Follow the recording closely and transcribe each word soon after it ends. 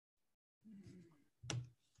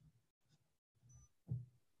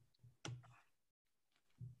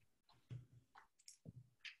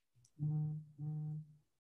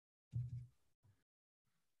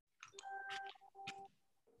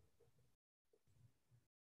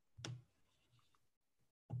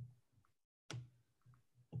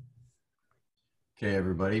Okay,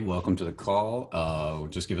 everybody, welcome to the call.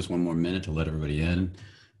 Just give us one more minute to let everybody in.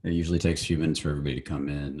 It usually takes a few minutes for everybody to come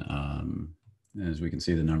in. As we can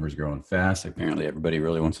see, the numbers growing fast. Apparently, everybody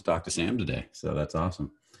really wants to talk to Sam today, so that's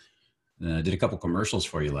awesome. I did a couple commercials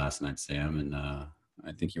for you last night, Sam, and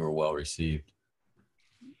I think you were well received.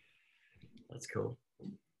 That's cool.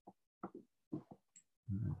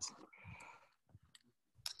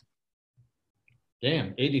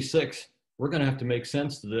 Damn, 86. We're going to have to make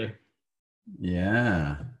sense today.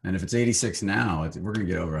 Yeah, and if it's 86 now, we're going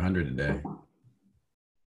to get over 100 today.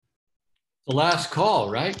 The last call,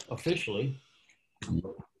 right? Officially.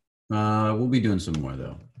 We'll be doing some more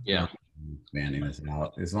though. Yeah. Expanding this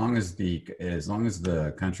out. As long as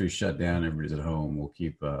the country's shut down, everybody's at home, we'll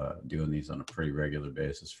keep doing these on a pretty regular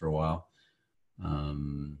basis for a while. Let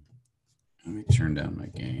me turn down my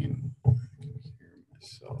gain. I can hear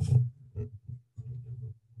myself.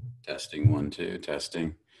 Testing 1 2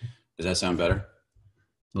 testing. Does that sound better? A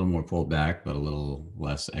little more pulled back, but a little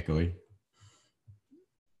less echoey.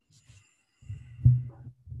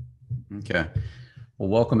 Okay. Well,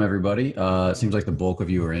 welcome everybody. It seems like the bulk of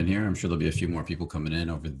you are in here. I'm sure there'll be a few more people coming in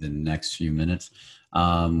over the next few minutes.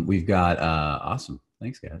 We've got awesome.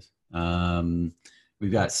 Thanks, guys.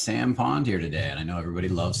 We've got Sam Pond here today, and I know everybody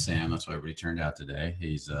loves Sam. That's why everybody turned out today.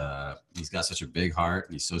 He's got such a big heart,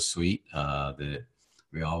 and he's so sweet that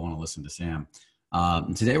we all want to listen to Sam.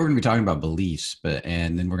 Today we're going to be talking about beliefs,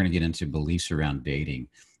 and then we're going to get into beliefs around dating.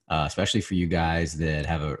 Especially for you guys that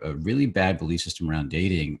have a really bad belief system around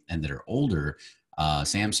dating and that are older.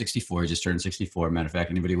 Sam's 64, just turned 64. Matter of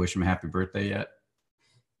fact, anybody wish him a happy birthday yet?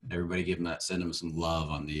 Everybody send him some love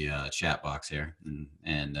on the chat box here,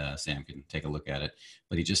 and Sam can take a look at it.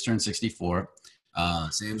 But he just turned 64.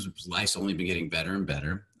 Sam's life's only been getting better and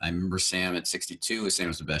better. I remember Sam at 62. Sam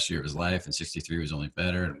was the best year of his life, and 63 was only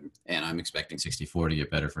better. And I'm expecting 64 to get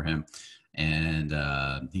better for him. And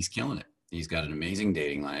he's killing it. He's got an amazing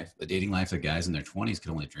dating life, the dating life that guys in their 20s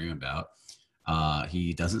could only dream about.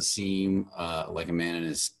 He doesn't seem like a man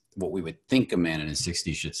in what we would think a man in his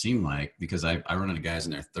 60s should seem like, because I run into guys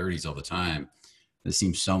in their 30s all the time that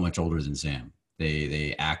seem so much older than Sam.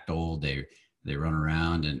 They act old, they run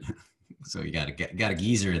around, and so you got a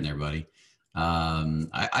geezer in there, buddy.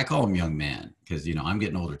 I call him young man because I'm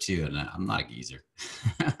getting older too, and I'm not a geezer.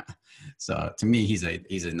 So to me, he's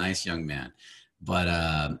a nice young man, but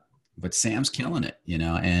Sam's killing it,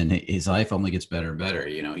 and his life only gets better and better.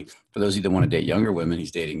 For those of you that want to date younger women,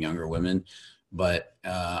 he's dating younger women. But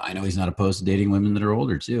I know he's not opposed to dating women that are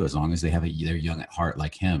older too, as long as they're young at heart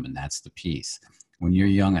like him, and that's the piece. When you're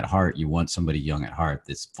young at heart, you want somebody young at heart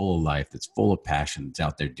that's full of life, that's full of passion, that's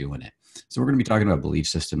out there doing it. So we're going to be talking about belief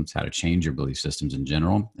systems, how to change your belief systems in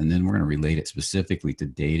general, and then we're going to relate it specifically to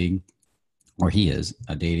dating, or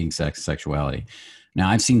dating, sex, sexuality. Now,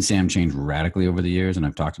 I've seen Sam change radically over the years, and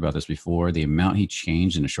I've talked about this before. The amount he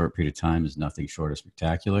changed in a short period of time is nothing short of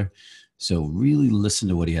spectacular. So really listen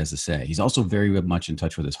to what he has to say. He's also very much in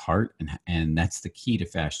touch with his heart, and that's the key to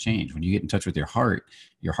fast change. When you get in touch with your heart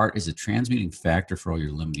is a transmuting factor for all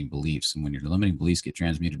your limiting beliefs. And when your limiting beliefs get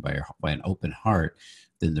transmuted by an open heart,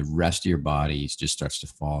 then the rest of your body just starts to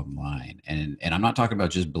fall in line. And I'm not talking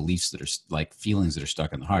about just beliefs that are like feelings that are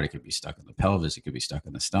stuck in the heart. It could be stuck in the pelvis. It could be stuck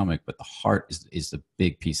in the stomach. But the heart is the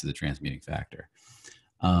big piece of the transmuting factor.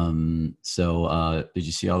 So did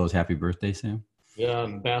you see all those happy birthdays, Sam? Yeah,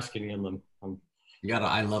 I'm basking in them.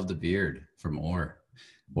 I love the beard from Orr.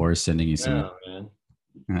 Orr is sending you some. Yeah, man.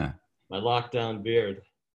 Yeah. My lockdown beard.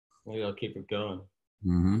 Maybe I'll keep it going.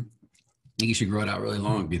 Mm-hmm. I think you should grow it out really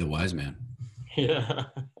long. Be the wise man. Yeah.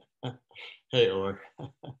 Hey, Orr.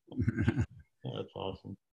 That's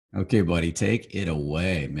awesome. Okay, buddy, take it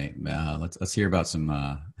away, mate. Let's hear about some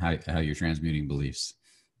how you're transmuting beliefs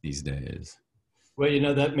these days.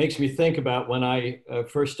 Well, that makes me think about when I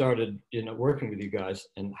first started, working with you guys,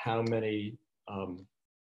 and how many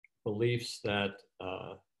beliefs that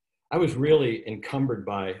I was really encumbered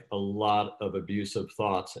by a lot of abusive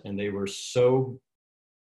thoughts, and they were so,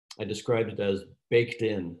 I described it as baked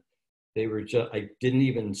in. They were I didn't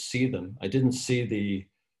even see them. I didn't see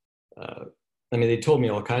they told me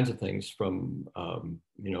all kinds of things from,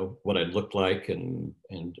 what I looked like and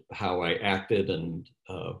how I acted, and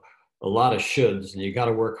a lot of shoulds, and you got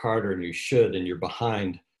to work harder, and you should, and you're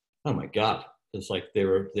behind. Oh my God. It's like they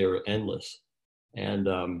were endless.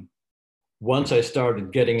 And once I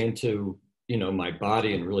started getting into, my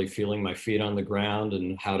body and really feeling my feet on the ground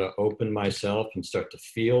and how to open myself and start to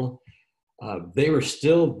feel, they were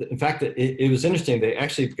still, in fact, it was interesting. They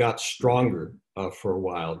actually got stronger for a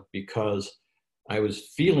while because I was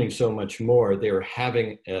feeling so much more. They were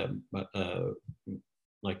having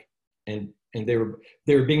and they were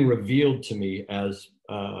being revealed to me as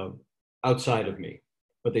outside of me,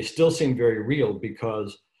 but they still seemed very real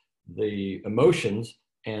because the emotions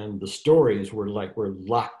and the stories were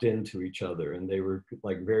locked into each other, and they were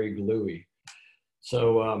like very gluey.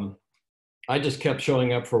 So I just kept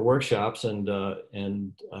showing up for workshops and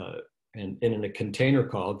in a container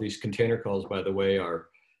call. These container calls, by the way, are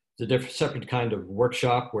the separate kind of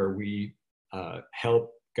workshop where we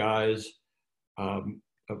help guys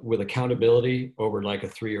with accountability over like a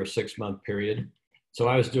 3 or 6 month period. So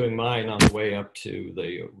I was doing mine on the way up to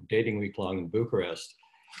the dating week long in Bucharest.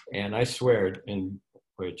 And I swear, and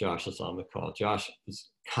wait, Josh is on the call. Josh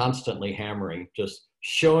is constantly hammering, just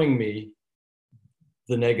showing me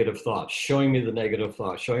the negative thought, showing me the negative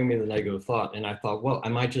thought, showing me the negative thought. And I thought, well,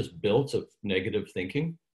 am I just built of negative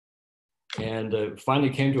thinking? And finally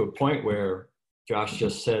came to a point where Josh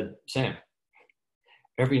just said, Sam,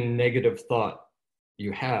 every negative thought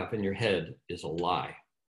you have in your head is a lie.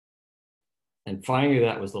 And finally,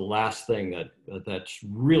 that was the last thing that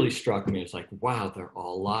really struck me. It's like, wow, they're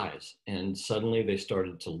all lies. And suddenly they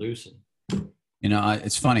started to loosen. You know,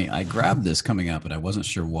 it's funny. I grabbed this coming up, but I wasn't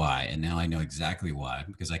sure why. And now I know exactly why,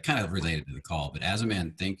 because I kind of related to the call. But As a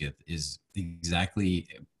Man Thinketh is exactly,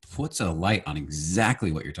 puts a light on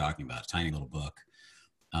exactly what you're talking about. Tiny little book,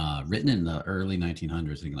 written in the early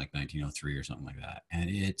 1900s, I think like 1903 or something like that. And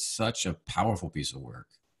it's such a powerful piece of work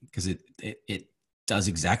because it does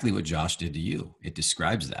exactly what Josh did to you. It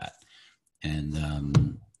describes that. And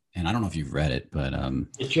I don't know if you've read it, but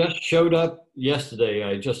it just showed up yesterday.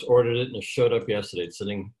 I just ordered it and it showed up yesterday. It's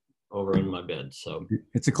sitting over in my bed. So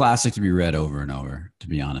it's a classic to be read over and over, to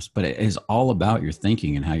be honest. But it is all about your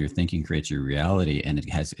thinking and how your thinking creates your reality. And it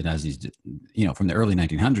has these, you know, from the early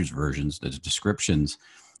 1900s versions, the descriptions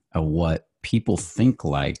of what people think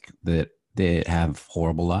like that they have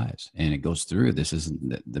horrible lives. And it goes through, this is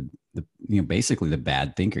the you know, basically the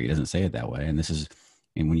bad thinker. He doesn't say it that way. And this is,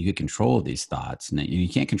 and when you get control of these thoughts, and you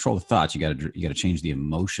can't control the thoughts, you got to change the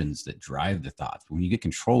emotions that drive the thoughts. When you get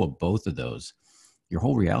control of both of those, your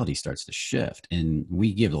whole reality starts to shift. And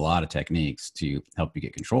we give a lot of techniques to help you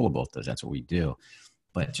get control of both those. That's what we do.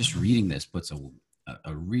 But just reading this puts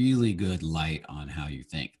a really good light on how you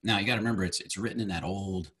think. Now you got to remember, it's written in that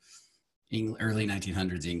old early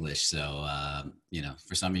 1900s English. So, you know,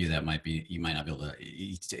 for some of you that might be, you might not be able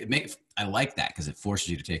to I like that because it forces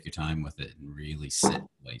you to take your time with it and really sit with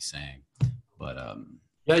what he's saying. But,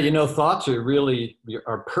 yeah, you know, thoughts are really,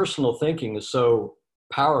 our personal thinking is so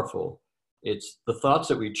powerful. It's the thoughts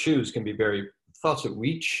that we choose can be very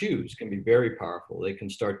powerful. They can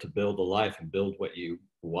start to build a life and build what you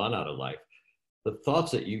want out of life. The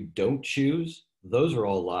thoughts that you don't choose, those are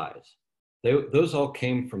all lies. Those all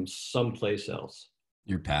came from someplace else.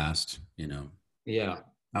 Your past, you know. Yeah.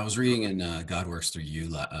 I was reading in God Works Through You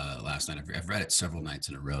last night. I've read it several nights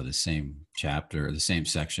in a row, the same chapter, the same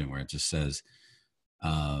section where it just says,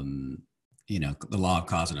 you know, the law of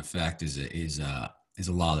cause and effect is a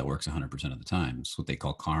law that works 100% of the time. It's what they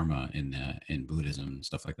call karma in Buddhism and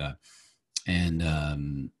stuff like that.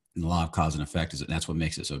 And the law of cause and effect that's what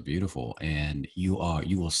makes it so beautiful. And you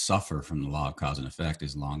will suffer from the law of cause and effect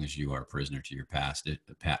as long as you are a prisoner to your past,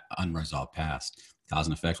 unresolved past. Cause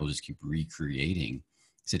and effect will just keep recreating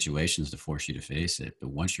situations to force you to face it. But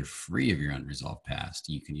once you're free of your unresolved past,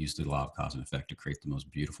 you can use the law of cause and effect to create the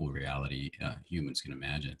most beautiful reality humans can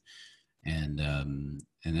imagine. And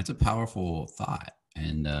that's a powerful thought,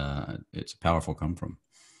 and it's a powerful come from.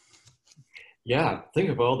 Yeah, think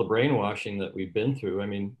of all the brainwashing that we've been through. I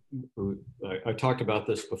mean, I talked about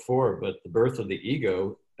this before, but the birth of the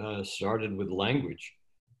ego started with language.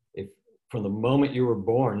 If from the moment you were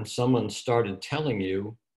born, someone started telling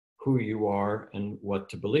you who you are and what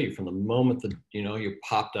to believe. From the moment that you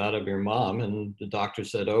popped out of your mom, and the doctor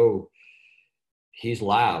said, "Oh, he's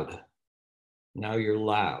loud. Now you're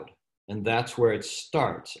loud." And that's where it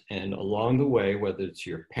starts. And along the way, whether it's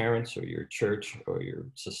your parents or your church or your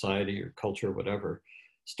society or culture, or whatever,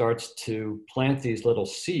 starts to plant these little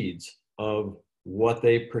seeds of what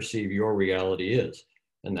they perceive your reality is.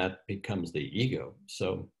 And that becomes the ego.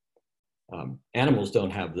 So animals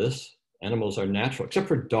don't have this. Animals are natural, except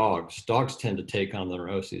for dogs. Dogs tend to take on the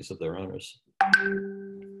neuroses of their owners.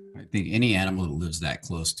 I think any animal that lives that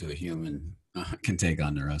close to a human can take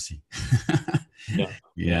on neuroses. Yeah.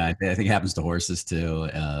 Yeah, I think it happens to horses too.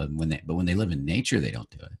 When they live in nature, they don't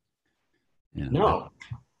do it. You know? No.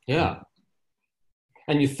 Yeah.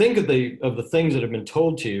 And you think of the things that have been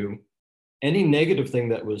told to you. Any negative thing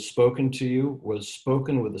that was spoken to you was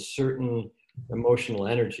spoken with a certain emotional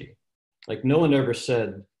energy. Like no one ever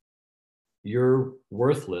said, "You're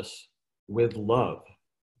worthless," with love.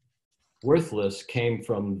 worthless came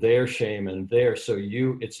from their shame and their, so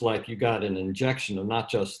it's like you got an injection of not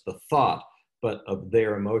just the thought, but of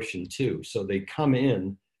their emotion too. So they come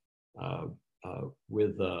in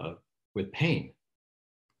with pain.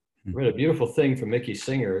 I read a beautiful thing from Mickey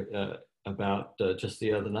Singer about just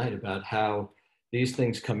the other night about how these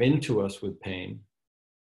things come into us with pain.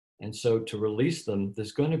 And so to release them,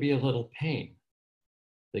 there's going to be a little pain.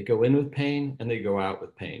 They go in with pain and they go out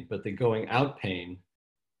with pain, but the going out pain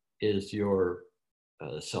is your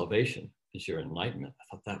salvation, is your enlightenment. I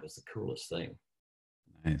thought that was the coolest thing.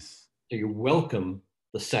 Nice. So you welcome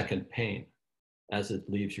the second pain as it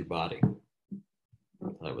leaves your body.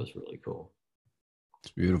 That was really cool.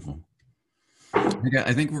 It's beautiful.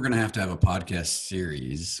 I think we're going to have a podcast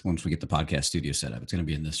series once we get the podcast studio set up. It's going to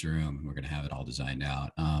be in this room, and we're going to have it all designed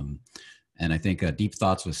out. And I think Deep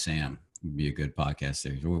Thoughts with Sam would be a good podcast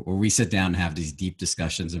series where we sit down and have these deep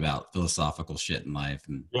discussions about philosophical shit in life.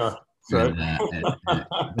 And yeah, right.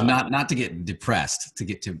 and not to get depressed,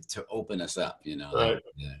 to open us up, you know. Right.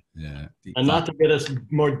 Yeah. And not to get us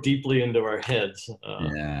more deeply into our heads.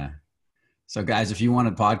 Yeah. So guys, if you want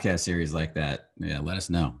a podcast series like that, let us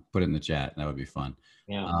know. Put it in the chat. That would be fun.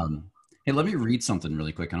 Yeah. Hey, let me read something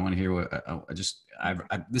really quick. I want to hear what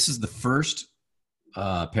this is the first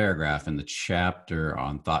paragraph in the chapter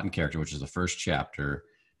on thought and character, which is the first chapter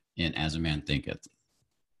in As a Man Thinketh.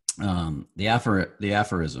 The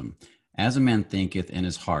aphorism, as a man thinketh in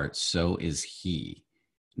his heart, so is he.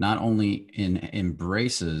 Not only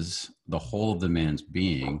embraces the whole of the man's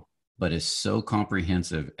being, but is so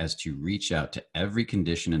comprehensive as to reach out to every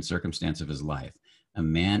condition and circumstance of his life. A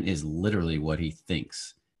man is literally what he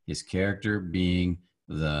thinks, his character being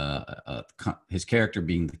the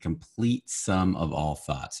complete sum of all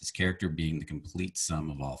thoughts. His character being the complete sum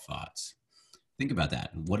of all thoughts. Think about that.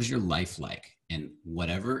 What is your life like? And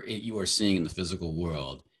whatever you are seeing in the physical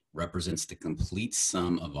world represents the complete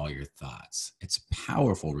sum of all your thoughts. It's a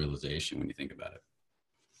powerful realization when you think about it.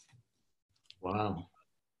 Wow.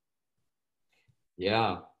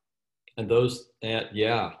 Yeah. And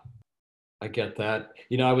I get that.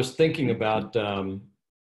 You know, I was thinking about,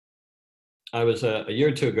 I was a year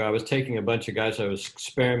or two ago, I was taking a bunch of guys, I was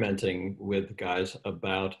experimenting with guys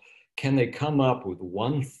about, can they come up with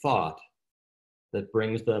one thought that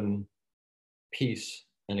brings them peace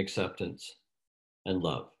and acceptance and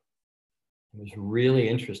love? It was really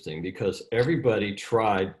interesting because everybody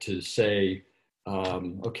tried to say,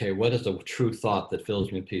 okay, what is a true thought that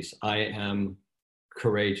fills me with peace? I am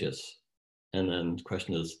courageous. And then the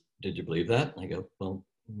question is, did you believe that? And I go, well,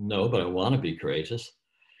 no, but I want to be courageous.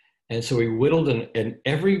 And so we whittled and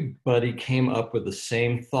everybody came up with the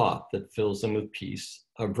same thought that fills them with peace,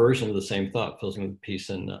 a version of the same thought fills them with peace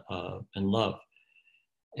and love.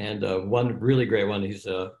 And one really great one, he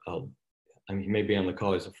may be on the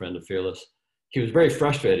call, he's a friend of Fearless. He was very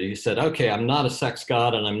frustrated. He said, okay, I'm not a sex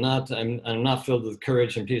god and I'm not filled with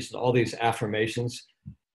courage and peace and all these affirmations.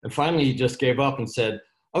 And finally he just gave up and said,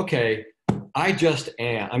 okay, I just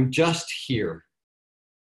am, I'm just here.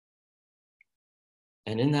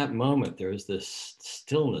 And in that moment, there was this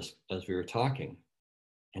stillness as we were talking.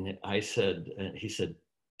 And he said,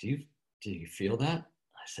 do you feel that?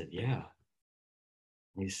 I said, yeah.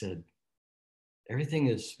 And he said, everything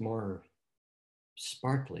is more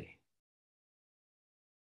sparkly.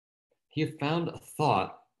 He had found a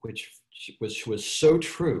thought which was so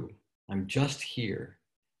true. I'm just here.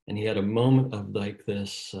 And he had a moment of like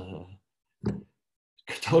this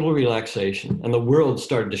total relaxation, and the world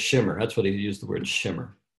started to shimmer. That's what he used, the word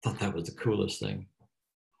shimmer. I thought that was the coolest thing.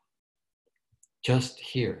 Just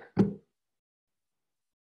here.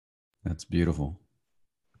 That's beautiful.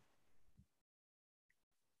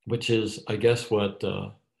 Which is, I guess, what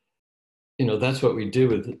that's what we do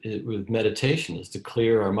with meditation, is to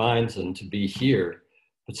clear our minds and to be here.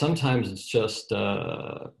 But sometimes it's just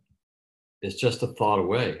a thought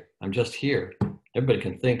away. I'm just here. Everybody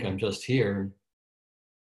can think I'm just here.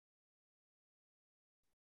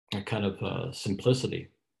 A kind of simplicity.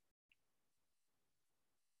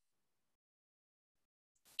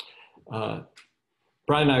 Brian,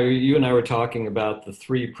 you and I were talking about the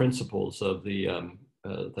three principles of the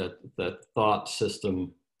that thought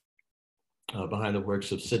system behind the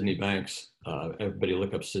works of Sydney Banks. Everybody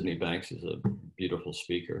look up Sydney Banks. He's a beautiful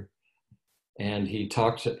speaker. And he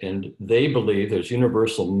talks, and they believe there's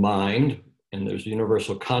universal mind, and there's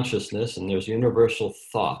universal consciousness, and there's universal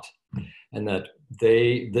thought. And that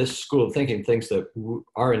this school of thinking thinks that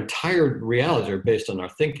our entire realities are based on our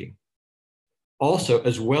thinking. Also,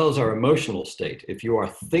 as well as our emotional state. If you are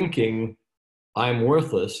thinking, I'm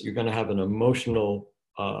worthless, you're going to have an emotional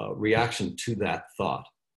reaction to that thought.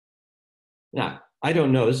 Now, I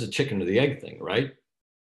don't know. This is a chicken or the egg thing, right?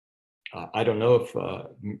 I don't know if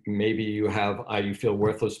maybe you feel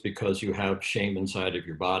worthless because you have shame inside of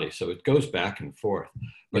your body. So it goes back and forth. Yeah,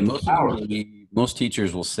 But the most of power, most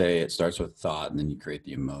teachers will say it starts with thought and then you create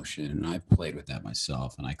the emotion. And I've played with that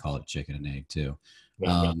myself, and I call it chicken and egg too.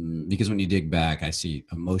 yeah, Because when you dig back, I see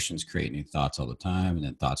emotions create new thoughts all the time, and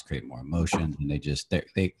then thoughts create more emotions, and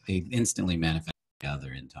they instantly manifest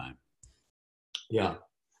together in time. yeah.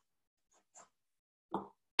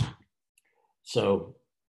 So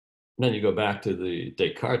then you go back to the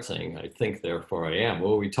Descartes saying, "I think, therefore I am."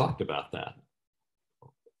 Well, we talked about that.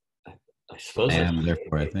 I I suppose that's am,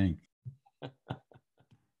 therefore I think.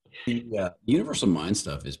 The universal mind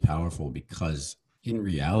stuff is powerful because in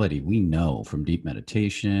reality, we know from deep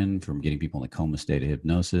meditation, from getting people in the coma state of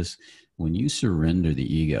hypnosis, when you surrender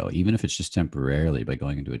the ego, even if it's just temporarily by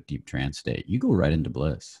going into a deep trance state, you go right into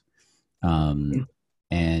bliss. Um,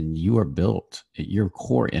 and you are built, your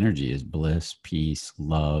core energy is bliss, peace,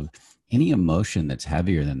 love. Any emotion that's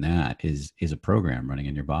heavier than that is a program running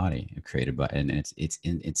in your body, created by, and it's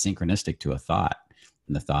synchronistic to a thought,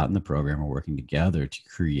 and the thought and the program are working together to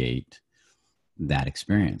create that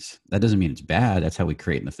experience. That doesn't mean it's bad. That's how we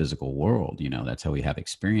create in the physical world. You know, that's how we have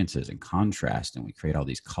experiences and contrast, and we create all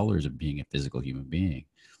these colors of being a physical human being.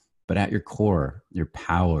 But at your core, you're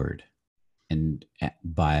powered and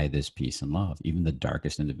by this peace and love. Even the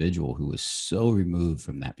darkest individual who is so removed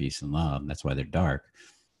from that peace and love, that's why they're dark,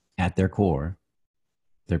 at their core,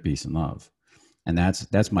 they're peace and love. And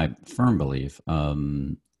that's my firm belief.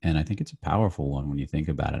 And I think it's a powerful one when you think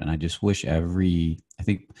about it. And I just wish I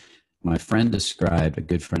think my friend described, a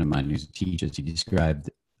good friend of mine who's a teacher, he described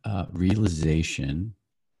realization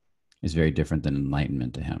is very different than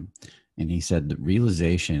enlightenment to him. And he said that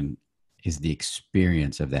realization is the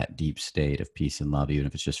experience of that deep state of peace and love, even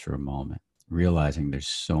if it's just for a moment. Realizing there's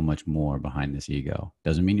so much more behind this ego.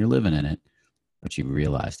 Doesn't mean you're living in it, but you've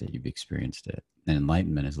realized it, you've experienced it. And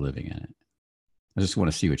enlightenment is living in it. I just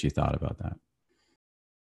want to see what you thought about that.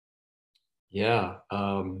 yeah.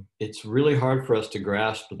 It's really hard for us to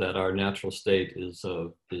grasp that our natural state is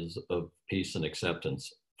of peace and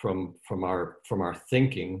acceptance from our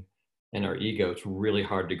thinking and our ego. It's really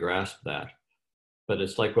hard to grasp that. But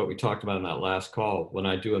it's like what we talked about in that last call. When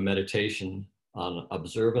I do a meditation on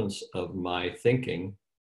observance of my thinking,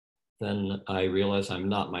 then I realize I'm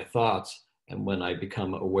not my thoughts. And when I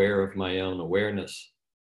become aware of my own awareness,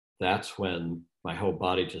 that's when my whole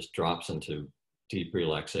body just drops into deep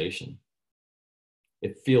relaxation.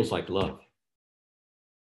 It feels like love.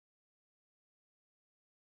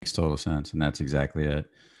 Makes total sense. And that's exactly it.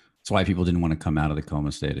 That's why people didn't want to come out of the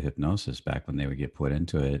coma state of hypnosis back when they would get put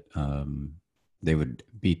into it. They would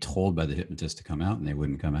be told by the hypnotist to come out, and they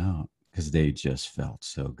wouldn't come out because they just felt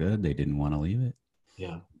so good. They didn't want to leave it.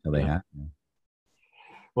 Yeah. So they Yeah. had to.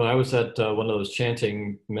 When I was at one of those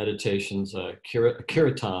chanting meditations,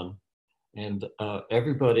 Kirtan, and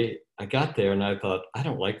everybody, I got there and I thought, I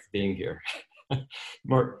don't like being here.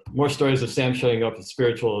 More stories of Sam showing up at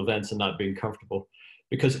spiritual events and not being comfortable,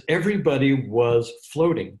 because everybody was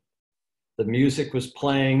floating. The music was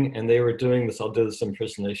playing and they were doing this. I'll do this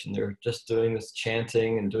impersonation. They're just doing this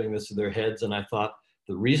chanting and doing this in their heads. And I thought,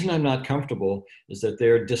 the reason I'm not comfortable is that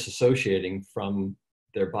they're disassociating from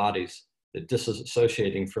their bodies. They're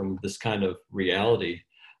disassociating from this kind of reality.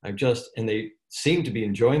 And they seem to be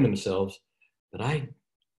enjoying themselves, but I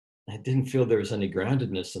didn't feel there was any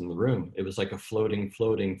groundedness in the room. It was like a floating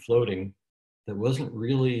that wasn't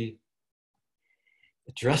really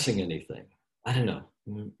addressing anything. I don't know.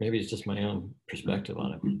 Maybe it's just my own perspective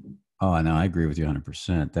on it. Oh, I know. I agree with you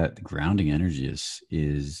 100%. That the grounding energy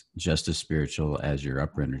is just as spiritual as your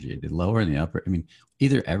upper energy. The lower and the upper, I mean,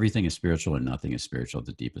 either everything is spiritual or nothing is spiritual at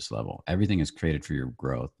the deepest level. Everything is created for your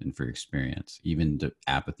growth and for your experience, even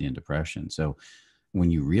apathy and depression. So when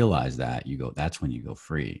you realize that, that's when you go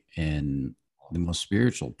free. And the most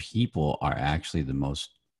spiritual people are actually the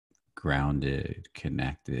most grounded,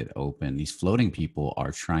 connected, open. These floating people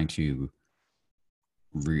are trying to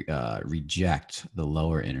reject the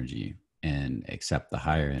lower energy and accept the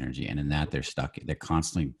higher energy. And in that, they're stuck. They're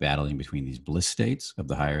constantly battling between these bliss states of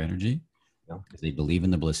the higher energy, because they believe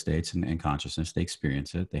in the bliss states and consciousness. They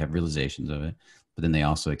experience it. They have realizations of it. But then they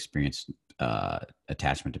also experience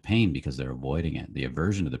attachment to pain because they're avoiding it. The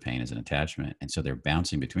aversion to the pain is an attachment. And so they're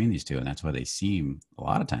bouncing between these two. And that's why they seem a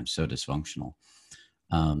lot of times so dysfunctional.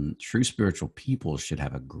 True spiritual people should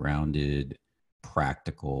have a grounded,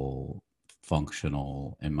 practical,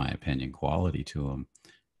 functional, in my opinion, quality to them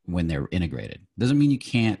when they're integrated. Doesn't mean you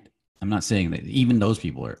can't. I'm not saying that even those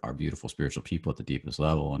people are beautiful spiritual people at the deepest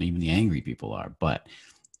level, and even the angry people are, but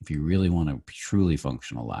if you really want a truly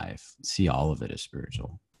functional life, see all of it as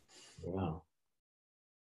spiritual. Wow.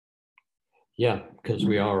 Yeah, because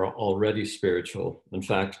we are already spiritual. In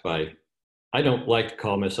fact, I don't like to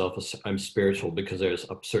call myself I'm spiritual, because there's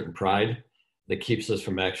a certain pride that keeps us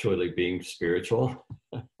from actually being spiritual.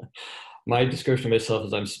 My description of myself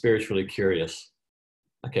is I'm spiritually curious.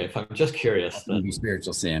 Okay, if I'm just curious, then Be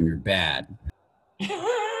spiritual, Sam. You're bad.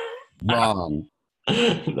 Wrong.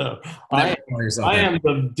 no, Never call yourself I that. am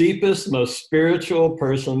the deepest, most spiritual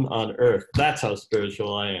person on earth. That's how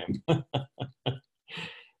spiritual I am.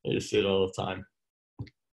 I see it all the time.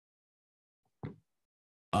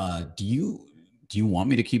 Do you want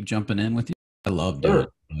me to keep jumping in with you? I love doing Sure. it.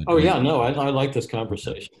 Oh yeah, no, I like this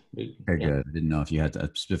conversation. Okay, Yeah. good. I didn't know if you had a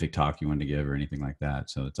specific talk you wanted to give or anything like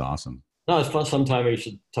that. So it's awesome. No, it's fun. Sometime we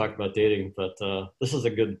should talk about dating, but this is a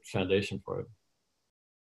good foundation for it.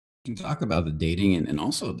 You can talk about the dating and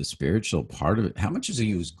also the spiritual part of it. How much has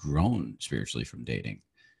you grown spiritually from dating?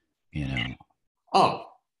 You know, Oh,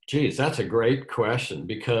 geez, that's a great question,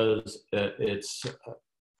 because it's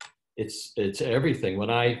everything.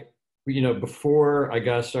 When before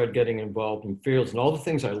I started getting involved in fields and all the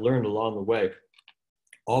things I learned along the way,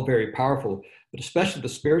 all very powerful, but especially the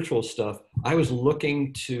spiritual stuff, I was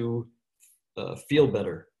looking to feel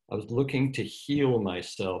better. I was looking to heal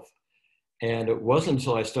myself. And it wasn't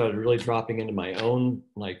until I started really dropping into my own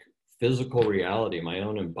physical reality, my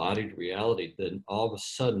own embodied reality, that all of a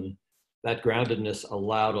sudden that groundedness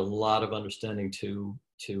allowed a lot of understanding to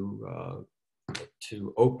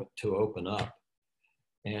open up.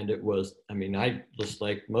 And it was, I just,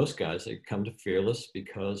 like most guys, I come to Fearless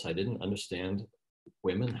because I didn't understand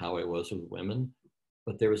women, how I was with women,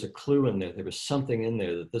 but there was a clue in there. There was something in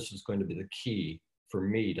there that this was going to be the key for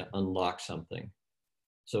me to unlock something.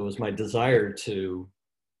 So it was my desire to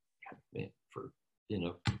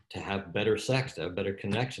have better sex, to have better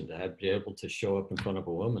connection, to be able to show up in front of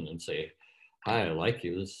a woman and say, hi, I like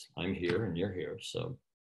you, I'm here and you're here. So,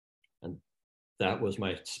 and that was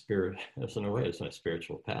my spirit, in a way, it's my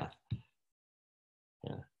spiritual path.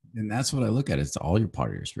 Yeah. and that's what I look at. It's all your part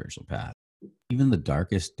of your spiritual path. Even the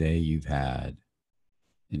darkest day you've had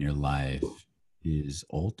in your life is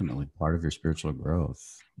ultimately part of your spiritual growth.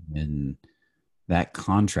 And that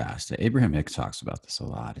contrast, Abraham Hicks talks about this a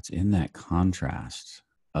lot. It's in that contrast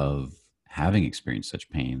of having experienced such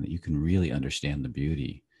pain that you can really understand the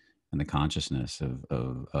beauty and the consciousness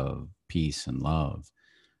of peace and love.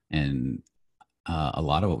 And a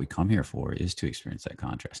lot of what we come here for is to experience that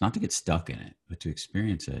contrast, not to get stuck in it, but to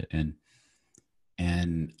experience it.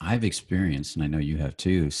 And I've experienced, and I know you have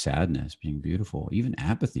too, sadness being beautiful, even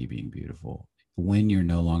apathy being beautiful, when you're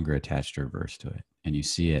no longer attached or averse to it, and you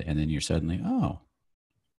see it, and then you're suddenly, oh,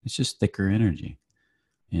 it's just thicker energy.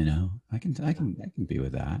 I can be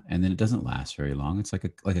with that, and then it doesn't last very long. It's like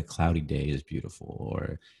a cloudy day is beautiful,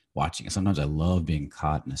 or watching it. Sometimes I love being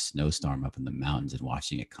caught in a snowstorm up in the mountains and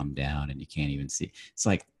watching it come down, and you can't even see.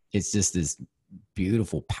 It's just this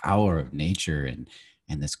beautiful power of nature and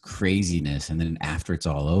this craziness. And then after it's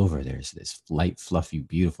all over, there's this light, fluffy,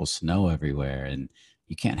 beautiful snow everywhere. And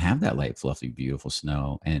you can't have that light, fluffy, beautiful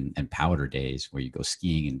snow and powder days where you go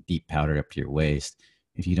skiing and deep powder up to your waist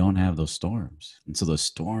if you don't have those storms. And so those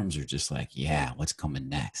storms are just like, yeah, what's coming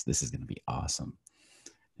next? This is going to be awesome.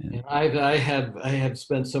 And I have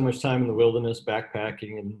spent so much time in the wilderness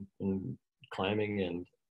backpacking and climbing,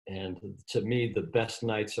 and to me the best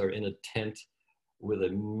nights are in a tent with a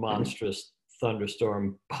monstrous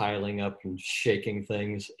thunderstorm piling up and shaking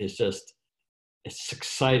things. It's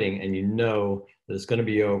exciting, and that it's going to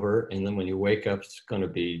be over, and then when you wake up it's going to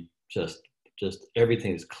be just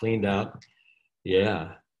everything's cleaned out.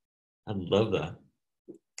 Yeah, I love that.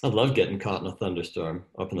 I love getting caught in a thunderstorm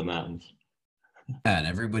up in the mountains. And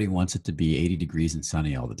everybody wants it to be 80 degrees and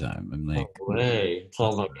sunny all the time. I'm like, No way. It's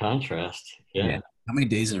all about contrast. Yeah. How many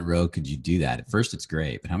days in a row could you do that? At first, it's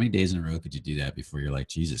great, but how many days in a row could you do that before you're like,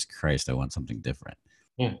 Jesus Christ, I want something different?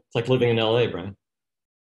 Yeah. It's like living in LA, Brian.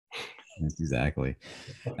 That's exactly.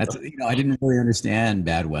 I didn't really understand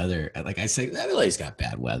bad weather. Like I say, LA's got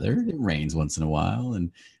bad weather. It rains once in a while.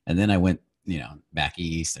 And then I went, back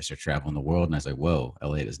east. I started traveling the world, and I was like, whoa,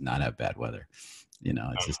 LA does not have bad weather.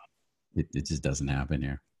 It just doesn't happen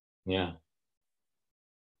here. Yeah.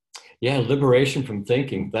 Yeah. Liberation from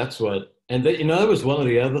thinking. That's what, and that was one of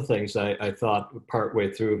the other things I thought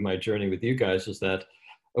partway through my journey with you guys is that,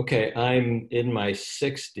 okay, I'm in my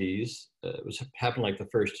 60s. It happened like the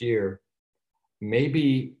first year.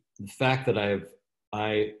 Maybe the fact that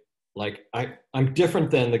I'm different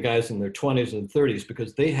than the guys in their 20s and 30s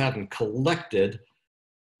because they haven't collected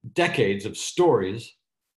decades of stories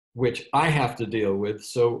which I have to deal with.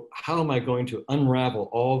 So how am I going to unravel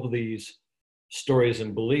all of these stories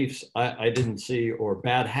and beliefs I didn't see, or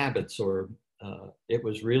bad habits, or it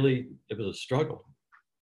was a struggle.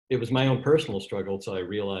 It was my own personal struggle until I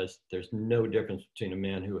realized there's no difference between a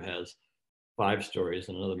man who has 5 stories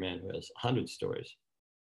and another man who has 100 stories.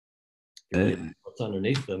 If you believe what's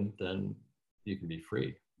underneath them, then you can be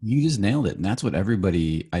free. You just nailed it. And that's what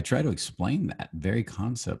I try to explain that very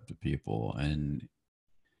concept to people. And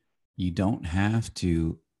you don't have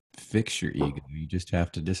to fix your ego. You just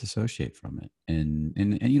have to disassociate from it. And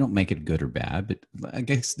you don't make it good or bad, but I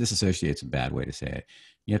guess disassociate's a bad way to say it.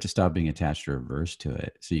 You have to stop being attached or averse to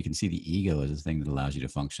it. So you can see the ego as a thing that allows you to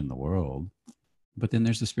function in the world. But then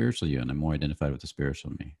there's the spiritual you, and I'm more identified with the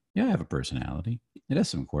spiritual me. Yeah, I have a personality. It has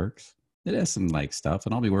some quirks. It has some like stuff,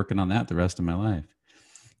 and I'll be working on that the rest of my life.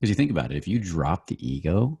 Because you think about it, if you drop the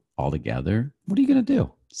ego altogether, what are you going to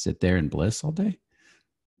do? Sit there in bliss all day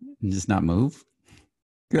and just not move?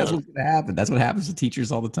 That's what's going to happen. That's what happens to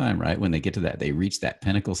teachers all the time, right? When they get to that, they reach that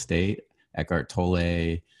pinnacle state. Eckhart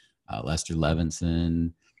Tolle, Lester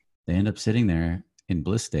Levinson, they end up sitting there in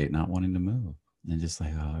bliss state, not wanting to move, and just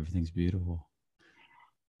like, oh, everything's beautiful.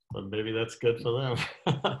 But maybe that's good for them.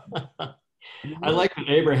 I like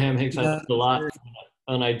Abraham Hicks. I learned a lot,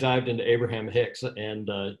 and I dived into Abraham Hicks and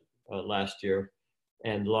last year,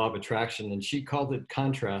 and law of attraction, and she called it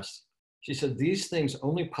contrast. She said these things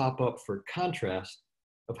only pop up for contrast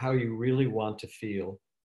of how you really want to feel,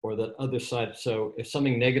 or that other side. So if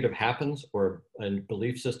something negative happens, or a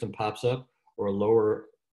belief system pops up, or a lower,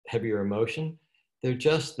 heavier emotion, they're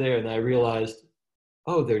just there. And I realized,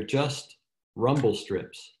 oh, they're just rumble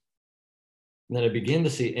strips. And then I begin to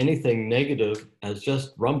see anything negative as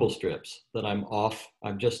just rumble strips, that I'm off,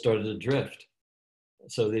 I've just started to drift.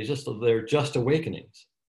 So they're just awakenings.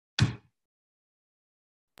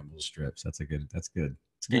 Rumble strips. That's good. It's good.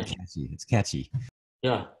 Catchy. It's catchy.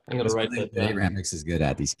 Yeah, I'm going to write that down. Abraham Hicks is good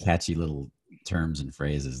at these catchy little terms and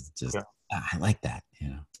phrases. Just, I like that, you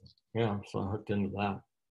know. Yeah, so I'm hooked into that.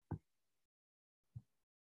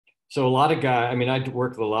 So a lot of guys, I mean, I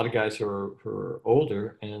work with a lot of guys who are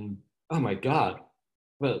older, and oh my God.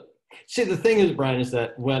 But see, the thing is, Brian, is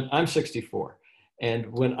that when I'm 64,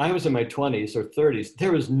 and when I was in my 20s or 30s,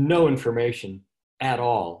 there was no information at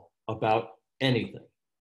all about anything.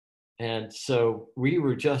 And so we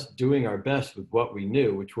were just doing our best with what we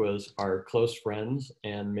knew, which was our close friends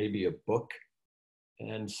and maybe a book.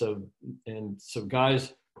 And so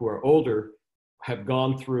guys who are older have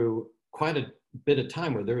gone through quite a bit of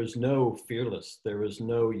time where there is no Fearless, there is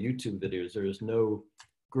no YouTube videos, there is no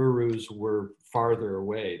gurus. Were farther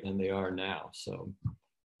away than they are now. So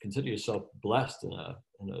consider yourself blessed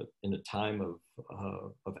in a time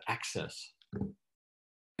of access.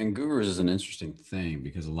 And gurus is an interesting thing,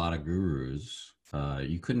 because a lot of gurus,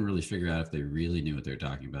 you couldn't really figure out if they really knew what they were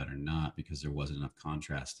talking about or not, because there wasn't enough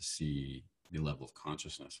contrast to see the level of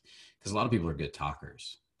consciousness. Because a lot of people are good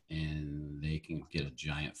talkers, and they can get a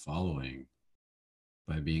giant following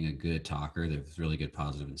by being a good talker. They have really good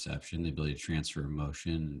positive inception, the ability to transfer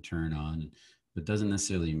emotion and turn on, but doesn't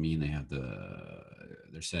necessarily mean they have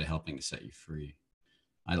they're helping to set you free.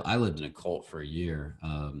 I lived in a cult for a year.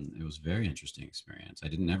 It was a very interesting experience. I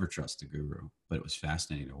didn't ever trust the guru, but it was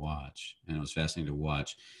fascinating to watch.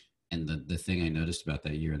 And the thing I noticed about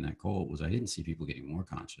that year in that cult was I didn't see people getting more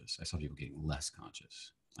conscious. I saw people getting less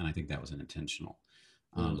conscious. And I think that was intentional.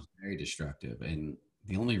 It was very destructive. And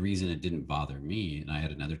the only reason it didn't bother me, and I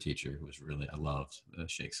had another teacher who was I loved,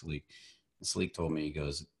 Sheikh Salik. And Salik told me, he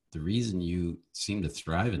goes, the reason you seem to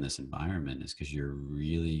thrive in this environment is because you're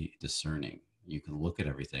really discerning. You can look at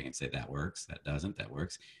everything and say, that works, that doesn't, that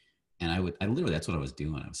works. And I literally, that's what I was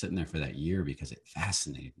doing. I was sitting there for that year because it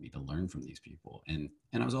fascinated me to learn from these people. And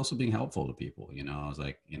I was also being helpful to people. You know, I was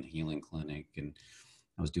like in a healing clinic, and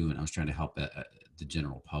I was trying to help the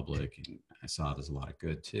general public. And I saw there's a lot of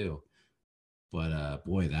good too. But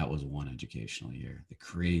boy, that was one educational year. The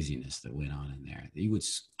craziness that went on in there.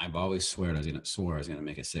 I've always swore I was gonna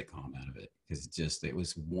make a sitcom out of it, because it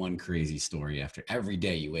was one crazy story after. Every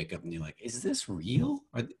day you wake up and you're like, is this real?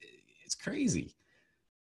 It's crazy.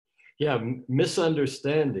 Yeah,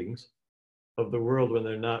 misunderstandings of the world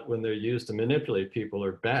when they're used to manipulate people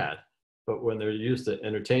are bad, but when they're used to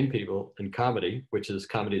entertain people in comedy,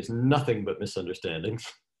 comedy is nothing but misunderstandings,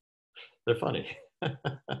 they're funny.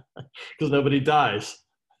 Because nobody dies.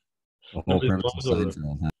 The whole premise of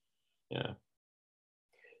Seinfeld, huh? Yeah.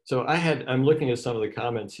 So I'm looking at some of the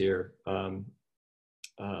comments here. I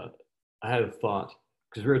had a thought,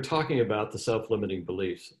 because we were talking about the self-limiting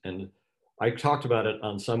beliefs, and I talked about it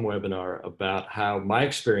on some webinar about how my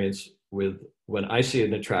experience with when I see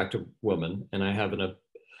an attractive woman and I have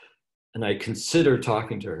and I consider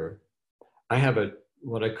talking to her, I have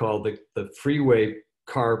what I call the freeway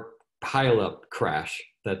car pileup crash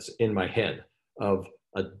that's in my head of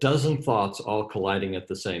a dozen thoughts all colliding at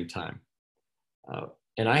the same time.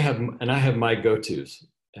 And I have my go-tos,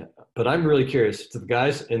 but I'm really curious to the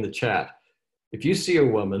guys in the chat. If you see a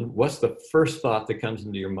woman, what's the first thought that comes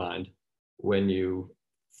into your mind when you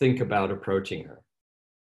think about approaching her?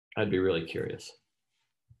 I'd be really curious.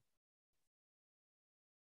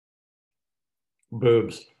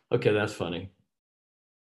 Boobs. Okay, that's funny.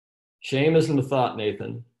 Shame isn't a thought,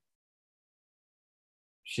 Nathan.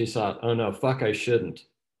 She thought, oh no, fuck, I shouldn't.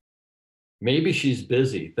 Maybe she's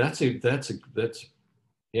busy. That's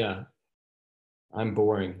yeah. I'm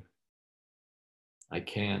boring. I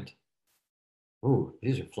can't. Ooh,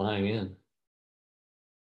 these are flying in.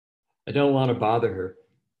 I don't want to bother her.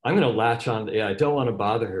 I'm going to latch on. Yeah, I don't want to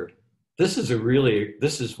bother her. This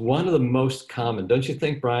is one of the most common. Don't you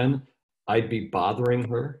think, Brian? I'd be bothering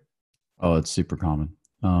her. Oh, it's super common.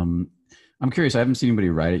 I'm curious. I haven't seen anybody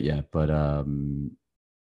write it yet, but I'm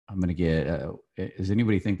going to get, does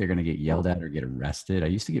anybody think they're going to get yelled at or get arrested? I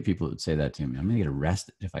used to get people that would say that to me. I'm going to get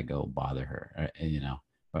arrested if I go bother her, and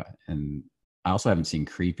I also haven't seen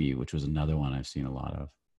creepy, which was another one I've seen a lot of.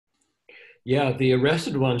 Yeah, the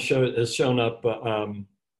arrested one has shown up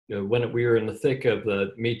when we were in the thick of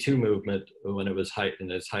the Me Too movement, when it was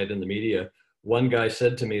in its height in the media. One guy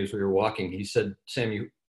said to me as we were walking, he said, Sam,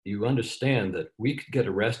 you understand that we could get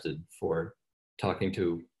arrested for talking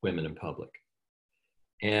to women in public.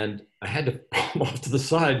 And I had to pull off to the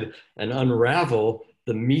side and unravel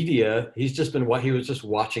the media. He was just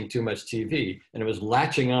watching too much TV, and it was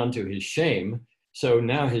latching on to his shame. So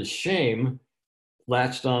now his shame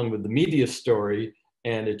latched on with the media story,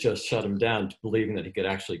 and it just shut him down to believing that he could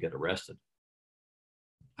actually get arrested.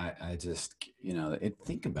 I just,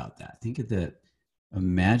 think about that. Think of that.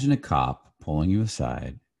 Imagine a cop pulling you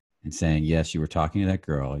aside and saying, yes, you were talking to that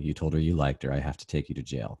girl. You told her you liked her. I have to take you to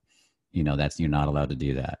jail. You're not allowed to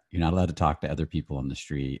do that. You're not allowed to talk to other people on the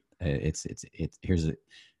street. It's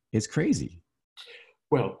crazy.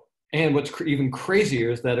 Well, and what's even crazier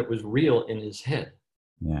is that it was real in his head.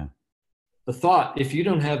 Yeah. The thought, if you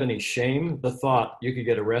don't have any shame, the thought you could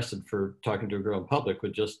get arrested for talking to a girl in public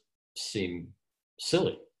would just seem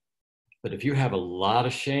silly. But if you have a lot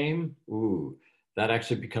of shame, that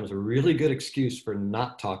actually becomes a really good excuse for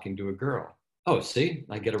not talking to a girl. Oh, see,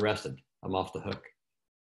 I get arrested. I'm off the hook.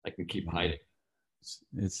 I can keep hiding.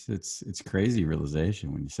 It's crazy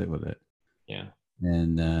realization when you sit with it. Yeah.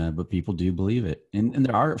 And but people do believe it, and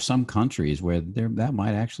there are some countries where that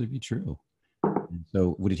might actually be true. And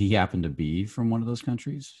so, did he happen to be from one of those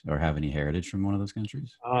countries, or have any heritage from one of those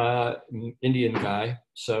countries? Indian guy.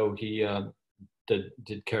 So he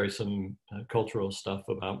did carry some cultural stuff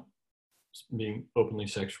about being openly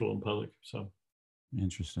sexual in public. So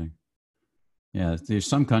interesting. Yeah, there's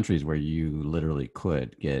some countries where you literally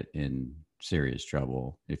could get in serious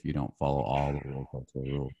trouble if you don't follow all the local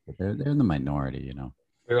rules, but they're in the minority,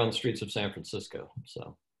 They're on the streets of San Francisco,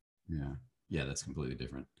 so. Yeah, that's completely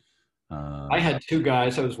different. I had two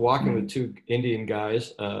guys. I was walking with two Indian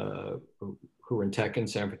guys who were in tech in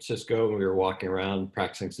San Francisco, and we were walking around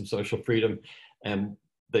practicing some social freedom, and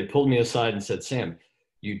they pulled me aside and said, Sam,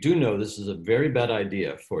 you do know this is a very bad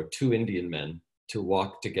idea for two Indian men to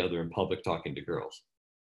walk together in public talking to girls.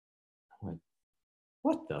 I went,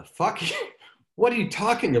 what the fuck? What are you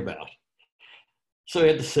talking about? So I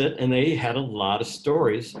had to sit, and they had a lot of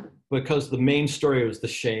stories, because the main story was the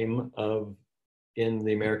shame in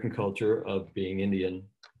the American culture of being Indian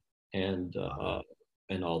and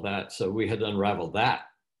all that. So we had to unravel that,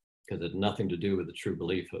 because it had nothing to do with the true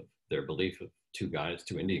their belief of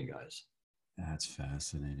two Indian guys. That's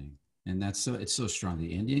fascinating. And it's so strong.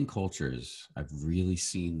 The Indian cultures, I've really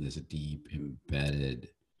seen this deep embedded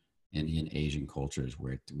Indian Asian cultures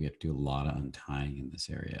where we have to do a lot of untying in this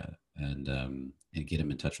area and get them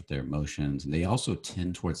in touch with their emotions. And they also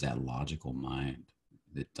tend towards that logical mind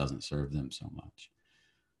that doesn't serve them so much.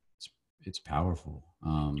 It's powerful.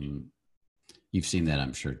 You've seen that,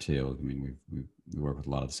 I'm sure, too. I mean, we work with a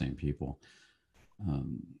lot of the same people.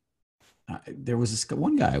 There was this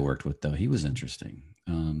one guy I worked with, though. He was interesting.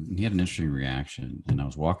 He had an interesting reaction, and I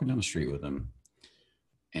was walking down the street with him,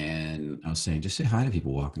 and I was saying, just say hi to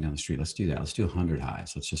people walking down the street. Let's do that. Let's do 100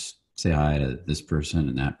 highs. Let's just say hi to this person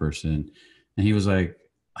and that person. And he was like,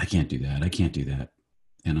 I can't do that. I can't do that.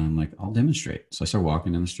 And I'm like, I'll demonstrate. So I start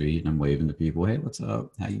walking down the street, and I'm waving to people. Hey, what's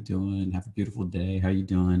up? How you doing? Have a beautiful day. How you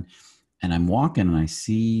doing? And I'm walking, and I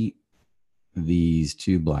see these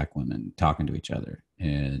two Black women talking to each other,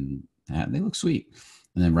 and they look sweet.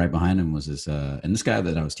 And then right behind him was this, and this guy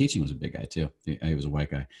that I was teaching was a big guy too. He was a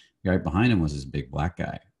white guy. Right behind him was this big black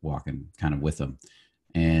guy walking kind of with him.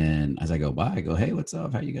 And as I go by, I go, "Hey, what's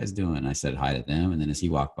up? How you guys doing?" And I said hi to them. And then as he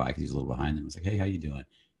walked by, because he's a little behind them, I was like, "Hey, how you doing?"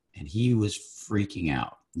 And he was freaking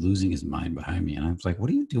out, losing his mind behind me. And I was like, "What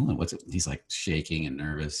are you doing? What's it?" He's like shaking and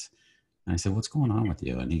nervous. And I said, "What's going on with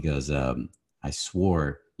you?" And he goes, "I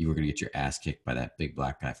swore you were going to get your ass kicked by that big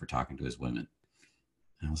black guy for talking to his women."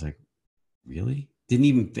 And I was like, "Really?" I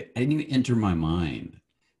didn't even enter my mind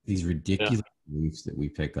these Yeah. ridiculous beliefs that we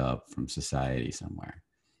pick up from society somewhere,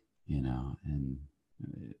 and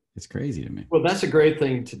it's crazy to me. Well, that's a great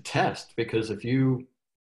thing to test because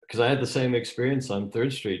because I had the same experience on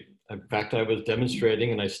Third Street. In fact, I was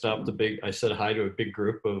demonstrating and I said hi to a big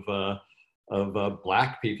group of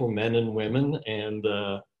black people, men and women, and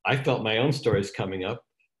I felt my own stories coming up,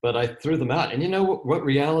 but I threw them out. And you know what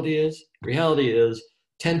reality is? Reality is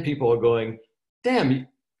 10 people are going, "Damn,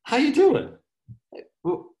 how you doing?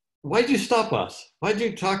 Why'd you stop us? Why'd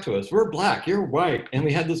you talk to us? We're black, you're white." And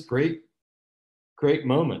we had this great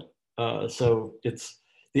moment. So it's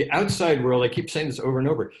the outside world. I keep saying this over and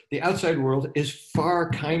over. The outside world is far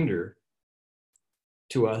kinder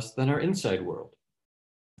to us than our inside world.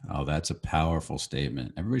 Oh, that's a powerful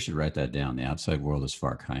statement. Everybody should write that down. The outside world is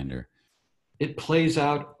far kinder. It plays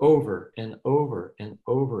out over and over and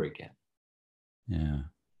over again. Yeah.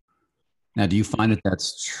 Now, do you find that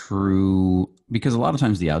that's true? Because a lot of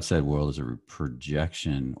times the outside world is a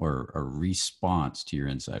projection or a response to your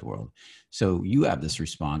inside world. So you have this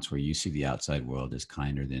response where you see the outside world as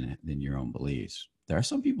kinder than your own beliefs. There are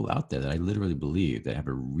some people out there that I literally believe that have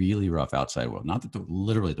a really rough outside world. Not that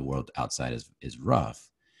literally the world outside is rough.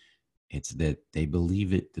 It's that they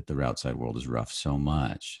believe that their outside world is rough so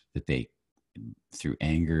much that they, through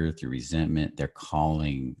anger, through resentment, they're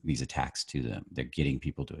calling these attacks to them. They're getting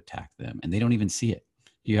people to attack them, and they don't even see it.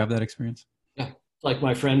 Do you have that experience? Yeah. Like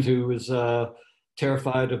my friend who is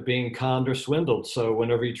terrified of being conned or swindled. So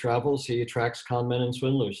whenever he travels, he attracts con men and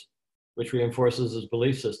swindlers, which reinforces his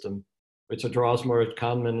belief system, which draws more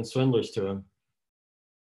con men and swindlers to him.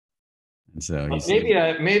 And so he But sees.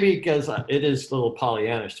 maybe because it is a little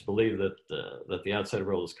Pollyannish to believe that the outside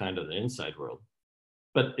world is kind of the inside world,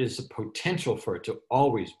 but is a potential for it to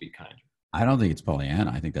always be kinder. I don't think it's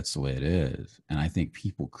Pollyanna. I think that's the way it is, and I think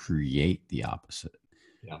people create the opposite.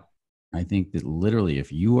 Yeah. I think that literally,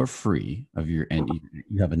 if you are free of your and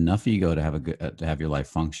you have enough ego to have a good to have your life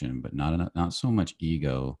function, but not so much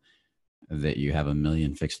ego that you have a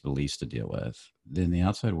million fixed beliefs to deal with, then the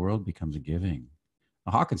outside world becomes a giving.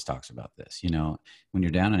 Hawkins talks about this. When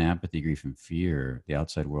you're down in apathy, grief, and fear, the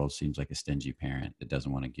outside world seems like a stingy parent that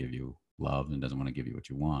doesn't want to give you love and doesn't want to give you what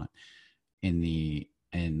you want. And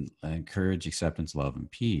encourage acceptance, love, and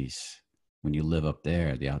peace. When you live up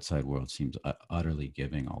there, the outside world seems utterly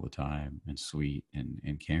giving all the time and sweet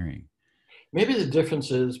and caring. Maybe the difference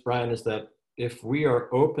is, Brian, is that if we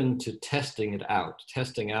are open to testing out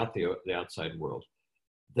the outside world,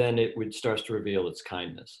 then it would start to reveal its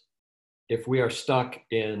kindness. If we are stuck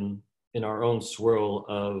in our own swirl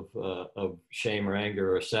of shame or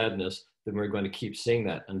anger or sadness, then we're going to keep seeing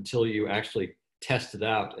that until you actually test it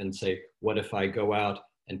out and say, what if I go out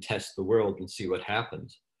and test the world and see what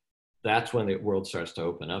happens? That's when the world starts to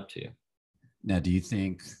open up to you. Now, do you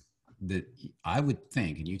think that I would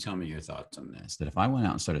think, and you tell me your thoughts on this, that if I went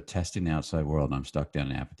out and started testing the outside world and I'm stuck down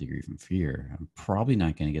in apathy, grief, and fear, I'm probably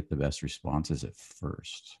not going to get the best responses at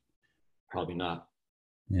first. Probably not.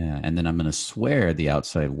 Yeah. And then I'm going to swear the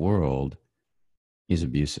outside world is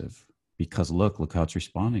abusive because look how it's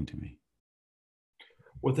responding to me.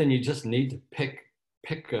 Well, then you just need to prick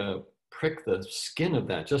the skin of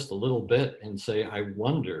that just a little bit and say, I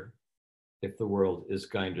wonder if the world is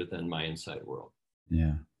kinder than my inside world.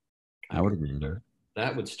 Yeah. I would agree with that.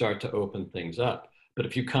 That would start to open things up. But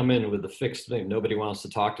if you come in with a fixed thing, nobody wants to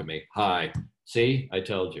talk to me. Hi, see, I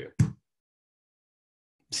told you.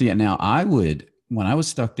 See, now when I was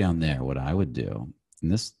stuck down there, what I would do,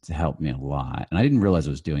 and this helped me a lot, and I didn't realize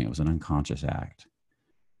I was doing it, it was an unconscious act.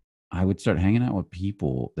 I would start hanging out with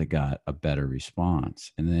people that got a better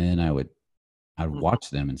response. And then I'd watch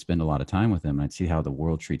them and spend a lot of time with them. And I'd see how the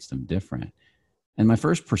world treats them different. And my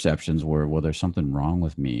first perceptions were, well, there's something wrong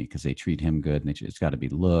with me because they treat him good. And it's got to be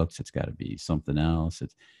looks. It's got to be something else.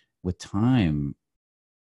 With time,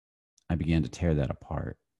 I began to tear that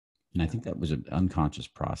apart. And I think that was an unconscious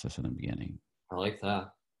process in the beginning. I like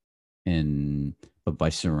that. But by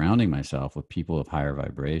surrounding myself with people of higher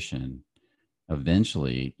vibration,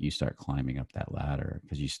 eventually you start climbing up that ladder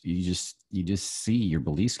because you just see your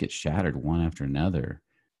beliefs get shattered one after another.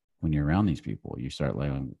 When you're around these people, you start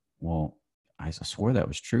like, well, I swore that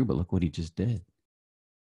was true, but look what he just did.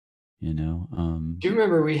 you know? Do you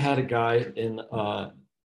remember we had a guy in,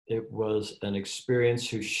 it was an experience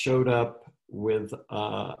who showed up with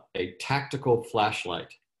a tactical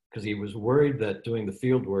flashlight because he was worried that doing the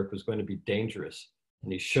field work was going to be dangerous.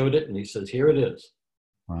 And he showed it and he says, here it is.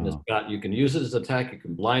 And it's Wow. got, you can use it as an attack, you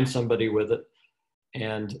can blind somebody with it.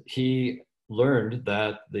 And he learned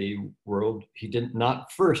that the world, he didn't,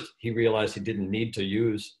 not first, he realized he didn't need to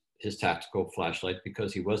use his tactical flashlight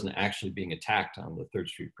because he wasn't actually being attacked on the 3rd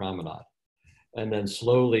Street Promenade. And then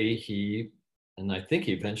slowly and I think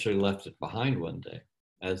he eventually left it behind one day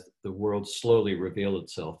as the world slowly revealed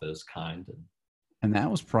itself as kind. And that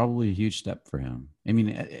was probably a huge step for him. I mean,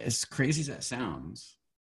 as crazy as that sounds,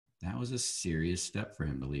 that was a serious step for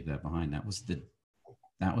him to leave that behind. That was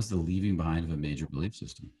the leaving behind of a major belief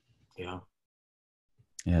system. Yeah.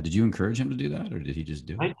 Yeah. Did you encourage him to do that, or did he just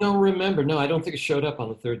do it? I don't remember. No, I don't think it showed up on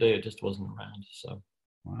the 3rd day. It just wasn't around. So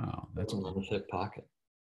Wow, it that's wasn't cool. in his hip pocket.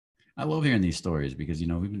 I love hearing these stories because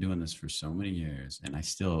we've been doing this for so many years, and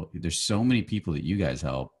there's so many people that you guys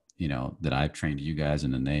help, that I've trained you guys,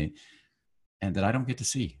 and and that I don't get to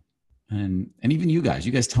see. And even you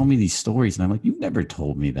guys tell me these stories, and I'm like, you've never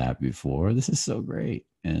told me that before. This is so great,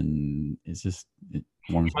 and it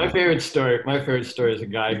warms my My heart. favorite story is a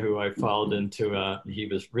guy who I followed into, he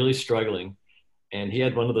was really struggling and he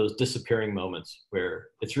had one of those disappearing moments where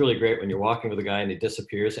it's really great when you're walking with a guy and he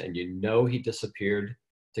disappears and he disappeared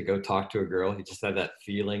to go talk to a girl. He just had that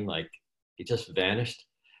feeling like he just vanished.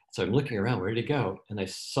 So I'm looking around, where did he go? And I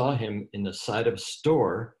saw him in the side of a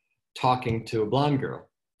store talking to a blonde girl.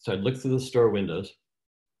 So I looked through the store windows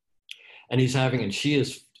and she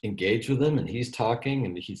is engaged with him and he's talking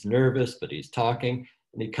and he's nervous, but he's talking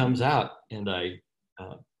and he comes out and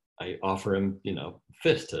uh, I offer him,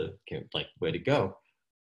 fist to like, way to go.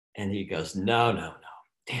 And he goes, no, no, no,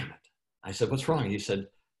 damn it. I said, what's wrong? He said,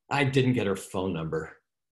 I didn't get her phone number.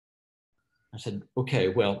 I said, okay,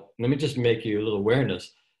 well, let me just make you a little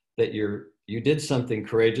awareness that you did something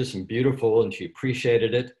courageous and beautiful and she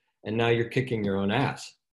appreciated it. And now you're kicking your own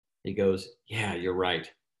ass. He goes, yeah, you're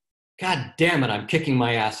right. God damn it, I'm kicking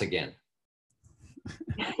my ass again.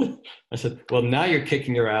 I said, well, now you're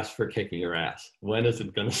kicking your ass for kicking your ass. When is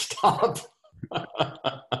it going to stop?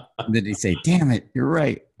 And then they say, damn it, you're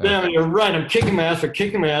right. Damn it, you're right. I'm kicking my ass for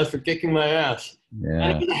kicking my ass for kicking my ass. And it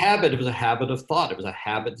Yeah. was a habit. It was a habit of thought. It was a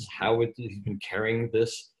habit. It's how he's been carrying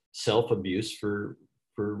this self-abuse for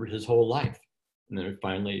his whole life. And then it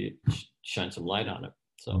finally shined some light on it.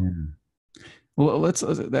 So, Yeah. Well, that's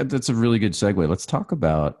a really good segue. Let's talk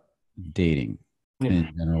about dating yeah.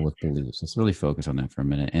 in general with beliefs. Let's really focus on that for a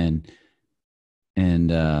minute. And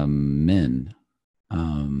men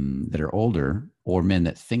that are older, or men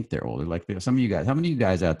that think they're older, like some of you guys. How many of you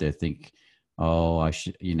guys out there think, oh, I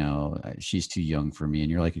should, she's too young for me, and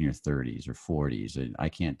you're like in your 30s or 40s, and I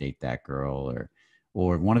can't date that girl,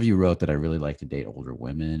 or one of you wrote that I really like to date older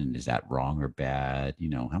women, and is that wrong or bad?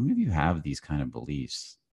 How many of you have these kind of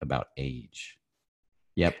beliefs about age?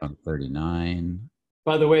 Yep, I'm 39.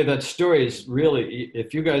 By the way, that story is really,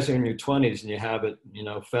 if you guys are in your 20s and you have it,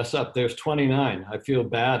 fess up. There's 29. I feel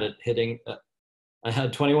bad at hitting. I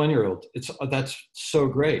had 21-year-old. That's so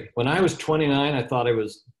great. When I was 29, I thought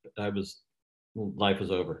life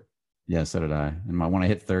was over. Yeah, so did I. And when I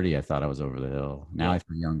hit 30, I thought I was over the hill. Now Yeah. I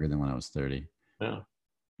feel younger than when I was 30. Yeah.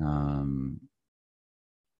 Um,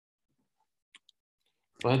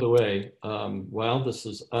 By the way, while this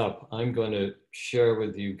is up, I'm going to share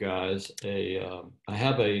with you guys I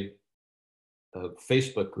have a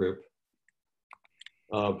Facebook group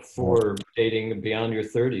for dating beyond your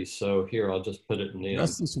 30s. So here, I'll just put it in the.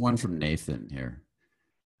 just this one from Nathan here,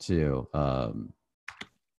 too.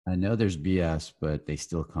 I know there's BS, but they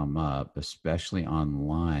still come up, especially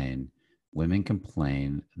online. Women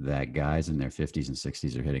complain that guys in their 50s and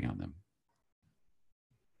 60s are hitting on them.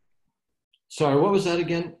 Sorry, what was that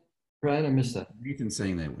again, Brian? I missed that. Nathan's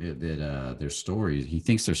saying that their stories. He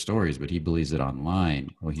thinks they're stories, but he believes that online.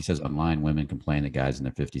 Well, he says online women complain that guys in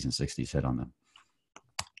their 50s and 60s hit on them.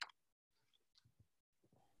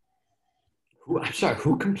 I'm sorry,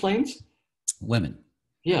 who complains? Women.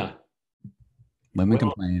 Yeah. Women Well,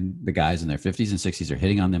 complain the guys in their 50s and 60s are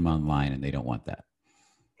hitting on them online, and they don't want that.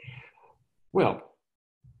 well,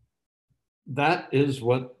 that is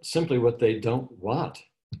simply what they don't want.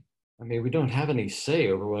 I mean, we don't have any say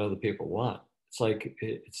over what other people want. It's like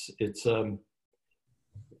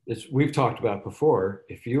we've talked about before.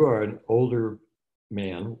 If you are an older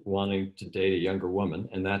man wanting to date a younger woman,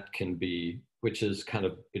 and that can be, which is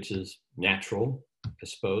natural, I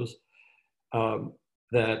suppose,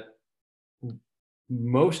 that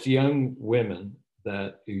most younger women,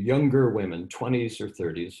 20s or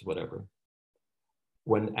 30s, whatever,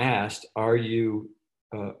 when asked, are you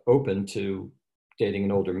open to dating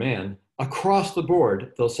an older man? Across the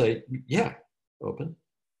board, they'll say, yeah, open.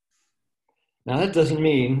 Now, that doesn't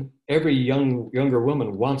mean every younger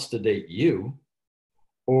woman wants to date you,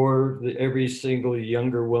 or every single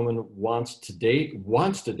younger woman wants to date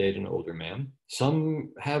an older man. Some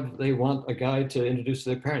they want a guy to introduce to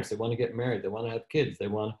their parents. They want to get married. They want to have kids.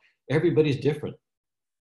 Everybody's different.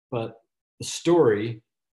 But the story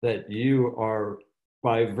that you are,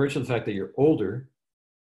 by virtue of the fact that you're older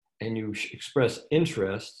and you express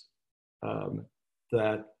interest,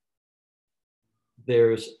 that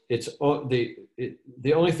the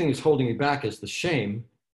only thing that's holding you back is the shame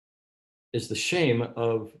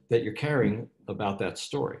of that you're carrying about that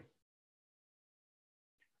story.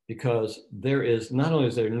 Because not only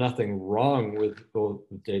is there nothing wrong with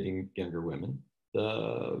dating younger women,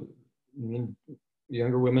 the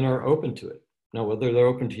younger women are open to it. Now, whether they're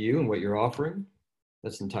open to you and what you're offering,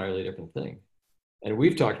 that's an entirely different thing. And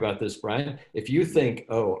we've talked about this, Brian. If you think,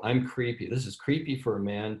 oh, I'm creepy, this is creepy for a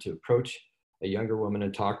man to approach a younger woman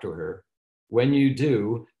and talk to her. When you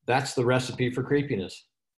do, that's the recipe for creepiness.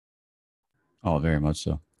 Oh, very much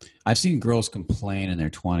so. I've seen girls complain in their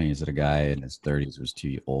 20s that a guy in his 30s was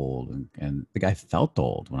too old. And the guy felt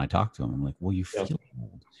old when I talked to him. I'm like, well, you feel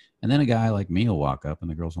old. And then a guy like me will walk up and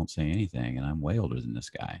the girls won't say anything. And I'm way older than this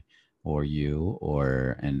guy or you.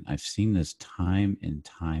 And I've seen this time and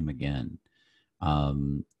time again.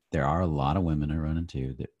 There are a lot of women I run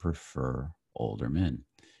into that prefer older men.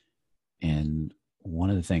 And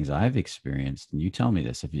one of the things I've experienced, and you tell me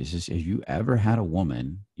this, if you ever had a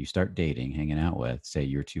woman you start dating, hanging out with, say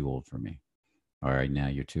you're too old for me, or right now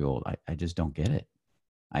you're too old, I just don't get it.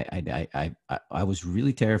 I was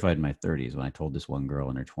really terrified in my 30s when I told this one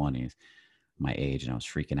girl in her 20s my age, and I was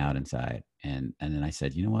freaking out inside. And then I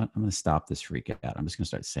said, you know what? I'm going to stop this freak out. I'm just going to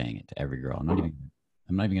start saying it to every girl. I'm not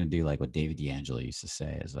even going to do like what David D'Angelo used to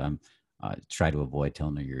say, is I'm try to avoid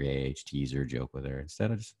telling her your age, tease her, joke with her.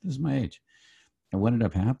 Instead, this is my age. And what ended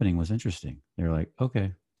up happening was interesting. They're like,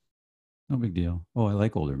 okay, no big deal. Oh, I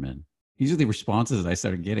like older men. These are the responses that I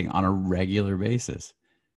started getting on a regular basis.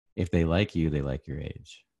 If they like you, they like your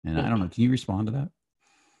age. And I don't know, can you respond to that?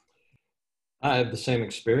 I have the same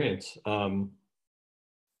experience. I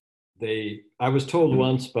was told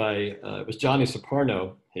once by, it was Johnny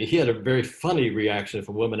Soprano, he had a very funny reaction if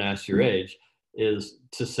a woman asks your age, is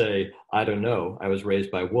to say, I don't know, I was raised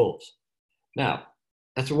by wolves. Now,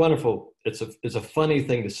 that's a wonderful, it's a funny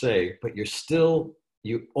thing to say, but you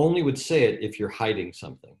only would say it if you're hiding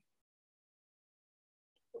something.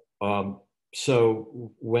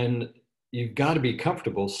 So when you've got to be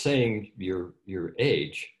comfortable saying your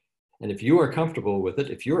age, and if you are comfortable with it,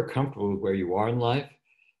 if you are comfortable with where you are in life,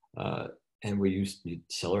 and where you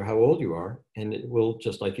tell her how old you are, and it will,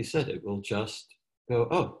 just like you said, it will just go,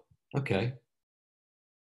 oh, okay.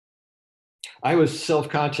 I was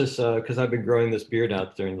self-conscious because I've been growing this beard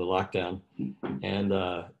out during the lockdown, and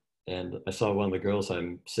I saw one of the girls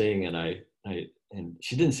I'm seeing, and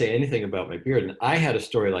she didn't say anything about my beard, and I had a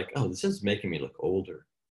story like, oh, this is making me look older.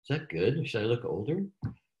 Is that good? Should I look older?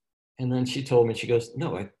 And then she told me, she goes,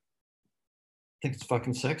 no, I think it's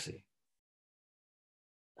fucking sexy.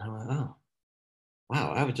 And I went, oh,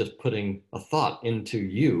 wow, I was just putting a thought into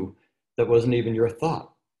you that wasn't even your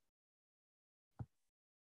thought.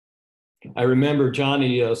 I remember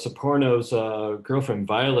Johnny Soprano's girlfriend,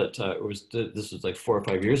 Violet, this was like 4 or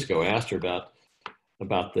 5 years ago. I asked her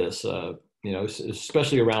about this,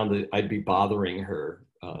 especially around I'd be bothering her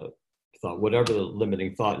thought, whatever the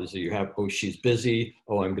limiting thought is that you have, oh, she's busy,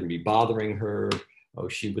 oh, I'm going to be bothering her, oh,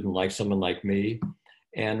 she wouldn't like someone like me.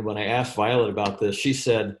 And when I asked Violet about this, she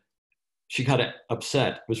said, she got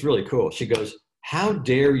upset. It was really cool. She goes, how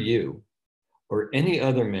dare you or any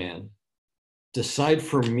other man decide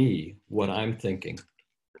for me what I'm thinking?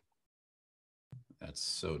 That's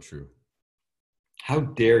so true. How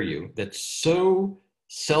dare you? That's so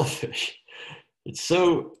selfish. It's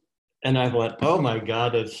so, and I went, oh my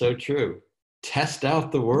God, that's so true. Test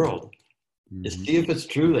out the world. Mm-hmm. See if it's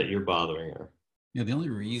true that you're bothering her. Yeah, the only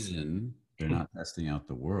reason they're not testing out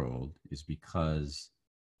the world is because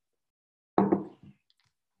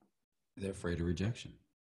they're afraid of rejection.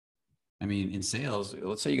 I mean, in sales,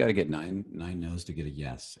 let's say you got to get nine no's to get a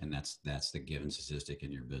yes, and that's the given statistic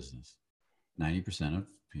in your business. 90% of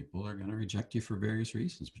people are going to reject you for various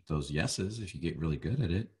reasons, but those yeses, if you get really good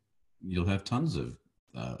at it, you'll have tons of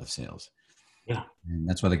sales. Yeah, and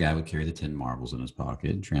that's why the guy would carry the 10 marbles in his pocket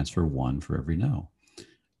and transfer one for every no.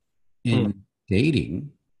 In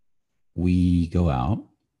dating, we go out,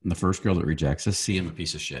 and the first girl that rejects us, see, I'm a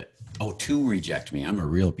piece of shit. Oh, 2 reject me. I'm a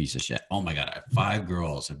real piece of shit. Oh my God, I have 5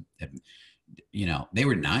 girls have they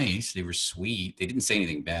were nice, they were sweet, they didn't say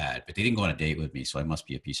anything bad, but they didn't go on a date with me, so I must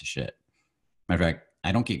be a piece of shit. Matter of fact,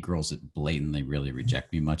 I don't get girls that blatantly really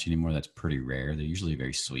reject me much anymore. That's pretty rare. They're usually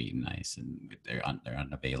very sweet and nice, and they're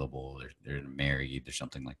unavailable. They're married or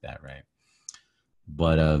something like that, right?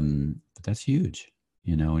 But that's huge,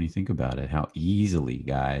 when you think about it, how easily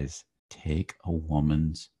guys take a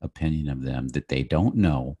woman's opinion of them that they don't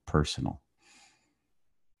know personal.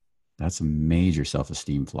 That's a major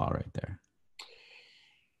self-esteem flaw right there.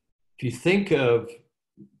 If you think of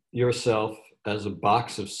yourself as a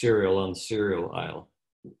box of cereal on the cereal aisle,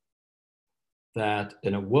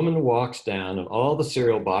 and a woman walks down and all the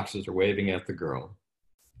cereal boxes are waving at the girl,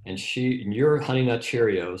 and you're Honey Nut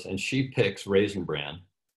Cheerios and she picks Raisin Bran.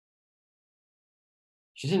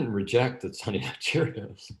 She didn't reject its Honey Nut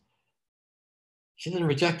Cheerios. She didn't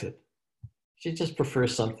reject it. She just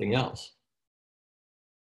prefers something else.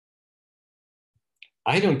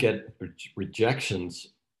 I don't get rejections,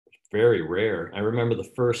 very rare. I remember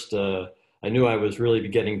the first, I knew I was really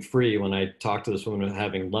getting free when I talked to this woman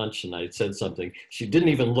having lunch and I said something. She didn't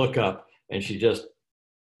even look up and she just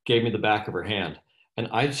gave me the back of her hand. And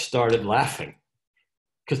I started laughing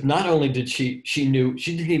because not only did she knew,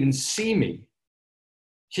 she didn't even see me.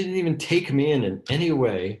 She didn't even take me in any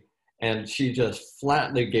way. And she just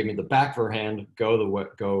flatly gave me the back of her hand, go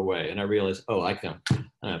away. And I realized, I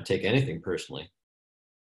don't take anything personally.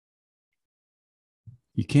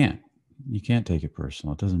 You can't take it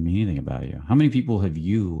personal. It doesn't mean anything about you. How many people have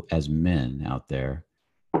you as men out there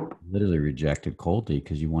literally rejected coldly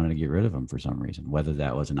because you wanted to get rid of them for some reason, whether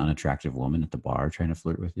that was an unattractive woman at the bar trying to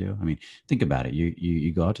flirt with you? I mean, think about it.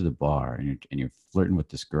 You go out to the bar and you're flirting with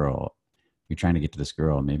this girl. You're trying to get to this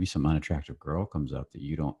girl, and maybe some unattractive girl comes up that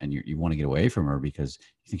you don't, and you want to get away from her because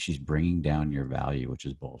you think she's bringing down your value, which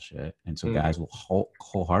is bullshit. And so guys will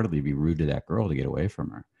wholeheartedly be rude to that girl to get away from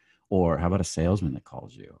her. Or how about a salesman that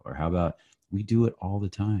calls you? Or how about, we do it all the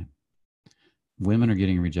time. Women are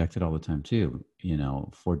getting rejected all the time too,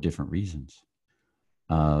 for different reasons.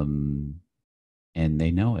 And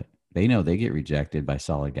they know it. They know they get rejected by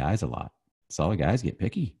solid guys a lot. Solid guys get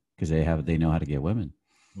picky because they know how to get women.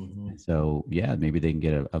 Mm-hmm. So yeah, maybe they can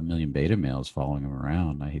get a million beta males following them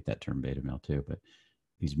around. I hate that term beta male too, but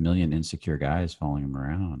these million insecure guys following them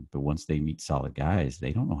around. But once they meet solid guys,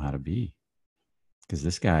 they don't know how to be. Because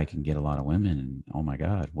this guy can get a lot of women, and oh my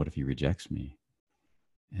God, what if he rejects me?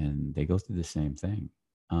 And they go through the same thing.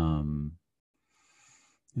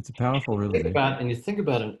 It's a powerful realization. And you think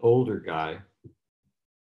about an older guy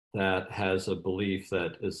that has a belief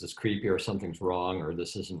that is this creepy or something's wrong or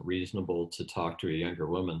this isn't reasonable to talk to a younger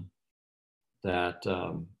woman, that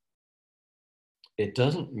it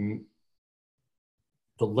doesn't,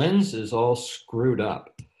 the lens is all screwed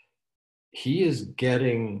up. He's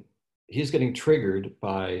getting triggered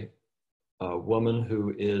by a woman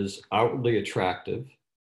who is outwardly attractive.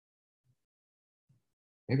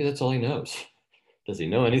 Maybe that's all he knows. Does he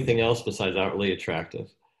know anything else besides outwardly attractive?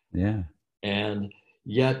 Yeah. And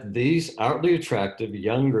yet these outwardly attractive,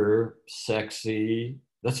 younger, sexy,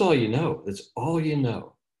 that's all you know. That's all you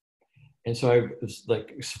know. And so I was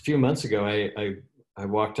like, a few months ago, I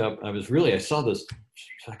walked up, I saw this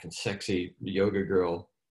fucking sexy yoga girl.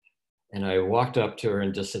 And I walked up to her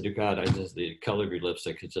and just said, God, the color of your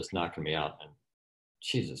lipstick is just knocking me out. And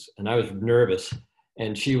Jesus. And I was nervous.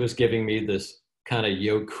 And she was giving me this kind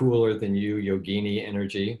of cooler than you yogini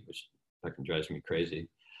energy, which fucking drives me crazy.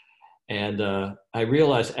 And I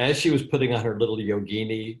realized as she was putting on her little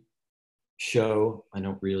yogini show, I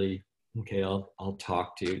don't really, okay, I'll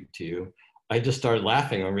talk to you. I just started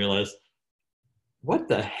laughing and realized, what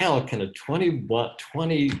the hell can a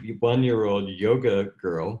 21-year-old yoga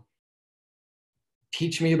girl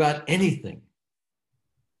teach me about anything?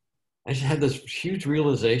 I just had this huge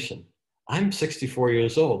realization. I'm 64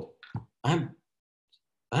 years old.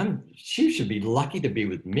 She should be lucky to be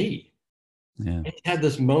with me. Yeah. I had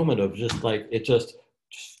this moment of just like, it just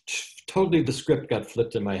totally, the script got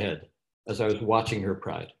flipped in my head as I was watching her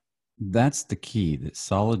pride. That's the key, that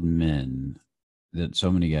solid men, that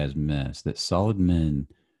so many guys miss, that solid men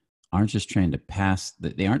aren't just trying to pass,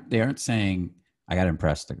 that they aren't saying, I got to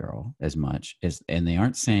impress the girl as much as, and they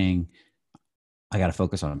aren't saying, I got to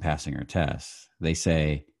focus on passing her tests. They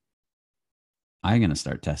say, I'm going to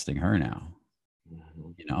start testing her now.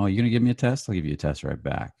 Mm-hmm. You're going to give me a test? I'll give you a test right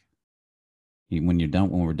back. When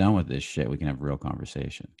we're done with this shit, we can have a real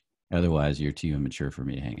conversation. Otherwise, you're too immature for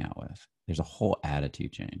me to hang out with. There's a whole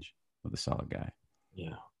attitude change with a solid guy.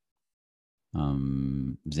 Yeah.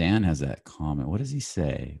 Zan has that comment. What does he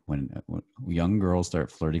say when young girls start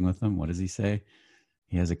flirting with him? What does he say?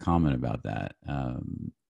 He has a comment about that. I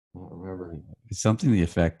don't remember. It's something to the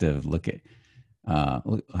effect of, look at How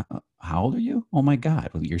old are you? Oh my God.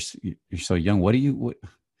 Well, you're so young. What am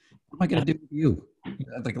I going to do with you?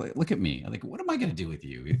 Like, look at me. Like, what am I going to do with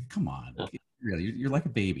you? Come on. Really, you're like a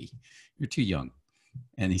baby. You're too young.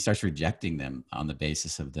 And he starts rejecting them on the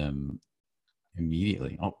basis of them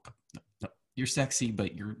immediately. Oh, no, you're sexy,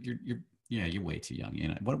 but yeah, you're way too young. You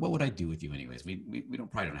know, what would I do with you anyways? We don't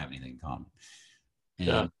probably don't have anything in common.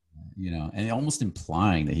 Yeah. And, and almost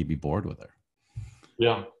implying that he'd be bored with her.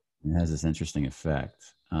 Yeah. It has this interesting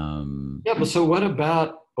effect. Yeah. But so what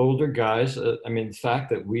about older guys? I mean, the fact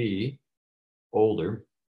that we older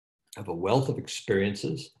have a wealth of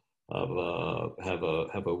experiences, have a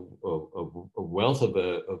wealth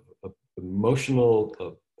of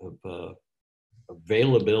emotional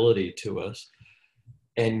availability to us.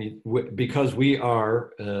 And because we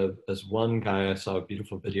are, as one guy, I saw a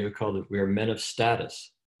beautiful video called it, we are men of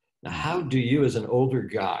status. Now, how do you, as an older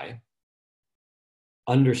guy,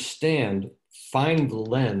 understand, find the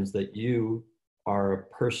lens that you are a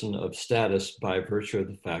person of status by virtue of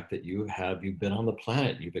the fact that you've been on the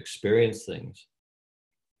planet, you've experienced things?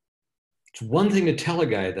 It's one thing to tell a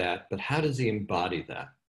guy that, but how does he embody that?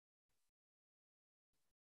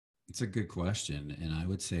 It's a good question. And I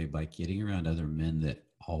would say by getting around other men that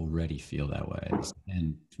already feel that way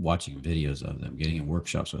and watching videos of them, getting in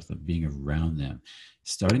workshops with them, being around them,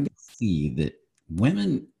 starting to see that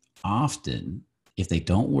women often, if they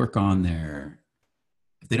don't work on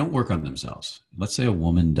if they don't work on themselves, let's say a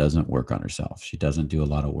woman doesn't work on herself. She doesn't do a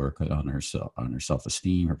lot of work on her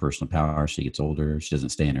self-esteem, her personal power. She gets older. She doesn't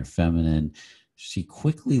stay in her feminine. She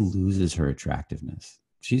quickly loses her attractiveness.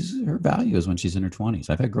 Her value is when she's in her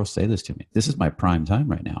 20s. I've had girls say this to me. This is my prime time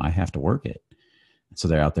right now. I have to work it. So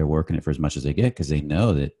they're out there working it for as much as they get because they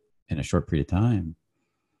know that in a short period of time,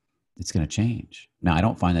 it's going to change. Now, I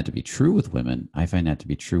don't find that to be true with women. I find that to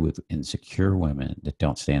be true with insecure women that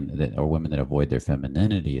don't stand, or women that avoid their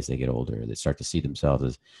femininity as they get older, that start to see themselves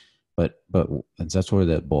as, but and that's where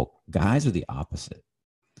the bulk guys are the opposite.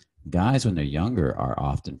 Guys, when they're younger, are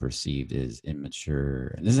often perceived as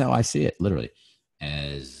immature. And this is how I see it, literally,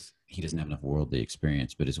 as he doesn't have enough worldly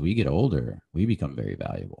experience. But as we get older, we become very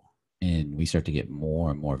valuable and we start to get more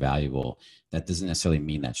and more valuable. That doesn't necessarily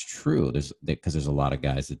mean that's true. Because there's a lot of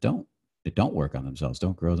guys that don't work on themselves,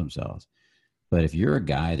 don't grow themselves. But if you're a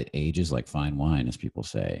guy that ages like fine wine, as people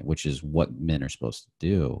say, which is what men are supposed to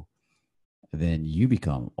do, then you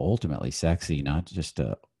become ultimately sexy, not just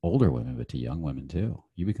to older women, but to young women too.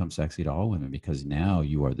 You become sexy to all women because now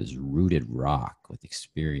you are this rooted rock with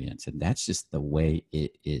experience. And that's just the way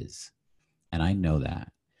it is. And I know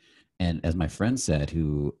that. And as my friend said,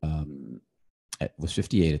 who was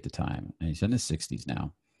 58 at the time, and he's in his 60s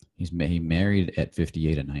now, he married at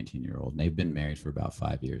 58 a 19-year-old, and they've been married for about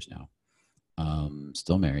 5 years now.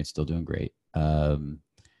 Still married, still doing great.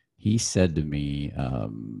 He said to me,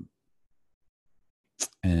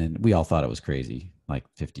 and we all thought it was crazy, like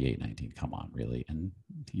 58, 19, come on, really? And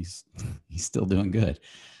he's still doing good.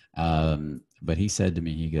 But he said to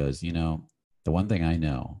me, he goes, the one thing I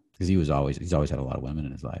know, because he's always had a lot of women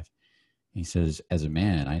in his life. He says, as a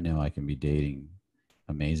man, I know I can be dating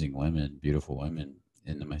amazing women, beautiful women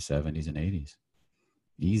into my 70s and 80s.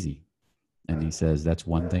 Easy. And he says, that's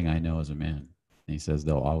one thing I know as a man. And he says,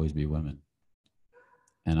 there'll always be women.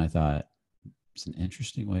 And I thought, it's an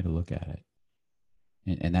interesting way to look at it.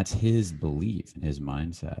 And that's his belief and his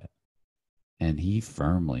mindset. And he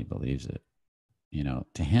firmly believes it.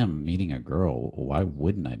 To him, meeting a girl, why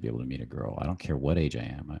wouldn't I be able to meet a girl? I don't care what age I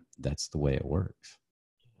am. That's the way it works.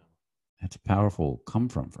 That's a powerful come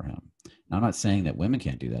from for him. Now, I'm not saying that women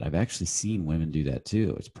can't do that. I've actually seen women do that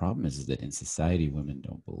too. Its problem is that in society, women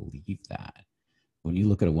don't believe that. When you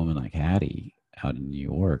look at a woman like Hattie out in New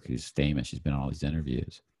York, who's famous, she's been on all these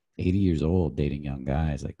interviews, 80 years old, dating young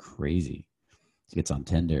guys like crazy. She gets on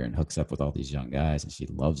Tinder and hooks up with all these young guys, and she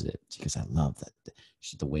loves it. She goes, I love that.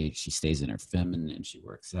 The way she stays in her feminine, and she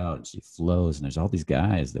works out, and she flows. And there's all these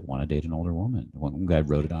guys that want to date an older woman. One guy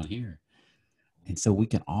wrote it on here. And so we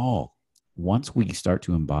can all, once we start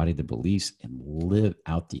to embody the beliefs and live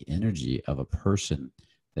out the energy of a person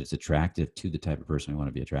that is attractive to the type of person we want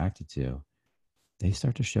to be attracted to, they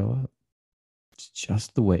start to show up. It's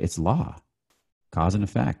just the way, it's law, cause and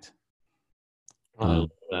effect.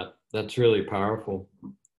 That's really powerful.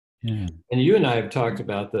 Yeah. And you and I have talked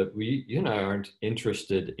about that. You and I aren't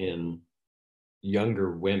interested in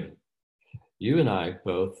younger women. You and I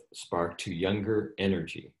both spark to younger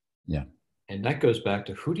energy. Yeah. And that goes back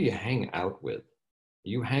to, who do you hang out with? Are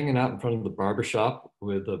you hanging out in front of the barbershop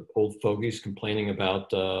with the old fogies complaining about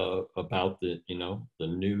the the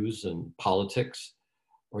news and politics,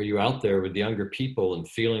 are you out there with younger people and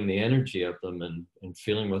feeling the energy of them and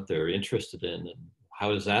feeling what they're interested in, and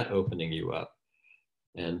how is that opening you up?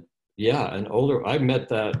 And yeah, an older, I met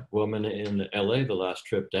that woman in LA the last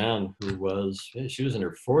trip down who was, she was in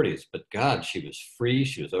her 40s, but God, she was free,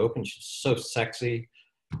 she was open, she was so sexy.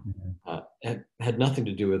 Had nothing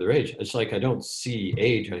to do with her age. It's like I don't see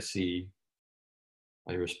age, I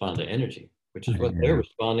respond to energy, which is what they're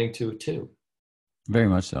responding to too. Very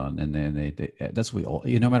much so. And then that's what we all,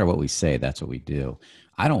 no matter what we say, that's what we do.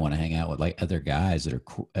 I don't want to hang out with like other guys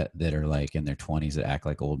that are like in their 20s that act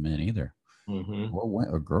like old men either. Mm-hmm.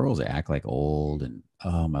 Or girls that act like old and,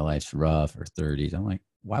 oh, my life's rough, or 30s. I'm like,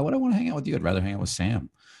 why would I want to hang out with you? I'd rather hang out with Sam.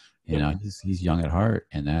 You know, he's young at heart,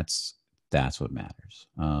 and that's what matters.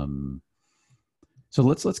 So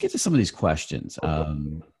let's get to some of these questions.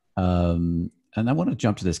 And I want to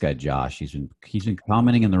jump to this guy, Josh. He's been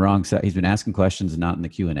commenting in the wrong set. He's been asking questions, not in the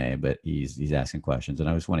Q&A, but he's asking questions. And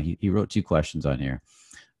I just want to, he wrote 2 questions on here.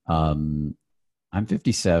 I'm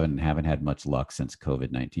 57 and haven't had much luck since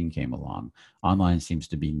COVID-19 came along. Online seems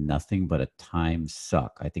to be nothing but a time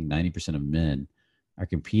suck. I think 90% of men are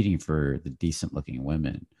competing for the decent looking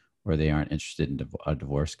women, or they aren't interested in a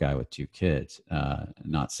divorced guy with 2 kids.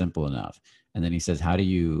 Not simple enough. And then he says, how do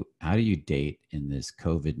you date in this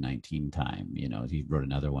COVID-19 time? You know, he wrote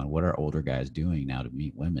another one. What are older guys doing now to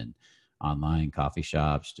meet women? Online, coffee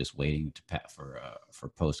shops, just waiting for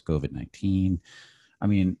post COVID-19. I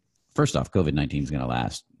mean, first off, COVID-19 is going to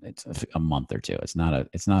last. It's a month or 2. It's not a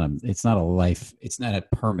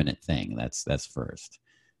permanent thing. That's first.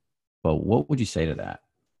 But what would you say to that?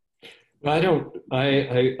 I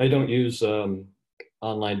don't use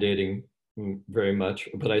online dating very much,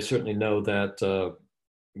 but I certainly know that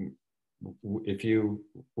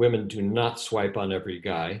women do not swipe on every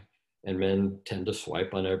guy, and men tend to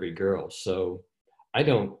swipe on every girl. So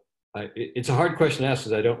it's a hard question to ask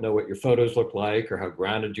because I don't know what your photos look like, or how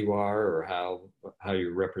grounded you are, or how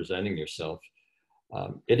you're representing yourself.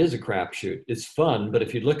 It is a crapshoot. It's fun, but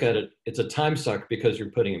if you look at it, it's a time suck because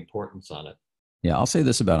you're putting importance on it. Yeah, I'll say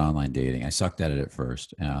this about online dating. I sucked at it at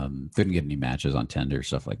first. Couldn't get any matches on Tinder,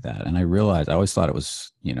 stuff like that. And I realized, I always thought it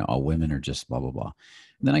was, all women are just blah, blah, blah.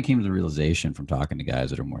 And then I came to the realization from talking to guys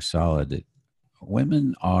that are more solid that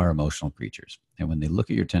women are emotional creatures. And when they look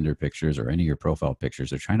at your Tinder pictures or any of your profile pictures,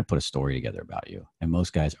 they're trying to put a story together about you. And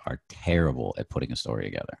most guys are terrible at putting a story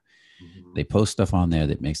together. Mm-hmm. They post stuff on there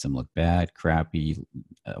that makes them look bad, crappy,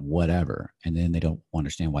 whatever. And then they don't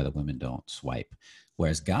understand why the women don't swipe.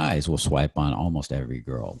 Whereas guys will swipe on almost every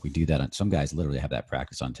girl. We do that. Some guys literally have that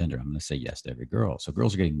practice on Tinder. I'm going to say yes to every girl. So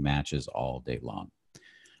girls are getting matches all day long.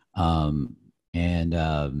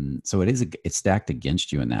 So it's stacked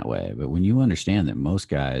against you in that way. But when you understand that most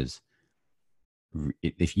guys,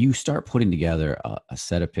 if you start putting together a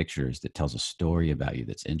set of pictures that tells a story about you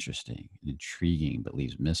that's interesting and intriguing but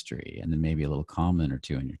leaves mystery, and then maybe a little comment or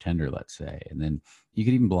 2 on your Tinder, let's say, and then you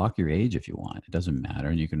could even block your age if you want. It doesn't matter.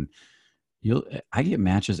 And I get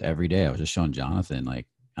matches every day. I was just showing Jonathan, like,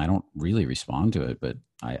 I don't really respond to it, but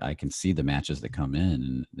I can see the matches that come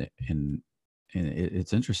in, and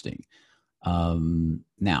it's interesting.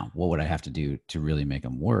 Now, what would I have to do to really make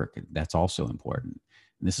them work? That's also important.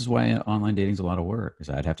 And this is why online dating is a lot of work, because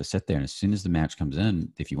I'd have to sit there, and as soon as the match comes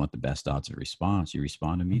in, if you want the best odds of response, you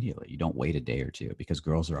respond immediately. You don't wait a day or 2, because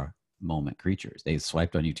girls are moment creatures. They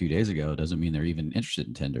swiped on you 2 days ago. It doesn't mean they're even interested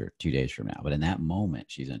in Tinder 2 days from now, but in that moment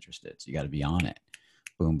she's interested. So you got to be on it.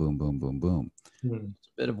 Boom, boom, boom, boom, boom. Mm-hmm. It's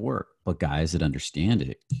a bit of work, but guys that understand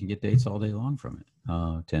it can get dates all day long from it.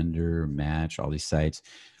 Tinder, Match, all these sites.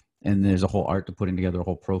 And there's a whole art to putting together a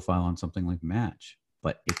whole profile on something like Match,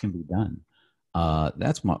 but it can be done.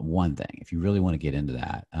 That's one thing. If you really want to get into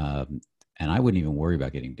that, and I wouldn't even worry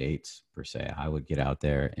about getting dates per se. I would get out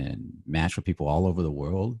there and match with people all over the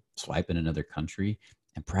world, swipe in another country,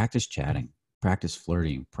 and practice chatting, practice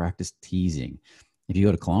flirting, practice teasing. If you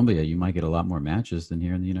go to Colombia, you might get a lot more matches than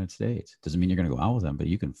here in the United States. Doesn't mean you're going to go out with them, but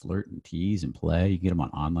you can flirt and tease and play. You can get them on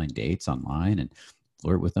online dates online and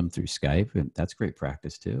flirt with them through Skype. And that's great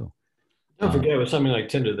practice too. Don't forget with something like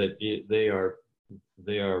Tinder that they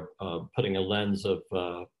are putting a lens of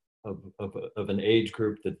an age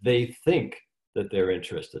group that they think that they're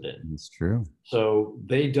interested in. It's true. So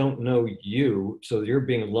they don't know you. So you're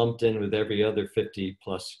being lumped in with every other 50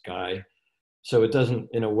 plus guy. So it doesn't,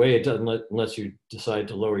 in a way, it doesn't unless you decide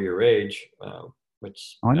to lower your age,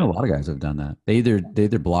 which I know a lot of guys have done that. They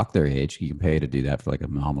either block their age. You can pay to do that for like a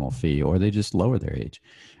nominal fee, or they just lower their age.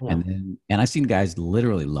 Yeah. And I've seen guys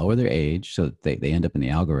literally lower their age so that they end up in the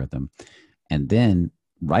algorithm. And then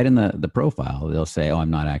right in the profile, they'll say, oh,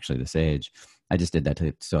 I'm not actually this age. I just did that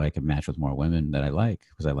so I could match with more women that I like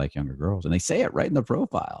because I like younger girls, and they say it right in the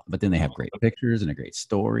profile. But then they have great pictures and a great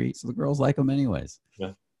story, so the girls like them anyways.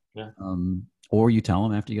 Yeah. Yeah. Or you tell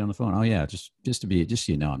them after you get on the phone, oh yeah, just so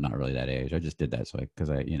you know, I'm not really that age. I just did that because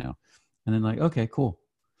I, and then like, okay, cool.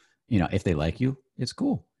 If they like you, it's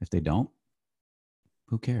cool. If they don't,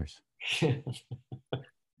 who cares? Well,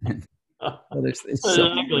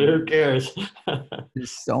 Exactly. Who cares?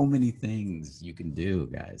 there's so many things you can do,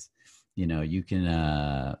 guys. You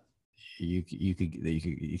can you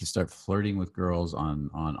can start flirting with girls on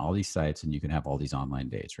all these sites, and you can have all these online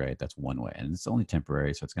dates, right? That's one way, and it's only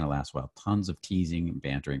temporary, so it's going to last a while. Tons of teasing and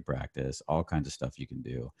bantering practice, all kinds of stuff you can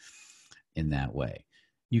do in that way.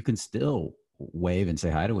 You can still wave and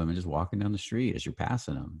say hi to women just walking down the street as you're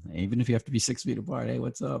passing them, even if you have to be 6 feet apart. Hey,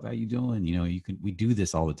 what's up? How you doing? We do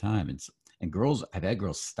this all the time. And girls, I've had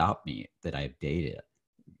girls stop me that I've dated.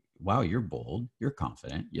 Wow, you're bold. You're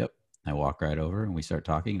confident. Yep. I walk right over and we start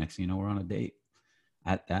talking. Next thing you know, we're on a date.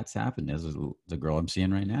 That's happened. This is the girl I'm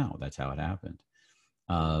seeing right now. That's how it happened.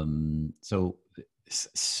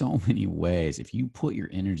 So many ways. If you put your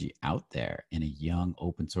energy out there in a young,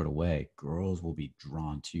 open sort of way, girls will be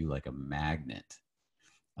drawn to you like a magnet,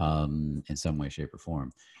 in some way, shape, or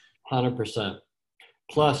form. 100%.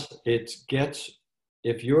 Plus,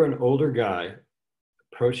 if you're an older guy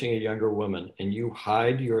approaching a younger woman and you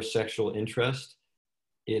hide your sexual interest,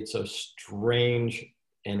 it's a strange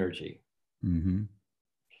energy. Mm-hmm.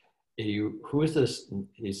 Who is this?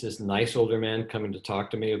 Is this nice older man coming to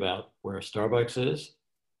talk to me about where Starbucks is?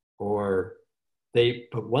 But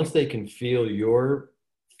once they can feel you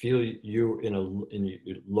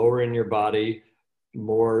lower in your body,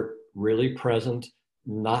 more really present,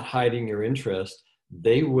 not hiding your interest,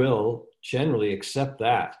 they will generally accept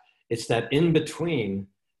that. It's that in between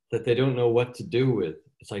that they don't know what to do with.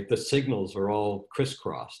 It's like the signals are all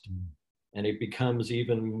crisscrossed. And it becomes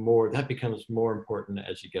that becomes more important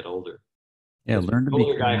as you get older. Yeah, learn to be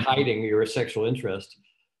older guy hiding your sexual interest,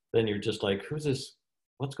 then you're just like, who's this?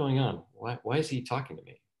 What's going on? Why is he talking to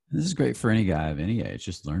me? This is great for any guy of any age.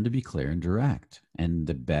 Just learn to be clear and direct. And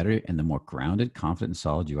the better and the more grounded, confident, and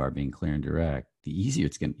solid you are being clear and direct, the easier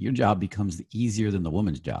your job becomes easier than the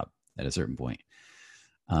woman's job at a certain point.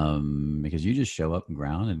 Because you just show up and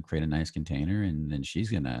ground and create a nice container, and then she's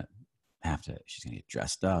gonna get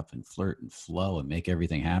dressed up and flirt and flow and make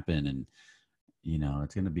everything happen. And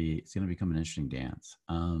it's gonna become an interesting dance.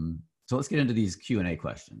 So let's get into these Q&A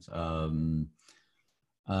questions. I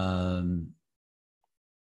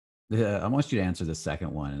want you to answer the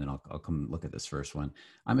second one, and then I'll come look at this first one.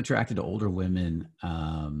 I'm attracted to older women.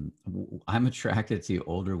 I'm attracted to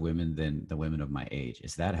older women than the women of my age.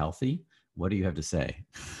 Is that healthy? What do you have to say?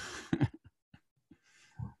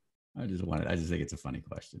 I just think it's a funny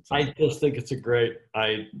question. So. I just think it's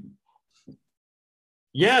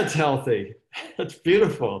yeah, it's healthy. It's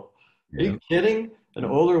beautiful. Are you kidding? An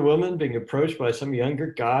older woman being approached by some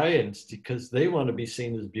younger guy, and because they want to be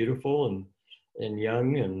seen as beautiful and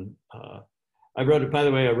young. And I wrote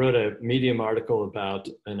a Medium article about,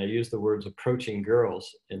 and I used the words approaching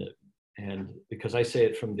girls in it. And because I say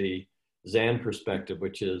it from the Zan perspective,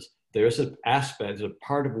 which is there's a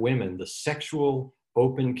part of women, the sexual,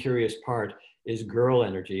 open, curious part is girl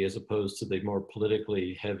energy as opposed to the more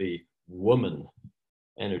politically heavy woman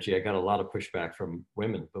energy. I got a lot of pushback from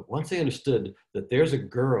women, but once they understood that there's a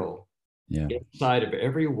girl inside of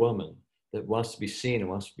every woman that wants to be seen and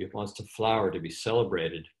wants to flower, to be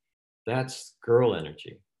celebrated, that's girl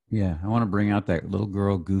energy. Yeah, I want to bring out that little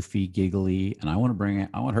girl, goofy, giggly, and I want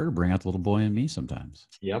her to bring out the little boy in me sometimes.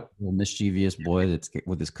 Yep, a little mischievous boy that's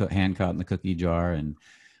with his hand caught in the cookie jar, and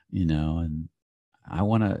and I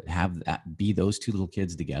want to have that be those two little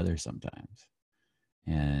kids together sometimes.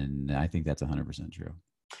 And I think that's 100% true.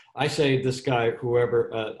 I say this guy,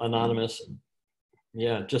 whoever, anonymous,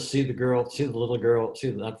 just see the girl, see the little girl,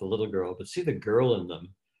 not the little girl, but see the girl in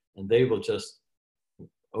them, and they will just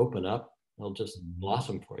open up. They'll just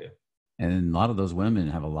blossom for you. And a lot of those women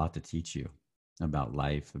have a lot to teach you about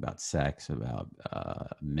life, about sex, about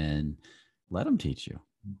men. Let them teach you.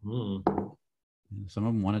 Mm-hmm. Some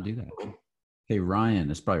of them want to do that. Hey, Ryan,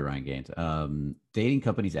 it's probably Ryan Gaines. Dating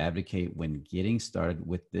companies advocate when getting started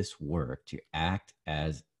with this work to act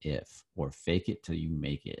as if, or fake it till you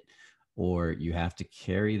make it, or you have to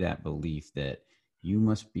carry that belief that you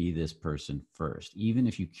must be this person first, even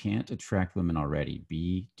if you can't attract women already.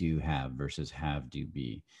 Be, do, have versus have, do,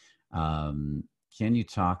 be. Can you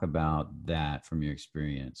talk about that from your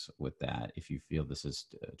experience with that, if you feel this is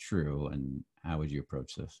true, and how would you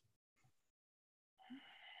approach this?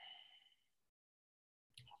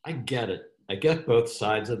 I get it. I get both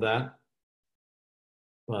sides of that.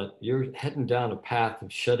 but you're heading down a path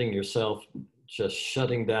of shutting yourself, just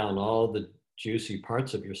shutting down all the juicy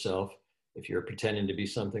parts of yourself if you're pretending to be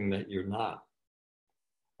something that you're not.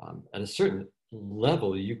 At a certain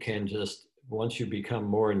level, you can just, once you become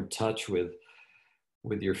more in touch with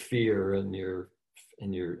your fear and your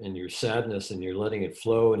sadness, and you're letting it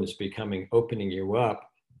flow and it's becoming, opening you up,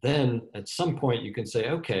 then at some point you can say,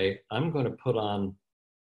 okay, I'm going to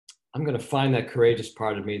find that courageous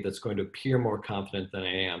part of me that's going to appear more confident than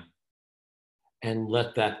I am, and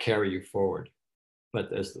let that carry you forward.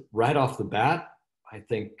 But as right off the bat, I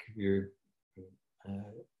think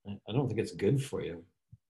I don't think it's good for you.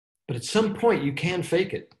 But at some point you can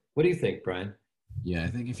fake it. What do you think, Brian? Yeah, I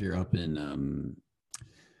think if you're up in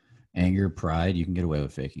anger, pride, you can get away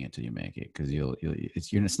with faking it till you make it, because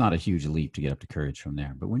it's not a huge leap to get up to courage from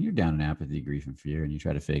there. But when you're down in apathy, grief, and fear, and you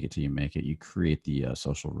try to fake it till you make it, you create the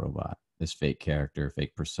social robot, this fake character,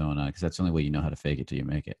 fake persona, because that's the only way you know how to fake it till you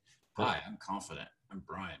make it. Hi, I'm confident. I'm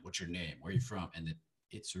Brian. What's your name? Where are you from? And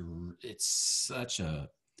it's such a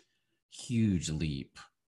huge leap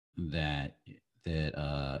that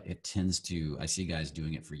it tends to. I see guys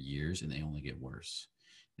doing it for years, and they only get worse.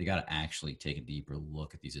 They got to actually take a deeper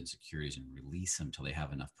look at these insecurities and release them till they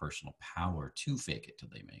have enough personal power to fake it till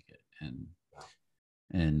they make it.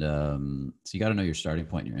 And so you got to know your starting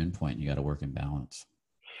point and your end point. And you got to work in balance.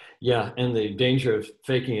 Yeah, and the danger of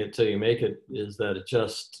faking it till you make it is that it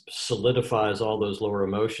just solidifies all those lower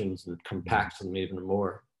emotions and compacts them even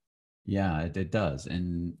more. Yeah, it does.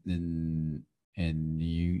 And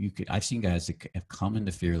you could, I've seen guys that have come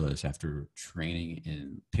into Fearless after training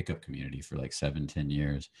in pickup community for like 7-10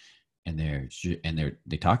 years, and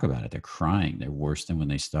they talk about it. They're crying. They're worse than when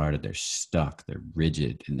they started. They're stuck. They're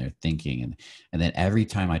rigid in their thinking. And then every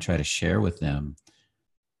time I try to share with them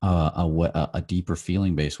a deeper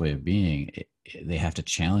feeling based way of being, they have to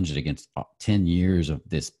challenge it against 10 years of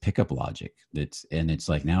this pickup logic. It's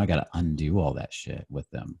like, now I got to undo all that shit with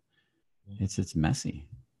them. It's messy.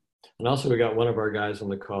 And also, we got one of our guys on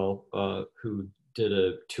the call who did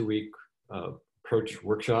a 2-week approach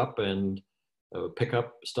workshop and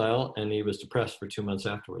pickup style, and he was depressed for 2 months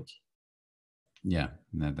afterwards. Yeah,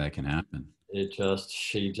 that can happen.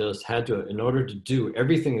 She just had to, in order to do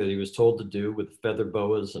everything that he was told to do with the feather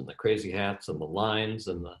boas and the crazy hats and the lines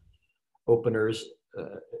and the openers,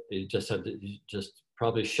 he just had to just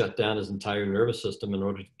probably shut down his entire nervous system in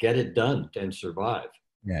order to get it done and survive.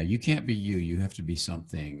 Yeah, you can't be you. You have to be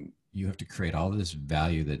something. You have to create all of this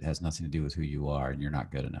value that has nothing to do with who you are, and you're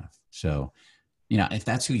not good enough. So, if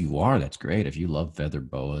that's who you are, that's great. If you love feather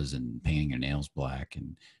boas and painting your nails black,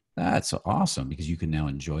 and that's awesome, because you can now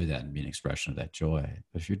enjoy that and be an expression of that joy.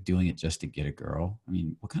 But if you're doing it just to get a girl, I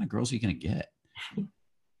mean, what kind of girls are you going to get?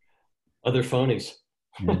 Other phonies.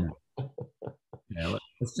 Yeah. Yeah,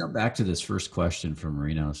 let's jump back to this first question from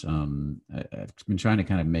Marinos. I've been trying to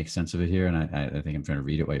kind of make sense of it here, and I think I'm trying to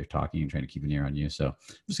read it while you're talking and trying to keep an ear on you. So I'm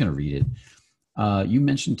just going to read it. You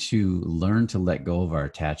mentioned to learn to let go of our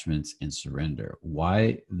attachments and surrender.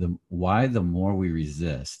 Why the more we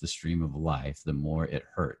resist the stream of life, the more it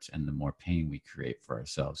hurts and the more pain we create for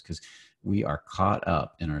ourselves, because we are caught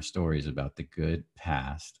up in our stories about the good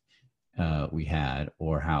past we had,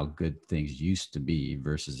 or how good things used to be,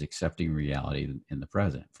 versus accepting reality in the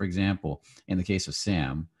present. For example, in the case of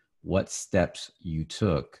Sam, what steps you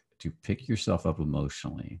took to pick yourself up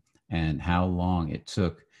emotionally, and how long it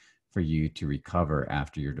took for you to recover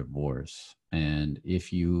after your divorce. And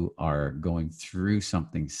if you are going through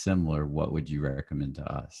something similar, what would you recommend to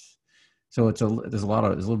us? So there's a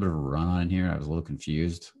little bit of a run on here. I was a little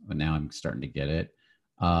confused, but now I'm starting to get it.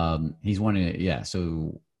 He's wanting to, yeah.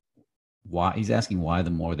 So why, he's asking why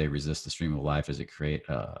the more they resist the stream of life, does it create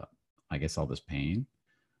I guess all this pain,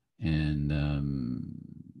 and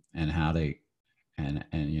how they and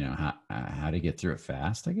how to get through it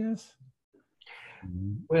fast, I guess.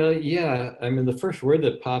 Well, yeah, I mean, the first word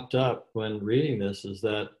that popped up when reading this is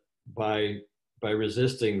that by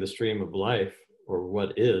resisting the stream of life, or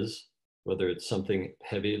what is, whether it's something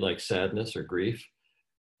heavy like sadness or grief,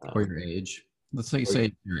 Or your age. Let's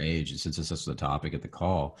say your age, since this is the topic of the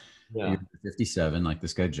call. yeah. You're 57, like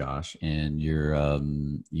this guy Josh, and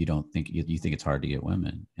you don't think you think it's hard to get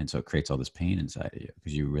women, and so it creates all this pain inside of you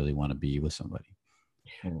because you really want to be with somebody.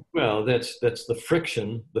 Well, that's the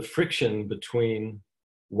friction between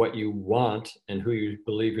what you want and who you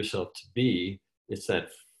believe yourself to be. It's that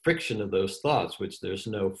friction of those thoughts, which there's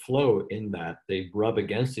no flow in that. They rub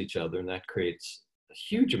against each other, and that creates a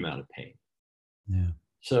huge amount of pain. Yeah.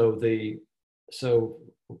 So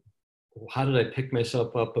how did I pick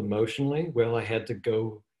myself up emotionally? Well, I had to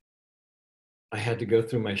go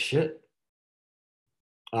through my shit.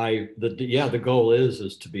 the goal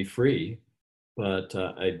is to be free, but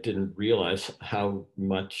I didn't realize how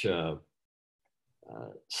much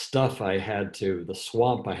stuff the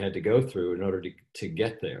swamp I had to go through in order to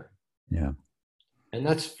get there. Yeah. And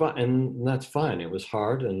that's fine. And that's fine. It was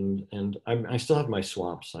hard, and I still have my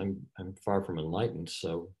swamps. I'm far from enlightened.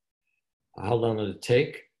 So, how long did it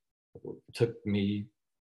take? It took me.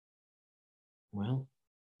 Well,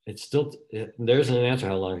 there's an answer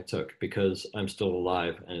how long it took, because I'm still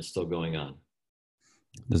alive and it's still going on.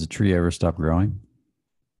 Does a tree ever stop growing?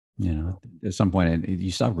 You know, at some point,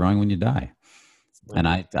 you stop growing when you die. And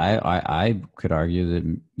I could argue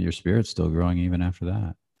that your spirit's still growing even after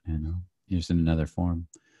that. You know, just in another form.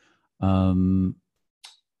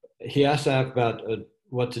 He asked about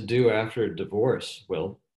what to do after a divorce.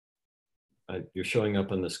 Well, you're showing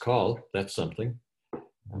up on this call. That's something.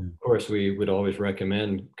 Of course, we would always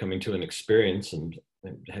recommend coming to an experience and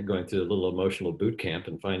going through a little emotional boot camp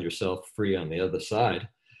and find yourself free on the other side.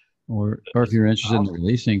 Or if you're interested in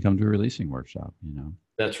releasing, come to a releasing workshop, you know.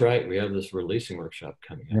 That's right. We have this releasing workshop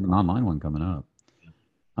coming up. We have an online one coming up.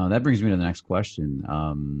 That brings me to the next question.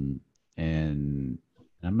 And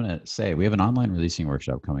I'm going to say we have an online releasing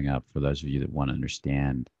workshop coming up for those of you that want to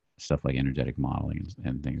understand stuff like energetic modeling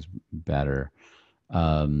and things better.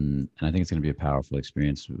 And I think it's going to be a powerful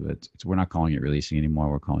experience. We're not calling it releasing anymore.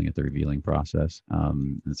 We're calling it the revealing process.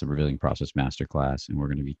 It's a revealing process masterclass, and we're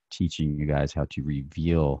going to be teaching you guys how to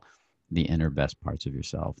reveal the inner best parts of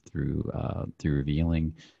yourself through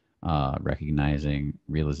revealing, recognizing,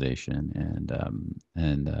 realization,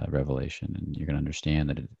 and revelation. And you're going to understand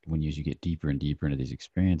that when you get deeper and deeper into these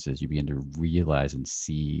experiences, you begin to realize and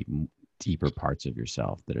see deeper parts of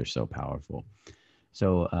yourself that are so powerful.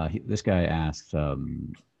 So this guy asks, Utkarsh,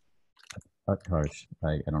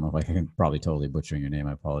 I don't know if I can, probably totally butchering your name.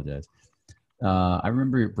 I apologize. I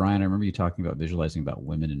remember, Brian, you talking about visualizing about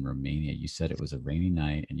women in Romania. You said it was a rainy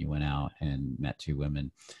night and you went out and met two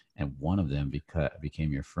women, and one of them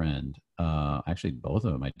became your friend. Actually, both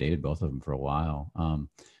of them. I dated both of them for a while.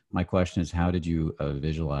 My question is, how did you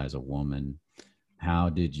visualize a woman? How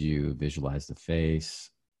did you visualize the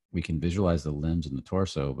face? We can visualize the limbs and the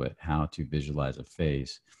torso, but how to visualize a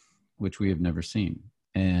face, which we have never seen.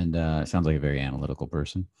 And it sounds like a very analytical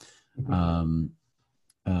person.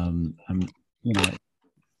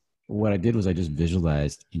 What I did was I just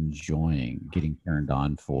visualized enjoying, getting turned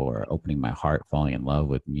on for, opening my heart, falling in love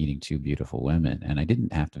with meeting two beautiful women. And I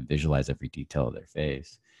didn't have to visualize every detail of their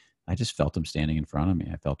face. I just felt them standing in front of me.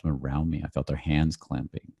 I felt them around me. I felt their hands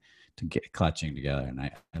clamping, clutching together. And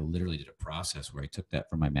I literally did a process where I took that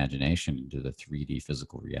from my imagination into the 3D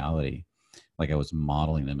physical reality, like I was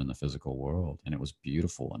modeling them in the physical world. And it was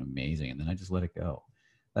beautiful and amazing. And then I just let it go.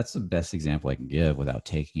 That's the best example I can give without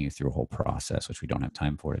taking you through a whole process, which we don't have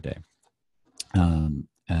time for today. And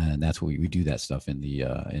that's what we do that stuff in the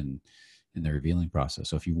revealing process.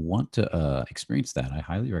 So if you want to experience that, I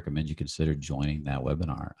highly recommend you consider joining that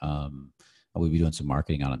webinar. We'll be doing some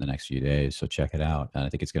marketing on it in the next few days, so check it out. And I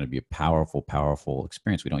think it's going to be a powerful, powerful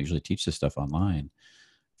experience. We don't usually teach this stuff online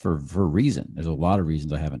for a reason. There's a lot of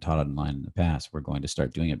reasons I haven't taught online in the past. We're going to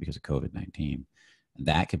start doing it because of COVID-19. And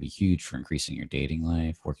that could be huge for increasing your dating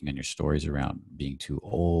life, working on your stories around being too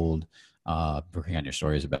old, working on your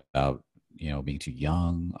stories about being too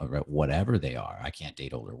young, or whatever they are. I can't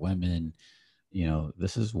date older women.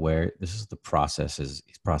 This is the processes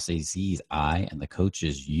I and the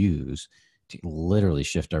coaches use to literally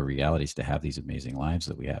shift our realities to have these amazing lives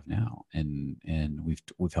that we have now. And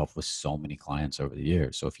we've helped with so many clients over the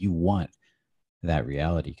years. So if you want that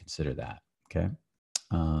reality, consider that. Okay.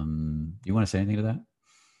 You want to say anything to that?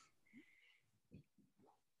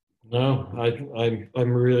 No,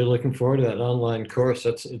 I'm really looking forward to that online course.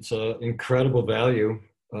 It's a incredible value,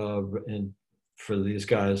 and for these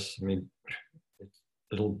guys, I mean,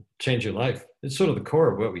 it'll change your life. It's sort of the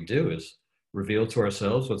core of what we do, is reveal to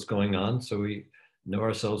ourselves what's going on, so we know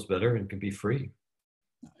ourselves better and can be free.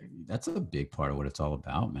 That's a big part of what it's all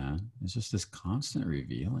about, man. It's just this constant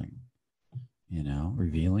revealing.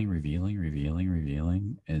 Revealing,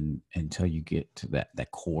 and until you get to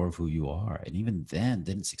that core of who you are. And even then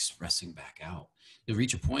it's expressing back out. You'll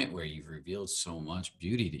reach a point where you've revealed so much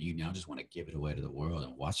beauty that you now just want to give it away to the world,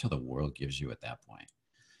 and watch how the world gives you at that point.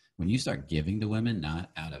 When you start giving to women,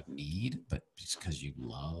 not out of need, but just because you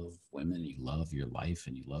love women, you love your life,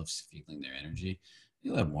 and you love feeling their energy,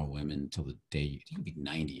 you'll have more women until the day you can be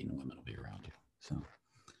 90 and women will be around you.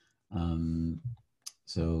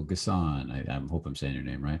 So Ghassan, I hope I'm saying your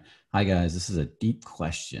name right. Hi guys, this is a deep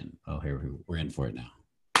question. Oh, here we're in for it now.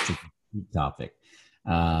 It's a deep topic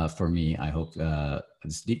for me. I hope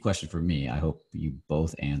it's a deep question for me. I hope you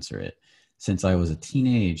both answer it. Since I was a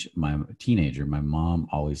teenager, my mom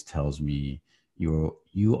always tells me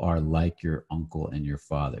you are like your uncle and your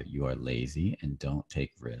father. You are lazy and don't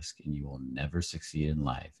take risk, and you will never succeed in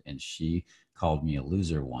life. And she called me a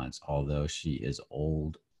loser once, although she is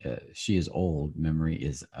old. She is old. Memory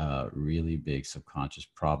is a really big subconscious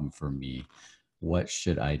problem for me. What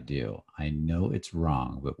should I do? I know it's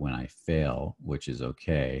wrong, but when I fail, which is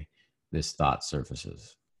okay, this thought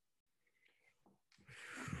surfaces.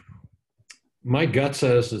 My gut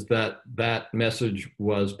says is that that message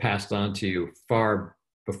was passed on to you far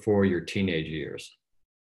before your teenage years.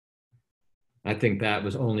 I think that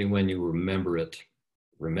was only when you remember it.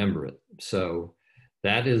 So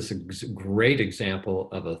that is a great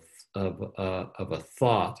example of a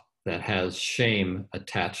thought that has shame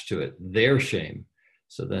attached to it, their shame.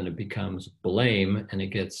 So then it becomes blame, and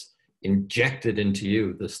it gets injected into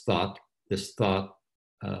you, this thought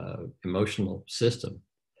emotional system.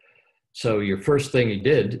 So your first thing you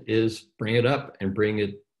did is bring it up and bring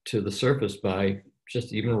it to the surface by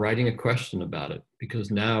just even writing a question about it,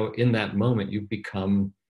 because now in that moment you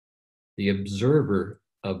become the observer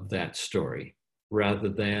of that story, rather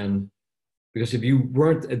than, because if you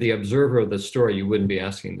weren't the observer of the story, you wouldn't be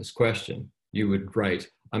asking this question. You would write,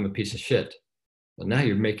 I'm a piece of shit. Well, now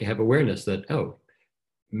you have awareness that, oh,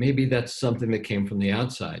 maybe that's something that came from the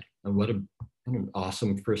outside. And what an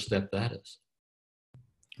awesome first step that is.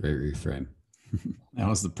 Great reframe. That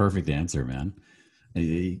was the perfect answer, man.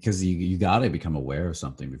 Because you got to become aware of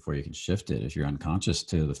something before you can shift it. If you're unconscious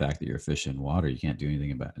to the fact that you're a fish in water, you can't do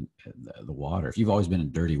anything about the water. If you've always been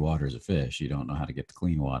in dirty water as a fish, you don't know how to get to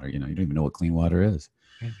clean water. You don't even know what clean water is.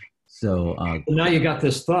 So now you got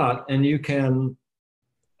this thought, and you can,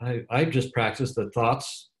 I just practiced that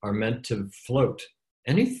thoughts are meant to float.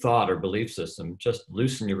 Any thought or belief system, just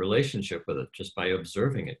loosen your relationship with it just by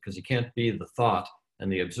observing it, because you can't be the thought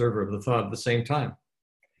and the observer of the thought at the same time.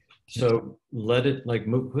 So let it, like,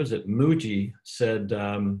 who is it? Muji said,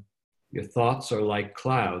 your thoughts are like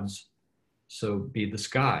clouds, so be the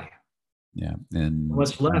sky. Yeah. And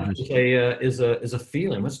what's left is a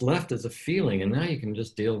feeling. What's left is a feeling. And now you can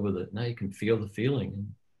just deal with it. Now you can feel the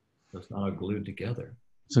feeling. It's not all glued together.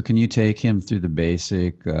 So can you take him through the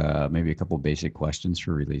basic, maybe a couple of basic questions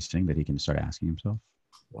for releasing that he can start asking himself?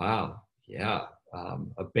 Wow. Yeah.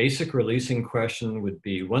 A basic releasing question would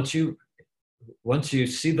be, once you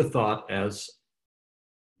see the thought as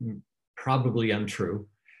probably untrue,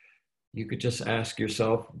 you could just ask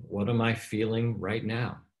yourself, what am I feeling right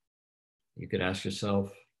now? You could ask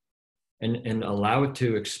yourself and allow it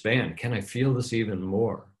to expand. Can I feel this even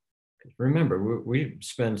more? Remember, we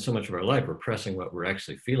spend so much of our life repressing what we're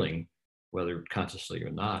actually feeling, whether consciously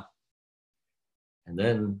or not. And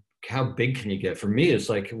then how big can you get? For me, it's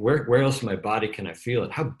like, where else in my body can I feel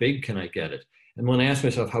it? How big can I get it? And when I ask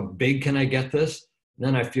myself, how big can I get this?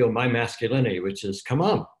 Then I feel my masculinity, which is, come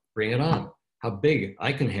on, bring it on. How big?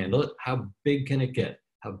 I can handle it. How big can it get?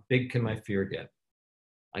 How big can my fear get?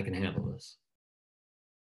 I can handle this.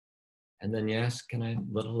 And then you ask, can I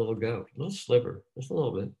let a little go? A little sliver, just a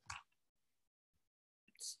little bit.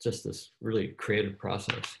 It's just this really creative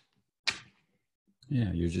process.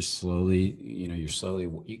 Yeah, you're just slowly,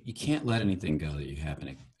 you can't let anything go that you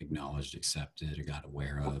haven't acknowledged, accepted, or got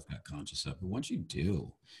aware of, got conscious of. But once you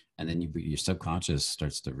do, and then your subconscious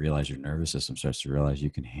starts to realize, your nervous system starts to realize you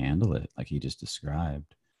can handle it, like he just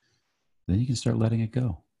described, then you can start letting it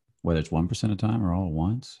go. Whether it's 1% of the time or all at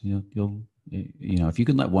once, if you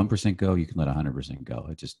can let 1% go, you can let 100% go.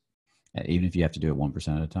 It just, even if you have to do it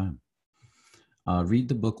 1% at a time. Read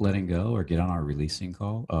the book Letting Go, or get on our releasing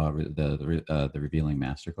call, the Revealing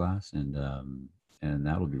Masterclass, and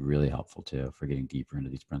that will be really helpful too for getting deeper into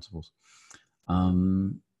these principles.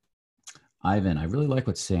 Ivan, I really like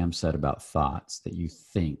what Sam said about thoughts that you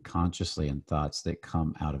think consciously and thoughts that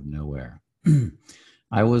come out of nowhere.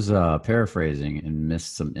 I was paraphrasing and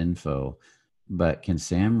missed some info, but can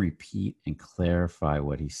Sam repeat and clarify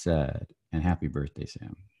what he said? And happy birthday,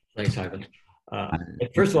 Sam. Thanks, Ivan.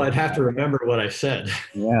 First of all, I'd have to remember what I said.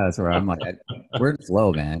 Yeah, that's where I'm like, we're in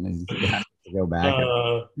flow, man. You have to go back.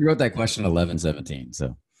 You wrote that question 11/17,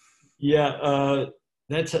 so. Yeah,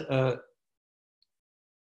 that's, I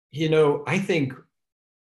think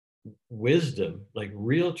wisdom, like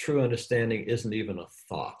real true understanding, isn't even a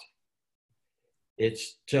thought.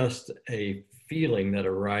 It's just a feeling that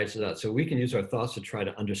arises out. So we can use our thoughts to try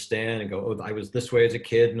to understand and go, oh, I was this way as a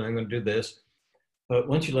kid and I'm going to do this. But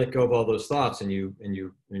once you let go of all those thoughts and you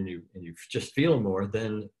just feel more,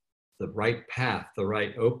 then the right path, the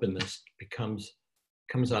right openness comes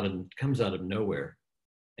out of nowhere,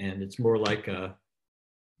 and it's more like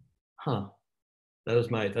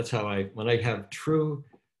that's how when I have true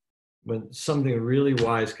when something really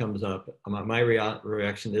wise comes up, my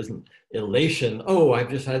reaction isn't elation. Oh, I've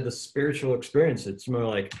just had this spiritual experience. It's more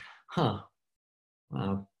like, huh,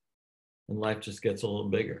 wow. And life just gets a little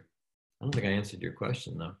bigger. I don't think I answered your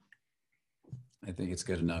question though. I think it's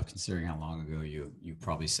good enough considering how long ago you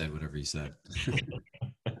probably said whatever you said.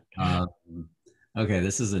 um, okay,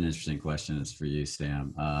 this is an interesting question. It's for you,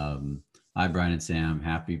 Sam. Hi, Brian and Sam.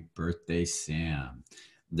 Happy birthday, Sam.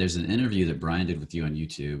 There's an interview that Brian did with you on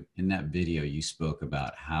YouTube. In that video, you spoke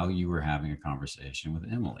about how you were having a conversation with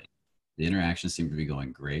Emily. The interaction seemed to be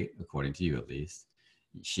going great, according to you at least.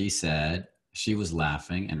 She said she was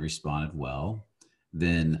laughing and responded well.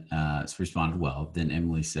 Then responded well. Then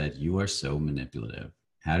Emily said, "You are so manipulative.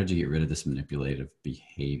 How did you get rid of this manipulative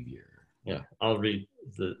behavior?" Yeah, I'll read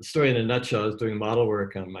the story in a nutshell. I was doing model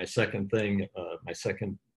work on my second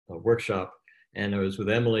workshop, and I was with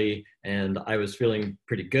Emily, and I was feeling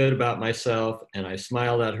pretty good about myself, and I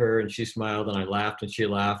smiled at her, and she smiled, and I laughed, and she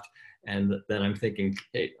laughed, and then I'm thinking,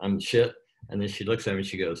 hey, I'm shit, and then she looks at me and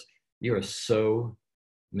she goes, "You are so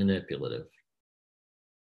manipulative."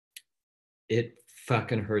 It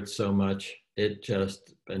fucking hurt so much. It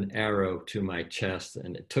just an arrow to my chest,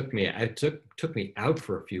 and it took me out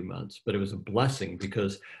for a few months, but it was a blessing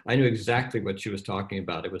because I knew exactly what she was talking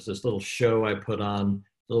about. It was this little show I put on,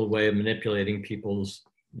 a little way of manipulating people's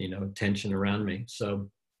attention around me.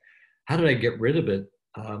 So how did I get rid of it?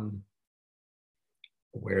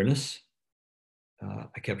 Awareness.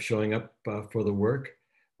 I kept showing up for the work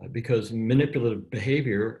because manipulative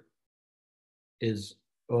behavior is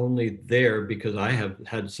only there because I have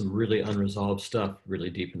had some really unresolved stuff really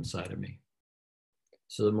deep inside of me.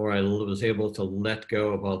 So the more I was able to let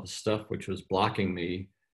go of all the stuff which was blocking me,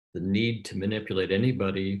 the need to manipulate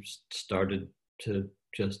anybody started to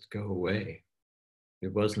just go away.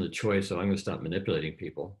 It wasn't a choice, so I'm going to stop manipulating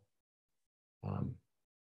people.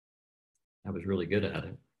 I was really good at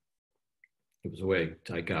it. It was a way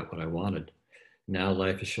I got what I wanted. Now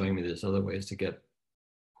life is showing me there's other ways to get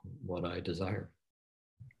what I desire.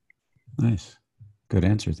 Nice. Good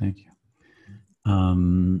answer. Thank you.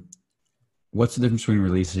 What's the difference between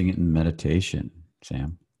releasing it and meditation,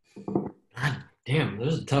 Sam? God damn,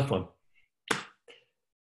 this is a tough one.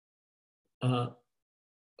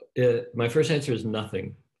 My first answer is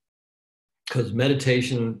nothing. Because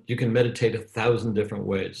meditation, you can meditate 1,000 different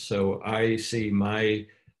ways. So I see my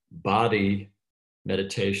body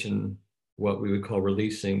meditation, what we would call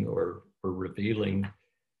releasing or revealing,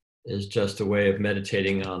 is just a way of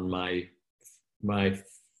meditating on my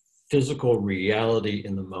physical reality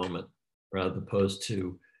in the moment, rather opposed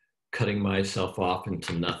to cutting myself off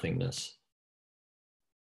into nothingness.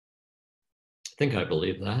 I think I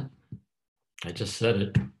believe that. I just said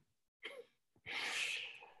it.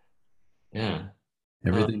 Yeah.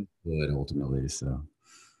 Everything's good ultimately. So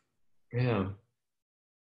Yeah.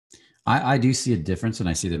 I do see a difference, and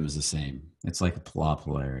I see them as the same. It's like a law of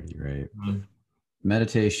polarity, right? Mm-hmm.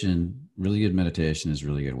 Meditation, really good meditation is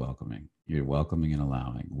really good welcoming. You're welcoming and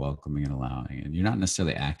allowing, and you're not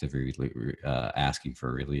necessarily actively asking for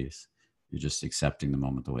a release. You're just accepting the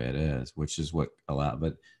moment the way it is, which is what allow.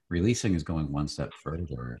 But releasing is going one step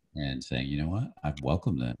further and saying, you know what, I've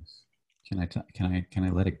welcomed this. Can I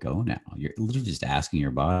let it go now? You're literally just asking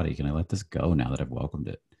your body, can I let this go now that I've welcomed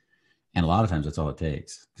it? And a lot of times that's all it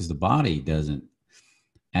takes, because the body doesn't,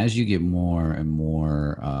 as you get more and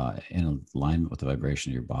more in alignment with the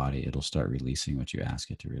vibration of your body, it'll start releasing what you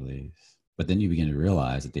ask it to release. But then you begin to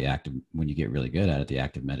realize that when you get really good at it, the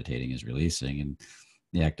act of meditating is releasing, and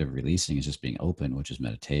the act of releasing is just being open, which is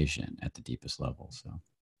meditation at the deepest level.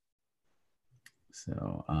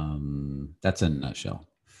 So that's in a nutshell.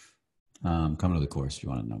 Come to the course if you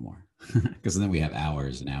want to know more, because then we have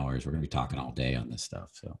hours and hours. We're going to be talking all day on this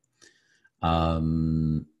stuff. So I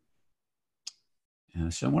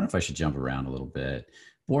wonder if I should jump around a little bit.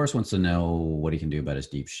 Boris wants to know what he can do about his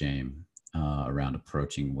deep shame around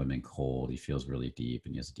approaching women cold. He feels really deep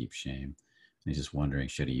and he has a deep shame. And he's just wondering,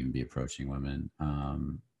 should he even be approaching women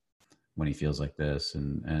when he feels like this?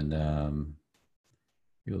 And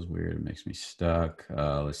feels weird. It makes me stuck.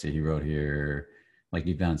 Let's see. He wrote here, like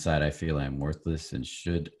deep down inside, I feel I'm worthless and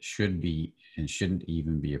should be and shouldn't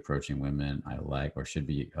even be approaching women I like, or should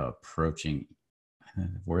be approaching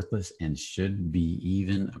worthless and should be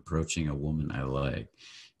even approaching a woman I like.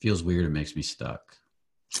 Feels weird. It makes me stuck.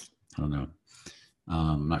 I don't know.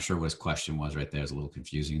 I'm not sure what his question was right there. It's a little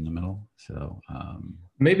confusing in the middle. So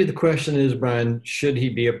maybe the question is, Brian, should he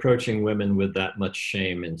be approaching women with that much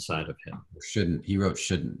shame inside of him? Shouldn't. He wrote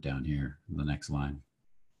shouldn't down here in the next line.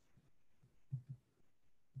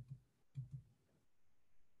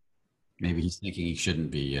 Maybe he's thinking he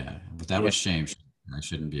shouldn't be. With that much shame. I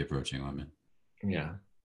shouldn't be approaching women. Yeah.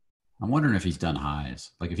 I'm wondering if he's done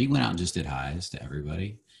highs. Like if he went out and just did highs to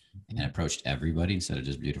everybody and approached everybody instead of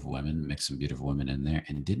just beautiful women, mixed some beautiful women in there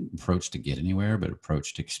and didn't approach to get anywhere, but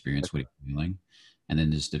approached to experience what he's feeling. And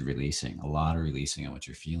then just did releasing, a lot of releasing on what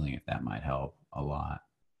you're feeling, if that might help a lot.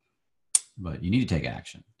 But you need to take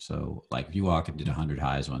action. So like if you walk and did 100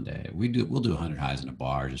 highs one day, we'll do 100 highs in a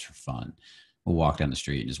bar just for fun. We'll walk down the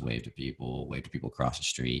street and just wave to people across the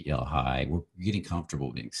street, yell hi. We're getting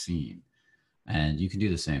comfortable being seen. And you can do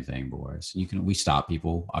the same thing, Boris. We stop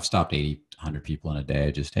people. I've stopped 80, 100 people in a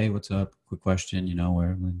day. Just, hey, what's up? Quick question.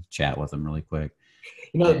 We're going to chat with them really quick.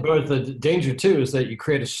 But the danger too is that you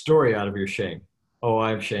create a story out of your shame. Oh,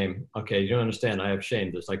 I have shame. Okay, you don't understand. I have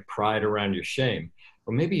shame. There's like pride around your shame.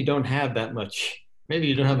 Well, maybe you don't have that much. Maybe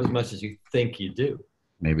you don't have as much as you think you do.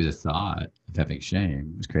 Maybe the thought of having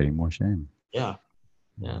shame is creating more shame. Yeah.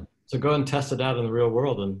 Yeah. So go and test it out in the real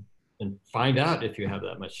world and find out if you have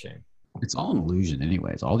that much shame. It's all an illusion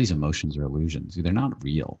anyways. All these emotions are illusions. They're not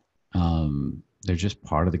real. They're just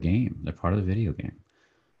part of the game. They're part of the video game.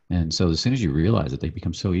 And so as soon as you realize it, they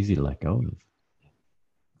become so easy to let go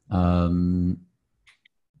of.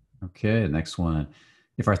 Okay, next one.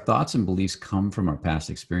 If our thoughts and beliefs come from our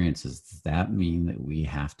past experiences, does that mean that we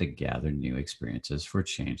have to gather new experiences for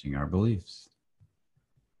changing our beliefs?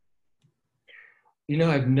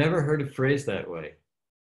 I've never heard it phrased that way.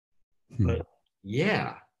 But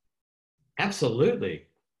yeah, absolutely.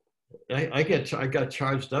 I got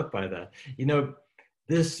charged up by that.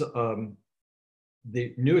 This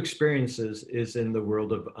the new experiences is in the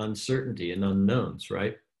world of uncertainty and unknowns,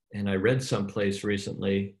 right? And I read someplace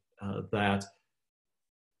recently that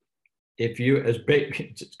if you,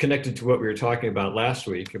 connected to what we were talking about last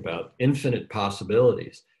week about infinite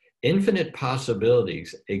possibilities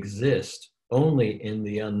exist only in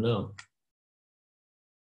the unknown.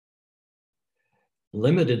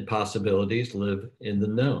 Limited possibilities live in the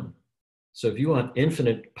known. So if you want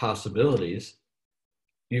infinite possibilities,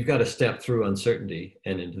 you've got to step through uncertainty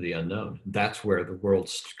and into the unknown. That's where the world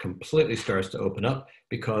completely starts to open up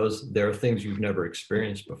because there are things you've never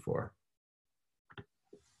experienced before.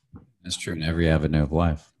 That's true in every avenue of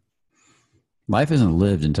life. Life isn't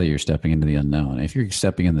lived until you're stepping into the unknown. If you're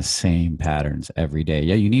stepping in the same patterns every day,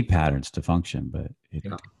 yeah, you need patterns to function, but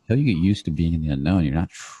until you get used to being in the unknown, you're not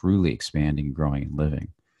truly expanding, growing, and living.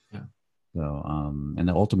 Yeah. So, and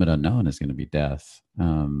the ultimate unknown is going to be death.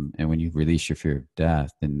 And when you release your fear of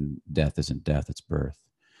death, then death isn't death, it's birth.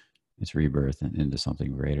 It's rebirth and into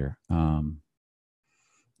something greater. Now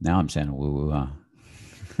I'm saying woo-woo, huh?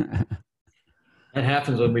 That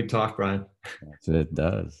happens when we talk, Brian. It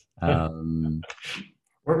does. Weren't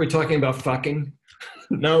we talking about fucking?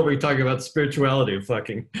 No, we're talking about spirituality of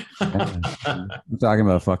fucking. We're talking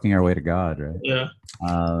about fucking our way to God, right? Yeah.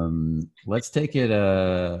 Let's take it.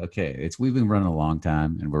 Okay, we've been running a long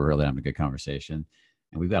time, and we're really having a good conversation,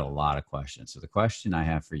 and we've got a lot of questions. So the question I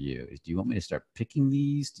have for you is: do you want me to start picking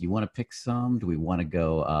these? Do you want to pick some? Do we want to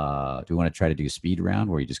go? Do we want to try to do a speed round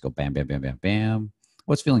where you just go bam, bam, bam, bam, bam?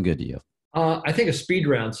 What's feeling good to you? I think a speed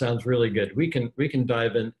round sounds really good. We can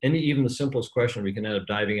dive in even the simplest question. We can end up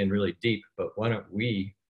diving in really deep. But why don't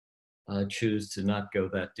we choose to not go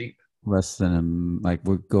that deep? Less than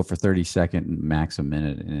we'll go for 30-second, max a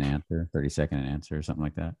minute an answer. 30-second answer, or something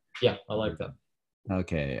like that. Yeah, I like that.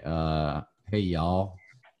 Okay. Hey y'all.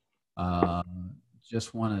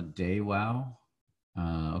 Just want a day wow.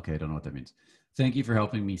 Okay, I don't know what that means. Thank you for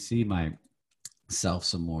helping me see myself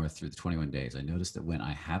some more through the 21 days. I noticed that when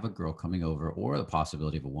I have a girl coming over or the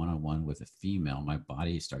possibility of a one-on-one with a female, my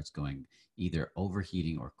body starts going either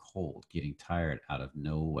overheating or cold, getting tired out of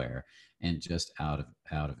nowhere and just out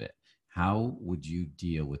of it. How would you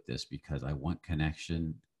deal with this? Because I want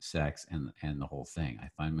connection, sex, and the whole thing. I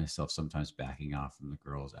find myself sometimes backing off from the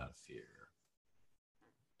girls out of fear.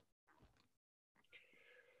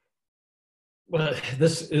 Well,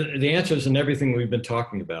 the answer is in everything we've been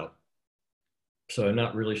talking about. So I'm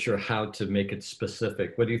not really sure how to make it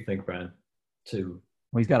specific. What do you think, Brian? Well,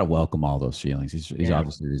 he's got to welcome all those feelings. He's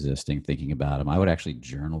obviously resisting thinking about them. I would actually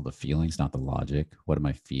journal the feelings, not the logic. What am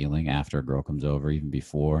I feeling after a girl comes over, even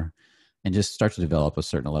before? And just start to develop a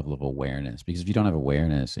certain level of awareness. Because if you don't have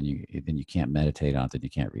awareness and then you can't meditate on it, then you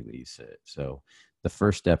can't release it. So the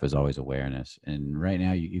first step is always awareness. And right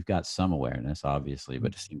now you've got some awareness, obviously,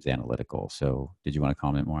 but it seems analytical. So did you want to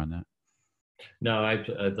comment more on that? No,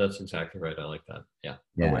 that's exactly right. I like that. Yeah.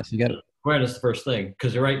 Yeah. So you got awareness the first thing,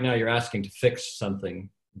 because right now you're asking to fix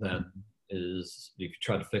something that is, if you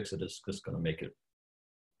try to fix it, it's just going to make it.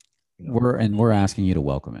 We're asking you to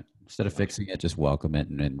welcome it. Instead of fixing it, just welcome it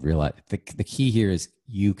and realize the key here is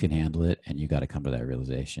you can handle it, and you got to come to that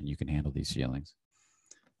realization. You can handle these feelings.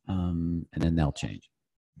 and then they'll change.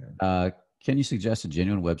 Can you suggest a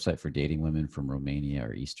genuine website for dating women from Romania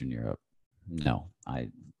or Eastern Europe? No, I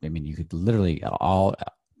mean, you could literally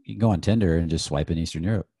you can go on Tinder and just swipe in Eastern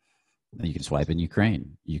Europe. You can swipe in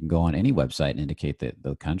Ukraine. You can go on any website and indicate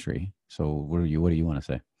the country. So what do you want to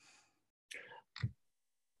say?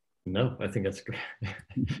 No, I think that's great.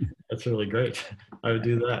 That's really great. I would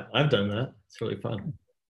do that. I've done that. It's really fun.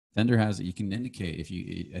 Tinder has you can indicate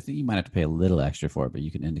I think you might have to pay a little extra for it, but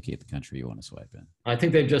you can indicate the country you want to swipe in. I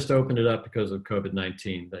think they've just opened it up because of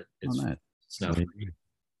COVID-19, but it's now free.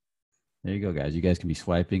 There you go, guys. You guys can be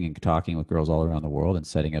swiping and talking with girls all around the world and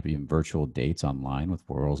setting up even virtual dates online with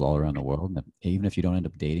girls all around the world. And even if you don't end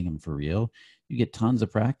up dating them for real, you get tons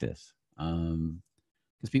of practice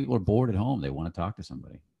because people are bored at home. They want to talk to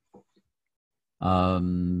somebody.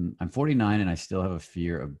 I'm 49 and I still have a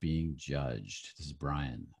fear of being judged. This is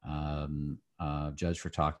Brian. Judged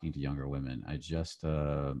for talking to younger women. I just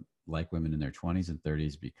like women in their 20s and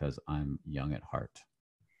 30s because I'm young at heart.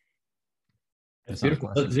 That's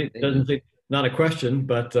beautiful. Not a question,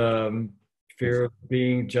 but fear of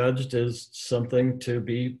being judged is something to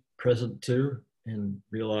be present to and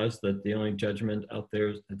realize that the only judgment out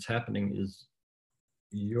there that's happening is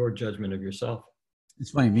your judgment of yourself. It's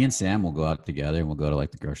funny. Me and Sam will go out together and we'll go to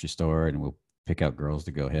like the grocery store and we'll pick out girls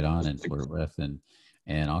to go hit on and flirt with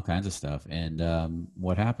and all kinds of stuff. And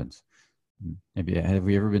what happens? Maybe have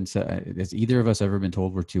we ever been? Has either of us ever been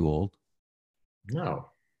told we're too old? No.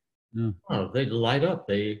 Oh, they light up.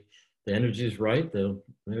 The energy is right.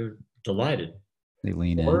 They're delighted. They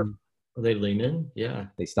lean in. They lean in. Yeah.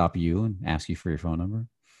 They stop you and ask you for your phone number.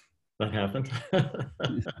 That happened.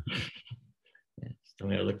 Still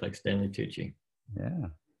may look like Stanley Tucci. Yeah.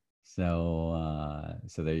 So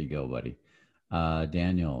there you go, buddy.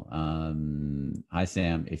 Daniel, hi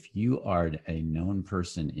Sam. If you are a known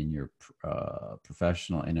person in your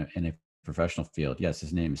professional in a professional field, yes,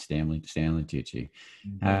 his name is Stanley Tucci.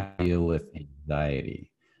 How do you deal with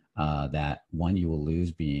anxiety that one you will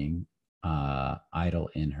lose being idle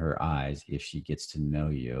in her eyes if she gets to know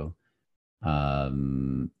you,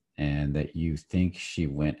 and that you think she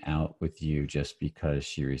went out with you just because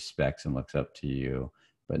she respects and looks up to you,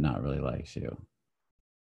 but not really likes you?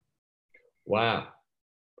 Wow.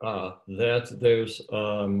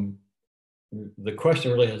 The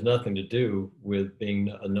question really has nothing to do with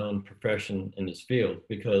being a known profession in this field,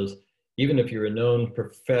 because even if you're a known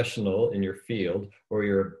professional in your field, or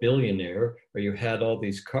you're a billionaire, or you had all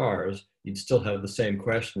these cars, you'd still have the same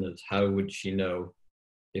question as how would she know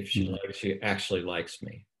if she actually likes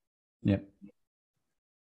me? Yep.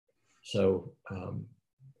 So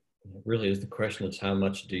really is the question is how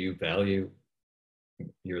much do you value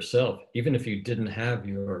yourself, even if you didn't have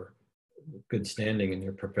your good standing in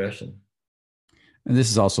your profession? And this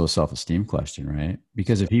is also a self-esteem question, right?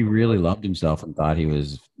 Because if he really loved himself and thought he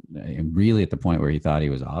was really at the point where he thought he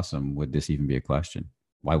was awesome, would this even be a question?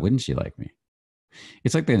 Why wouldn't she like me?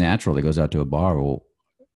 It's like the natural that goes out to a bar. Well,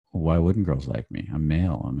 why wouldn't girls like me? I'm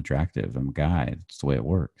male. I'm attractive. I'm a guy. It's the way it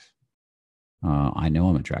works. I know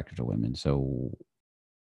I'm attracted to women. So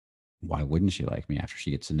why wouldn't she like me after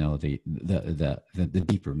she gets to know the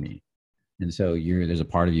deeper me? And so there's a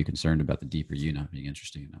part of you concerned about the deeper you not being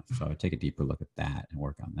interesting enough. So I would take a deeper look at that and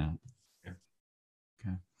work on that. Yeah.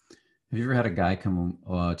 Okay. Have you ever had a guy come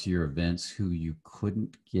to your events who you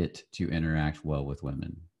couldn't get to interact well with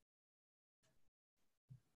women?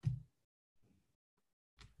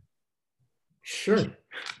 Sure.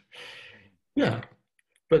 Yeah.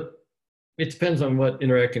 But it depends on what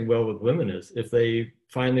interacting well with women is. If they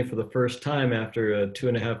finally, for the first time after a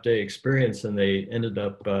 2.5-day experience, and they ended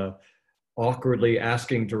up awkwardly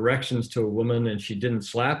asking directions to a woman and she didn't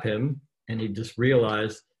slap him, and he just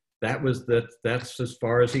realized that's as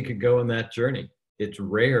far as he could go in that journey. It's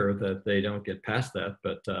rare that they don't get past that,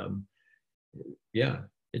 but yeah,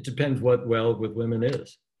 it depends what well with women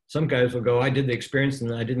is. Some guys will go, I did the experience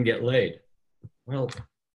and I didn't get laid. Well,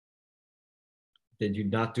 did you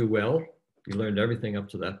not do well? You learned everything up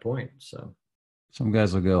to that point. So some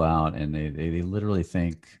guys will go out and they literally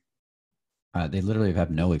think, they literally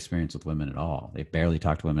have no experience with women at all. They barely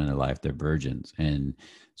talk to women in their life. They're virgins. And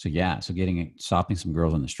so, yeah, so stopping some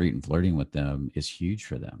girls on the street and flirting with them is huge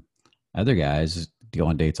for them. Other guys go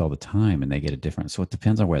on dates all the time and they get a different. So it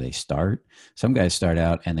depends on where they start. Some guys start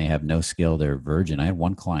out and they have no skill. They're a virgin. I had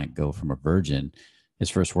one client go from a virgin, his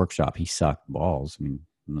first workshop, he sucked balls. I mean,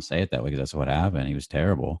 I'm going to say it that way because that's what happened. He was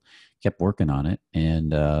terrible, kept working on it,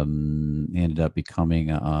 and he ended up becoming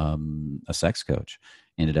a sex coach.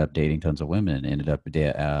 ended up dating tons of women, ended up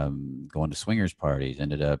going to swingers parties,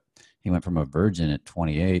 he went from a virgin at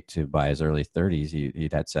 28 to by his early 30s,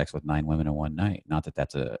 he'd had sex with 9 women in one night. Not that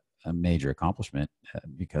that's a major accomplishment,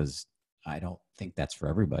 because I don't think that's for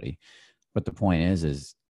everybody. But the point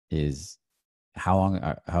is how long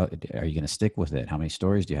how are you going to stick with it? How many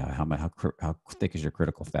stories do you have? How thick is your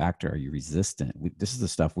critical factor? Are you resistant? This is the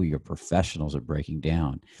stuff we, your professionals, are breaking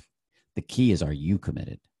down. The key is, are you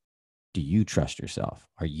committed? Do you trust yourself?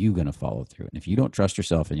 Are you going to follow through? And if you don't trust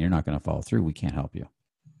yourself and you're not going to follow through, we can't help you.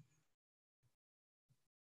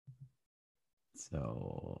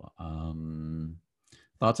 So,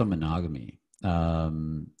 thoughts on monogamy.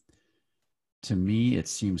 To me, it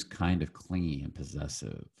seems kind of clingy and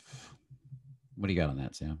possessive. What do you got on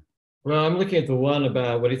that, Sam? Well, I'm looking at the one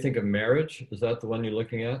about, what do you think of marriage? Is that the one you're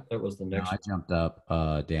looking at? That was the No, next I jumped up,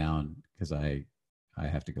 down, because I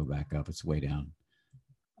have to go back up. It's way down.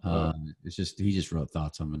 one. It's just, he just wrote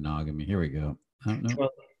thoughts on monogamy. Here we go. I don't know.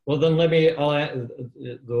 Well, then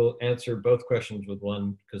we'll answer both questions with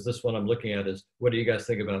one, because this one I'm looking at is, what do you guys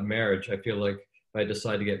think about marriage? I feel like if I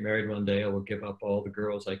decide to get married one day, I will give up all the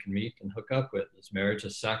girls I can meet and hook up with. Is marriage a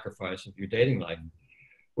sacrifice of your dating life?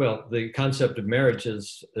 Well, the concept of marriage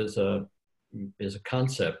is a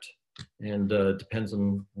concept, and depends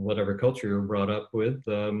on whatever culture you're brought up with.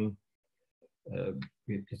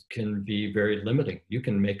 It can be very limiting. You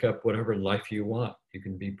can make up whatever life you want. You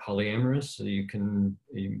can be polyamorous.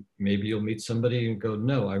 Maybe you'll meet somebody and go,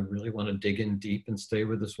 no, I really want to dig in deep and stay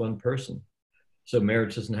with this one person. So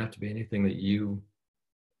marriage doesn't have to be anything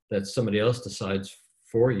that somebody else decides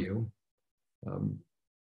for you.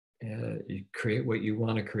 You create what you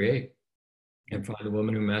want to create and find a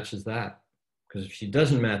woman who matches that. Because if she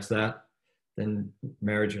doesn't match that, then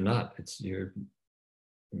marriage or not, you're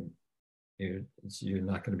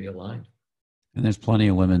not going to be aligned. And there's plenty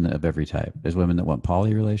of women of every type. There's women that want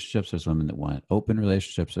poly relationships. There's women that want open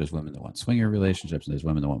relationships. There's women that want swinger relationships. And there's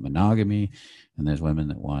women that want monogamy. And there's women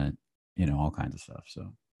that want, all kinds of stuff.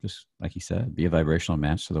 So just like you said, be a vibrational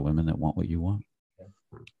match to the women that want what you want.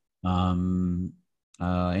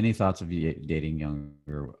 Any thoughts of you dating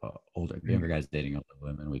younger guys dating older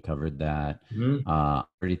women? We covered that.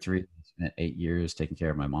 33, spent 8 years taking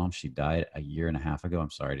care of my mom. She died a year and a half ago.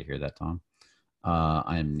 I'm sorry to hear that, Tom.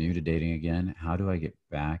 I am new to dating again. How do I get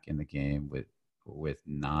back in the game with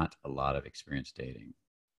not a lot of experience dating?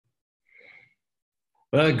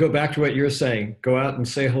 Well, I'd go back to what you're saying. Go out and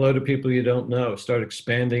say hello to people you don't know. Start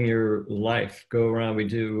expanding your life. Go around. We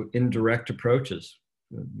do indirect approaches.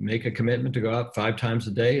 Make a commitment to go out 5 times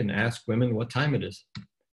a day and ask women what time it is.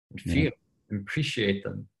 And feel and appreciate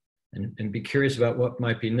them. And be curious about what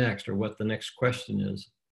might be next or what the next question is.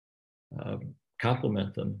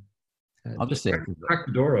 Compliment them. I'll just say, crack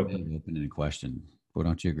the door open. Open in a question. Well,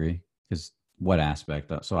 don't you agree? Because what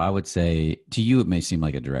aspect? So I would say, to you, it may seem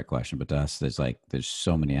like a direct question, but to us, there's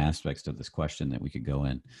so many aspects to this question that we could go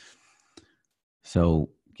in.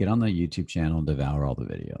 So get on the YouTube channel and devour all the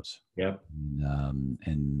videos. Yep.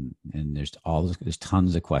 And there's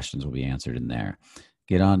tons of questions will be answered in there.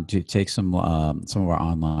 Get on to take some of our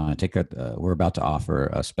online. We're about to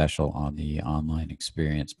offer a special on the online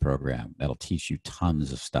experience program that'll teach you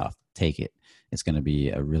tons of stuff. Take it. It's going to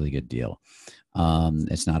be a really good deal.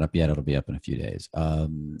 It's not up yet. It'll be up in a few days.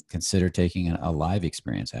 Consider taking a live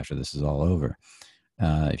experience after this is all over.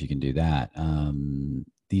 If you can do that.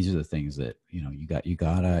 These are the things that, you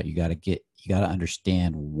gotta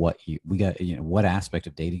understand what aspect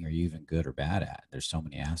of dating are you even good or bad at? There's so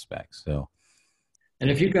many aspects. So, and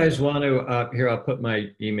if you guys want to, here, I'll put my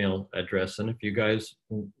email address. And if you guys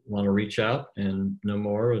want to reach out and know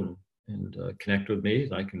more and connect with me,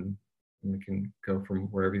 we can go from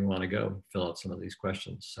wherever you want to go, fill out some of these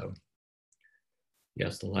questions. So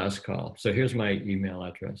yes, the last call. So here's my email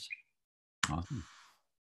address. Awesome.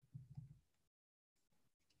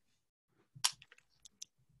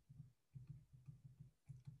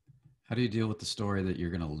 How do you deal with the story that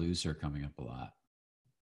you're going to lose her coming up a lot?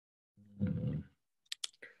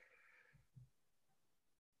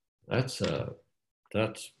 That's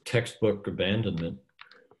textbook abandonment.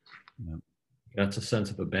 Yep. That's a sense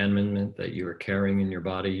of abandonment that you were carrying in your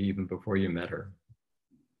body even before you met her.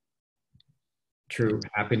 True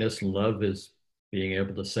happiness and love is being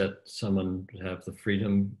able to set someone to have the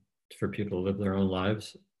freedom for people to live their own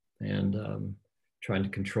lives, and trying to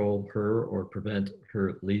control her or prevent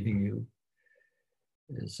her leaving you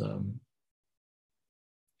is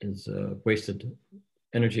wasted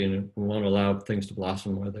energy, and it won't allow things to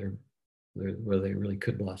blossom where they really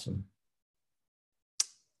could blossom.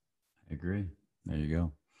 I agree. There you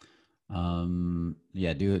go.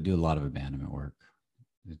 Do a lot of abandonment work.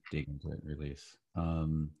 Just dig into it, release.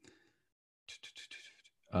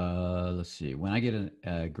 Let's see. When I get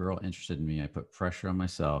a girl interested in me, I put pressure on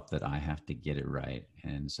myself that I have to get it right.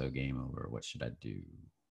 And so game over. What should I do?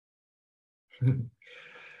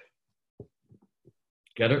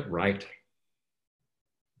 Get it right.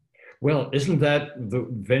 Well, isn't that the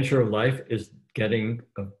venture of life, is getting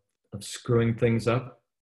of screwing things up,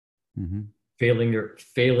 Mm-hmm. failing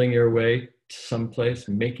your way to someplace,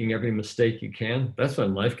 making every mistake you can? That's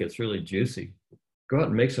when life gets really juicy. Go out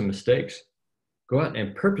and make some mistakes. Go out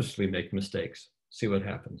and purposely make mistakes. See what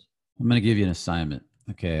happens. I'm going to give you an assignment.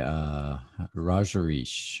 Okay.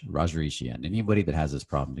 Rajarishi, and anybody that has this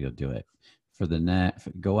problem to go do it. For the net,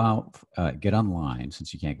 go out, get online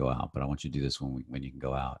since you can't go out, but I want you to do this when you can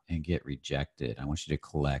go out and get rejected. I want you to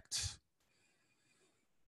collect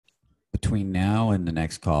between now and the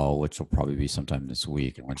next call, which will probably be sometime this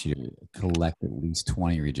week. I want you to collect at least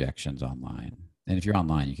 20 rejections online. And if you're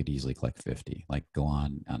online, you could easily collect 50. Like go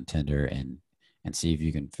on Tinder and see if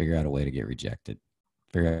you can figure out a way to get rejected.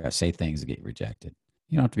 Figure out, say things that get rejected.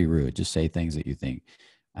 You don't have to be rude. Just say things that you think.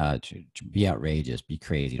 To be outrageous, be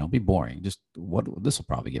crazy. Don't be boring. Just what this will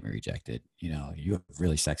probably get me rejected. You know, you have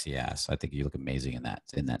really sexy ass. I think you look amazing in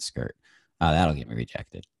that skirt. That'll get me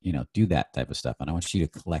rejected. You know, do that type of stuff. And I want you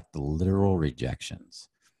to collect the literal rejections,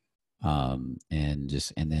 and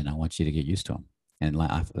then I want you to get used to them and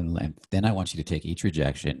laugh. And then I want you to take each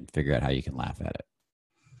rejection and figure out how you can laugh at it.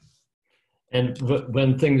 And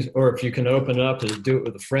when things, or if you can open it up, is do it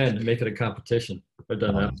with a friend and make it a competition. I've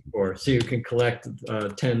done that before. So you can collect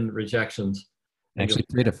 10 rejections. Actually,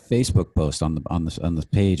 create a Facebook post on the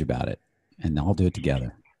page about it, and I'll do it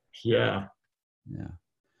together. Yeah. Yeah.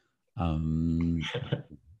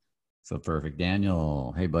 So perfect.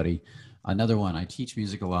 Daniel, hey buddy. Another one. I teach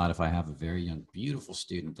music a lot. If I have a very young, beautiful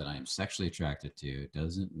student that I am sexually attracted to,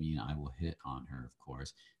 doesn't mean I will hit on her, of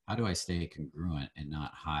course. How do I stay congruent and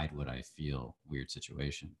not hide what I feel? Weird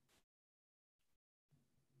situation.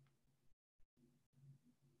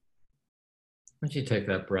 Why don't you take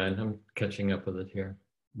that, Brian? I'm catching up with it here.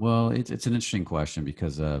 Well, it's an interesting question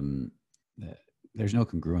because there's no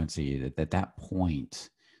congruency at that point.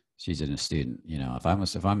 She's a student. You know,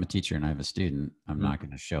 if I'm a teacher and I have a student, I'm not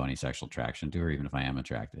going to show any sexual attraction to her, even if I am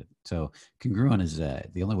attracted. So congruent is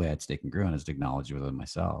the only way I'd stay congruent is to acknowledge within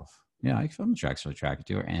myself. Yeah, I'm sexually attracted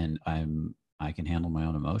to her, and I can handle my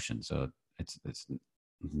own emotions. So it's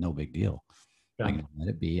no big deal. Yeah. I can let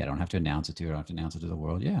it be. I don't have to announce it to her. I don't have to announce it to the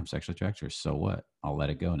world. Yeah, I'm sexually attracted to her. So what? I'll let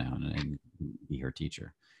it go now and be her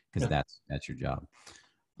teacher because that's your job.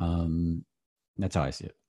 That's how I see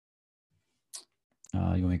it. You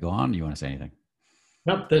want me to go on? Or do you want to say anything?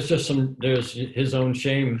 Nope. There's his own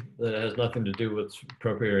shame that has nothing to do with what's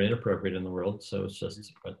appropriate or inappropriate in the world. So it's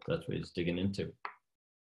just that's what he's digging into.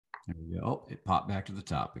 There we go. Oh, it popped back to the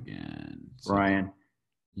top again. So, Ryan.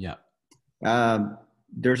 Yeah.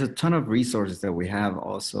 There's a ton of resources that we have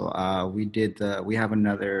also. We have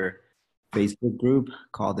another Facebook group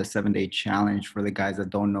called the 7-Day Challenge for the guys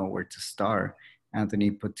that don't know where to start.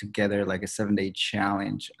 Anthony put together like a 7-day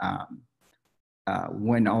challenge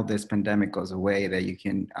when all this pandemic goes away that you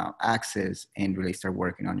can access and really start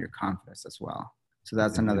working on your confidence as well. So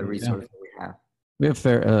that's another resource that we have. We have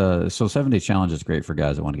so 7-Day Challenge is great for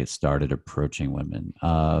guys that want to get started approaching women.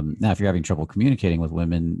 Now, if you're having trouble communicating with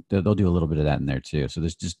women, they'll do a little bit of that in there too. So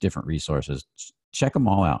there's just different resources. Check them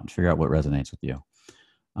all out and figure out what resonates with you.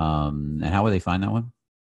 And how would they find that one?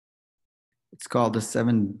 It's called the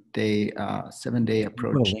 7-day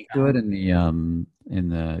approach. Put a link to it in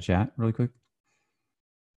the chat really quick.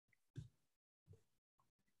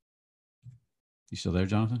 You still there,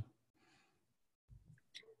 Jonathan?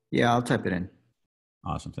 Yeah, I'll type it in.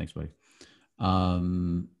 Awesome. Thanks, buddy.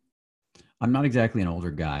 I'm not exactly an older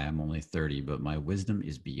guy. I'm only 30, but my wisdom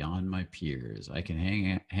is beyond my peers. I can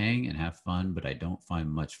hang and have fun, but I don't find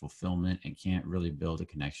much fulfillment and can't really build a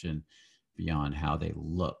connection beyond how they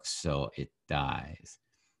look. So it dies.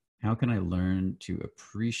 How can I learn to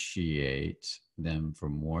appreciate them for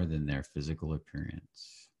more than their physical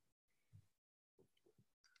appearance?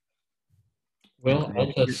 Well,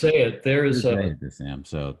 I'll just say it. Sam.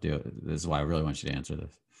 So this is why I really want you to answer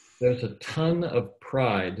this. There's a ton of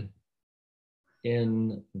pride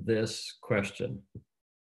in this question,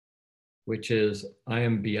 which is, I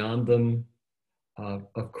am beyond them.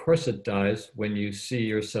 Of course it dies when you see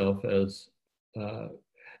yourself as,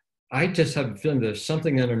 I just have a feeling there's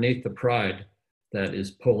something underneath the pride that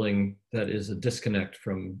is a disconnect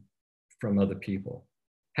from other people.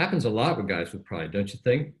 Happens a lot with guys with pride, don't you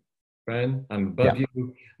think? Brian, I'm above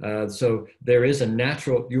you. So there is a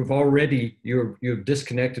natural, you've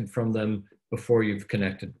disconnected from them before you've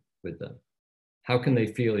connected with them. How can they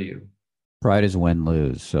feel you? Pride is win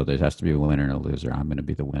lose. So there has to be a winner and a loser. I'm going to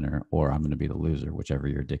be the winner, or I'm going to be the loser, whichever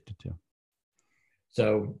you're addicted to.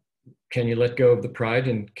 So can you let go of the pride,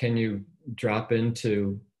 and can you drop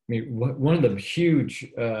into, I mean, one of the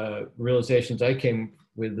huge realizations I came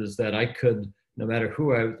with is that I could, no matter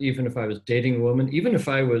who even if I was dating a woman, even if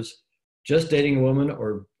I was just dating a woman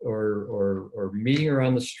or meeting her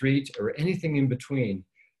on the street or anything in between,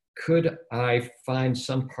 could I find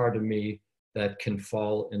some part of me that can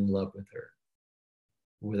fall in love with her?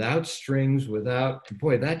 Without strings,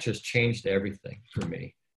 boy, that just changed everything for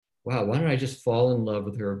me. Wow, why don't I just fall in love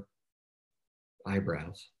with her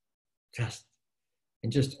eyebrows? Just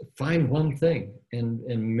find one thing, and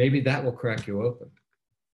maybe that will crack you open.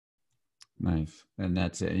 Nice. And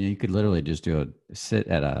that's it. You could literally just sit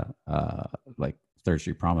at a like Third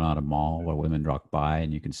Street Promenade, a mall where women walk by,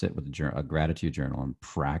 and you can sit with a gratitude journal and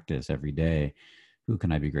practice every day. Who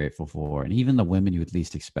can I be grateful for? And even the women you would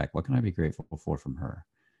least expect, what can I be grateful for from her?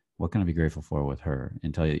 What can I be grateful for with her?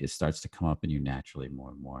 Until it starts to come up in you naturally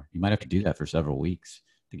more and more. You might have to do that for several weeks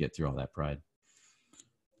to get through all that pride.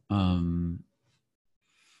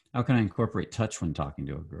 How can I incorporate touch when talking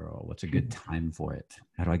to a girl? What's a good time for it?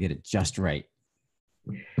 How do I get it just right?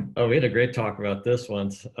 Oh, we had a great talk about this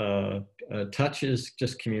once. Touch is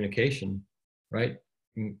just communication, right?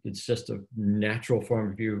 It's just a natural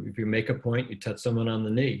form. If you make a point, you touch someone on the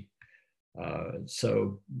knee.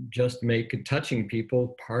 So just make touching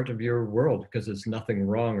people part of your world, because there's nothing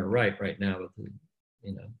wrong or right now with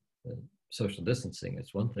the social distancing.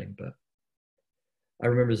 It's one thing, but I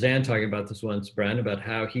remember Zan talking about this once, Brian, about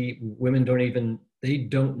how women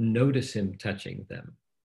don't notice him touching them,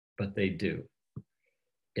 but they do.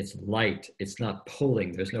 It's light. It's not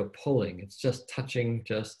pulling. There's no pulling. It's just touching.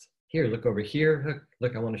 Just here, look over here.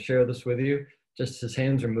 Look, I want to share this with you. Just his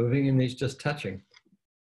hands are moving and he's just touching.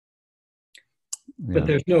 Yeah. But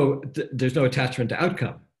there's no attachment to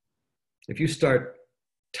outcome. If you start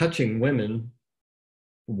touching women,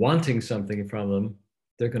 wanting something from them,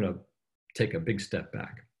 they're going to take a big step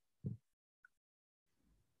back.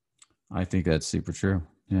 I think that's super true.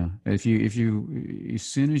 Yeah. If you, as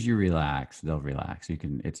soon as you relax, they'll relax. It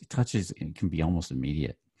can be almost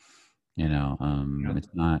immediate. Yeah. It's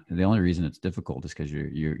not, the only reason it's difficult is because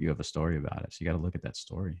you have a story about it. So you got to look at that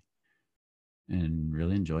story and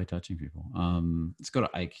really enjoy touching people. Let's go to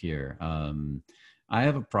Ike here. I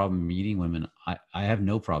have a problem meeting women. I have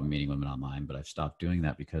no problem meeting women online, but I've stopped doing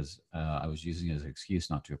that because I was using it as an excuse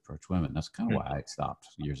not to approach women. That's kind of why I stopped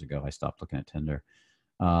years ago. I stopped looking at Tinder.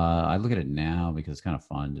 I look at it now because it's kind of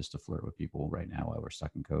fun just to flirt with people right now while we're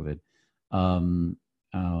stuck in COVID.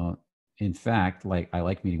 In fact, I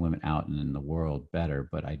like meeting women out and in the world better,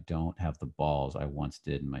 but I don't have the balls I once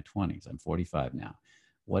did in my 20s. I'm 45 now.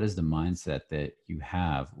 What is the mindset that you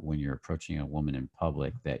have when you're approaching a woman in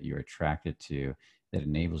public that you're attracted to that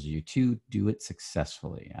enables you to do it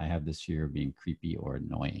successfully? I have this fear of being creepy or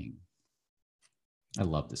annoying. I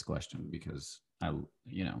love this question because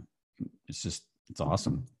it's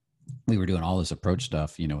awesome. We were doing all this approach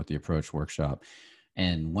stuff, with the approach workshop.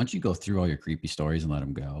 And once you go through all your creepy stories and let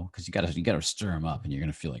them go, because you gotta stir them up and you're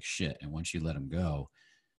going to feel like shit. And once you let them go,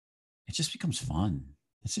 it just becomes fun.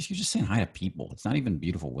 It's just, you're just saying hi to people. It's not even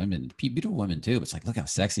beautiful women, beautiful women too. It's like, look how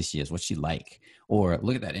sexy she is. What's she like? Or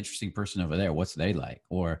look at that interesting person over there. What's they like?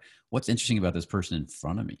 Or what's interesting about this person in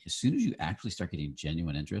front of me? As soon as you actually start getting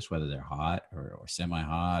genuine interest, whether they're hot or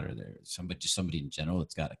semi-hot, or they're somebody in general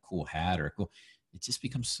that's got a cool hat it just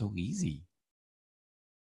becomes so easy.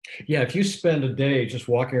 Yeah. If you spend a day just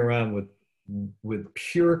walking around with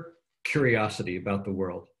pure curiosity about the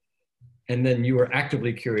world, and then you are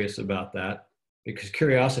actively curious about that, because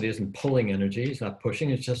curiosity isn't pulling energy. It's not pushing.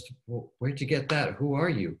 It's just, well, where'd you get that? Who are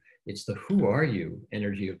you? It's the who are you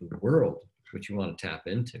energy of the world, which you want to tap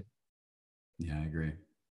into. Yeah, I agree.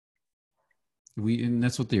 And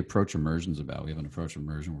that's what the approach immersion is about. We have an approach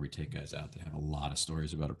immersion where we take guys out that have a lot of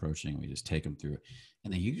stories about approaching, and we just take them through it.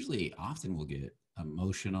 And they often will get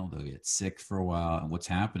emotional. They'll get sick for a while. And what's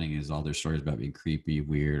happening is all their stories about being creepy,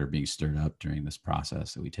 weird, or being stirred up during this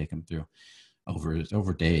process that we take them through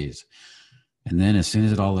over days. And then as soon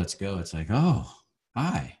as it all lets go, it's like, oh,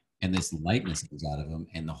 hi. And this lightness comes out of them,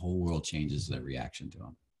 and the whole world changes their reaction to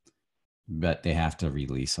them. But they have to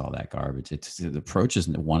release all that garbage. The approach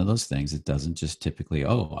isn't one of those things. It doesn't just typically,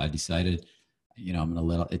 I decided,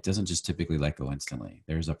 it doesn't just typically let go instantly.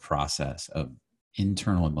 There's a process of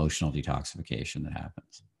internal emotional detoxification that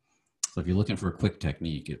happens. So if you're looking for a quick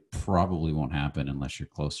technique, it probably won't happen unless you're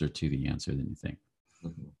closer to the answer than you think.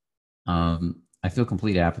 Mm-hmm. I feel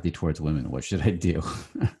complete apathy towards women. What should I do?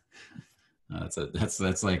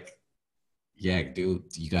 That's like,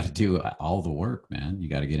 you got to do all the work, man. You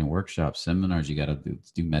got to get in workshops, seminars. You got to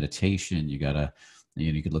do meditation. You got to,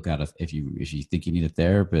 you could look at it. If you think you need a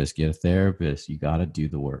therapist, get a therapist. You got to do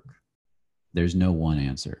the work. There's no one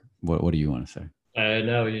answer. What do you want to say? I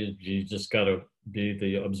know you just got to be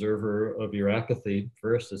the observer of your apathy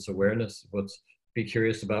first. It's awareness. Be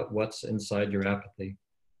curious about what's inside your apathy.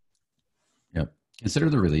 Yep. Consider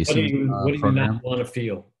the releasing What do you not want to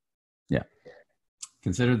feel? Yeah.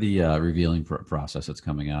 Consider the revealing process that's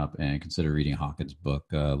coming up, and consider reading Hawkins' book,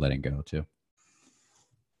 Letting Go, too.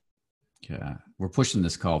 Yeah. We're pushing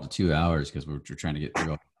this call to 2 hours because we're trying to get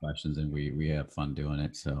through all the questions, and we have fun doing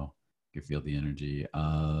it. So you can feel the energy.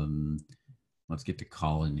 Let's get to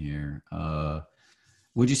Colin here.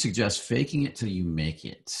 Would you suggest faking it till you make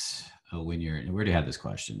it? When you're, we already had this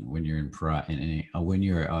question. When you're in pride, when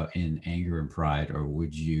you're in anger and pride, or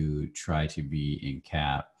would you try to be in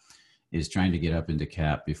cap? Is trying to get up into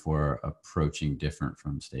cap before approaching different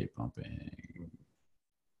from state pumping?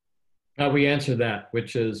 We answer that,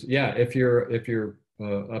 which is, yeah, if you're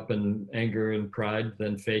up in anger and pride,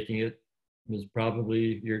 then faking it is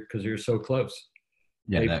probably because you're so close.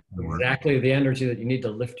 Yeah, that exactly the energy that you need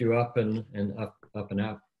to lift you up and up and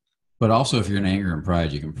out. But also, if you're in anger and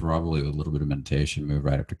pride, you can probably, with a little bit of meditation, move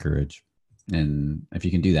right up to courage. And if you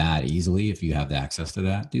can do that easily, if you have the access to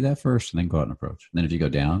that, do that first and then go out and approach. And then if you go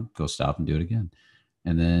down, go stop and do it again.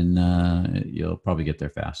 And then you'll probably get there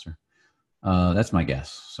faster. That's my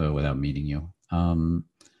guess. So without meeting you,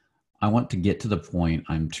 I want to get to the point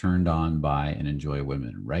I'm turned on by and enjoy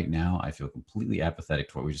women. Right now, I feel completely apathetic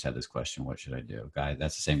to what we just had this question. What should I do? Guy,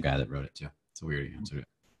 that's the same guy that wrote it too. So we already answered it.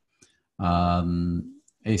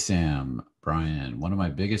 Hey, Sam, Brian, one of my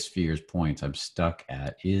biggest points I'm stuck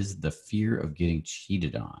at is the fear of getting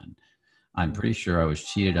cheated on. I'm pretty sure I was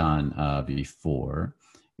cheated on before.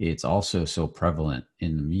 It's also so prevalent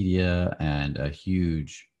in the media and a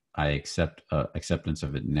huge acceptance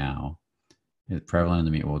of it now. It's prevalent in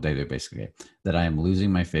the media. Well, David, basically, that I am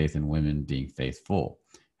losing my faith in women being faithful.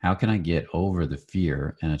 How can I get over the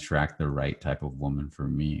fear and attract the right type of woman for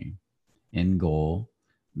me? End goal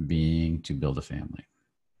being to build a family.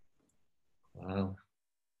 Wow.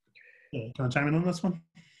 Yeah, can I chime in on this one?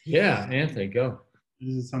 Yeah, Anthony, go.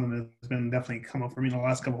 This is something that's been definitely come up for me in the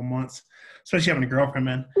last couple of months, especially having a girlfriend,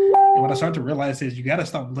 man. And what I start to realize is you got to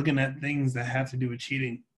stop looking at things that have to do with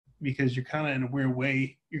cheating, because you're kind of, in a weird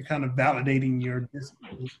way, you're kind of validating your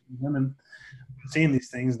women saying these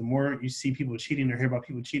things. The more you see people cheating or hear about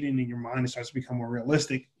people cheating in your mind, it starts to become more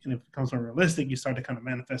realistic. And if it becomes more realistic, you start to kind of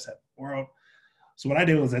manifest that world. So what I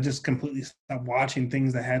did was I just completely stopped watching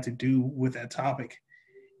things that had to do with that topic.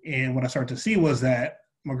 And what I started to see was that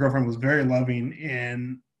my girlfriend was very loving,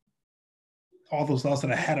 and all those thoughts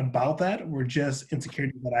that I had about that were just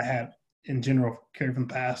insecurities that I had in general carried from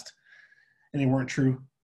the past, and they weren't true.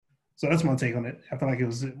 So that's my take on it. I feel like it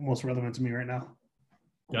was most relevant to me right now.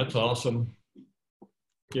 That's awesome.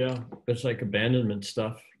 Yeah, it's like abandonment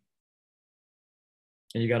stuff.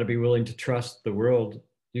 And you got to be willing to trust the world.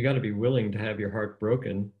 You got to be willing to have your heart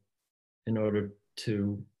broken in order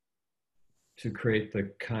to create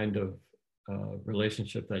the kind of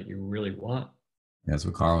relationship that you really want. That's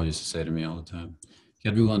what Carl used to say to me all the time. You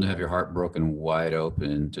got to be willing to have your heart broken wide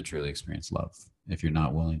open to truly experience love. If you're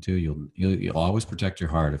not willing to, you'll always protect your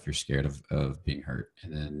heart if you're scared of being hurt.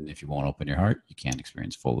 And then if you won't open your heart, you can't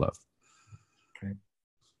experience full love. Okay.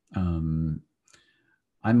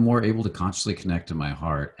 I'm more able to consciously connect to my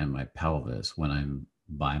heart and my pelvis when I'm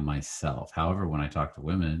by myself. However, when I talk to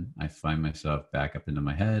women, I find myself back up into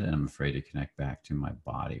my head and I'm afraid to connect back to my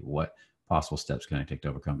body. What possible steps can I take to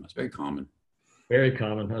overcome this? Very common. Very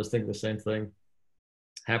common. I was thinking the same thing.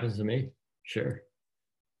 Happens to me. Sure.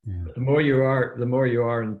 Yeah. The more you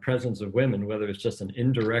are in presence of women, whether it's just an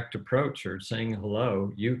indirect approach or saying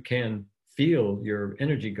hello, you can feel your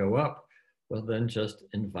energy go up. Well, then just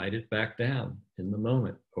invite it back down in the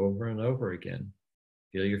moment, over and over again.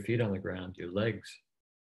 Feel your feet on the ground, your legs.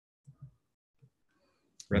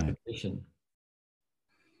 Repetition.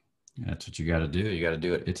 That's what you got to do. You got to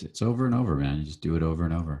do it. It's over and over, man. You just do it over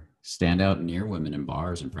and over. Stand out near women in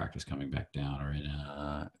bars and practice coming back down, or in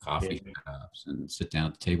coffee cups, and sit down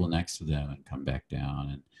at the table next to them and come back down.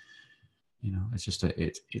 And it's just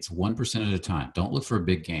it's 1% at a time. Don't look for a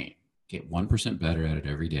big gain. Get 1% better at it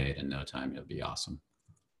every day, and in no time you'll be awesome.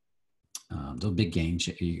 Those big gains,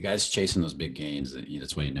 you guys chasing those big gains,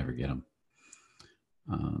 that's why you never get them.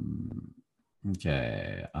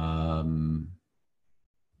 Okay.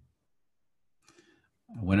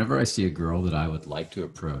 Whenever I see a girl that I would like to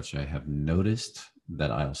approach, I have noticed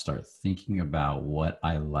that I'll start thinking about what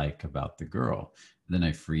I like about the girl. then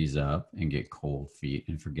I freeze up and get cold feet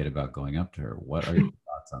and forget about going up to her. What are your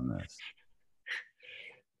thoughts on this?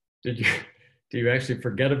 Did you do you actually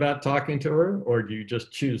forget about talking to her, or do you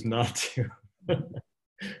just choose not to? I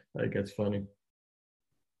think that's funny.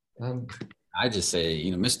 I just say,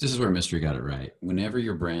 you know, this is where Mystery got it right. Whenever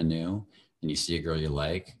you're brand new and you see a girl you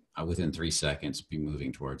like, within 3 seconds, be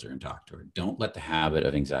moving towards her and talk to her. Don't let the habit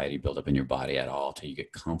of anxiety build up in your body at all till you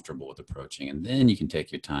get comfortable with approaching. And then you can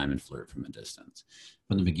take your time and flirt from a distance.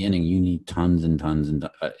 From the beginning, you need tons and tons and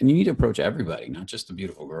you need to approach everybody, not just the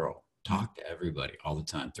beautiful girl. Talk to everybody all the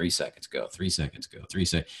time. 3 seconds go, 3 seconds go, 3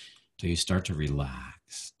 seconds, till you start to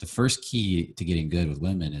relax. The first key to getting good with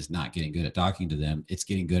women is not getting good at talking to them. It's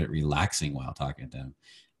getting good at relaxing while talking to them.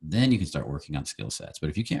 Then you can start working on skill sets. But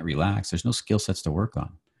if you can't relax, there's no skill sets to work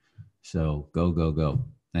on. So go, go, go.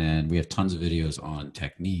 And we have tons of videos on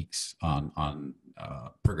techniques, on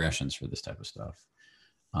progressions for this type of stuff.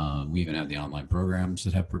 We even have the online programs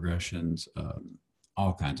that have progressions,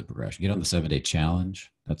 all kinds of progression. Get on the 7-day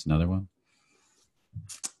challenge. That's another one.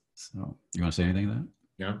 So you want to say anything to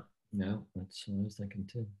that? No, that's what I was thinking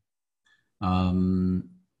too.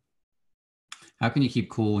 How can you keep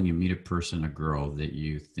cool when you meet a person, a girl that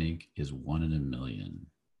you think is 1 in a million?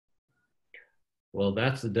 Well,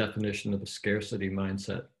 that's the definition of the scarcity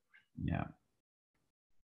mindset. Yeah.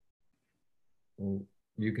 Well,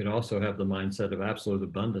 you could also have the mindset of absolute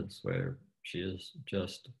abundance, where she is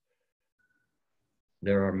just,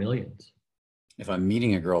 there are millions. If I'm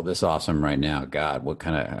meeting a girl this awesome right now, God,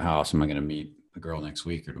 how awesome am I going to meet a girl next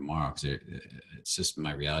week or tomorrow? Because it's just,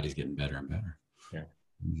 my reality is getting better and better. Yeah.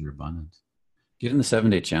 Use your abundance. Get in the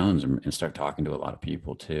 7-day challenge and start talking to a lot of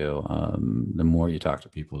people too. The more you talk to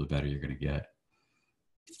people, the better you're going to get.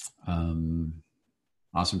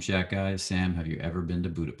 Awesome chat, guys. Sam, have you ever been to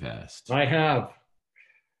Budapest? I have.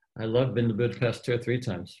 I love been to Budapest 2 or 3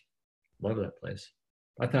 times. Love that place.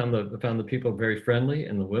 I found the people very friendly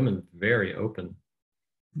and the women very open.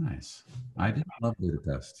 Nice. I did love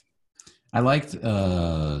Budapest. I liked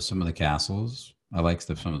some of the castles. I liked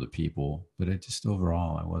some of the people, but it just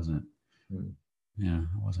overall, I wasn't. Yeah,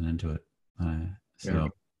 I wasn't into it.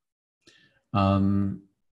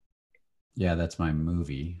 Yeah, that's my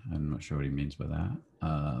movie. I'm not sure what he means by that.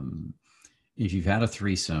 If you've had a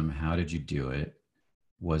threesome, how did you do it?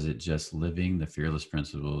 Was it just living the fearless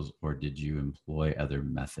principles, or did you employ other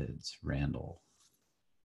methods? Randall.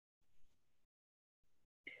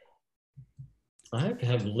 I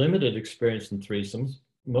have limited experience in threesomes,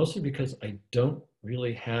 mostly because I don't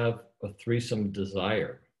really have a threesome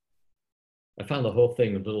desire. I found the whole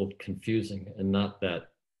thing a little confusing and not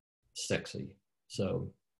that sexy.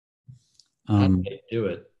 So how did I do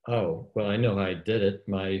it? Oh, well, I know how I did it.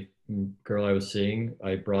 My girl I was seeing,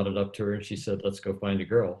 I brought it up to her and she said, let's go find a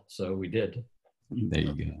girl. So we did. There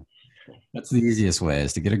you go. That's the easiest way,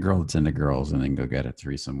 is to get a girl that's into girls and then go get a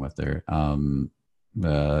threesome with her.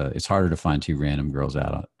 It's harder to find 2 random girls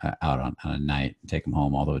out on a night and take them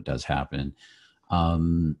home, although it does happen.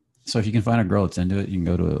 So if you can find a girl that's into it, you can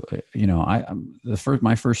go to,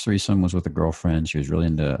 my first threesome was with a girlfriend. She was really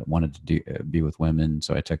wanted to be with women.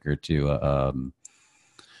 So I took her to a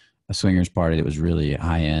swingers party that was really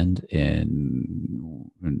high end,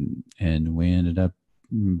 and we ended up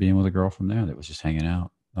being with a girl from there that was just hanging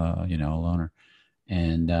out, a loner.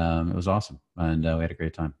 And it was awesome. And we had a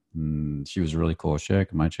great time. She was a really cool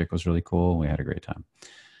chick. My chick was really cool. We had a great time.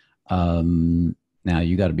 Now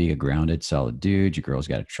you got to be a grounded, solid dude. Your girl's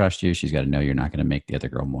got to trust you. She's got to know you're not going to make the other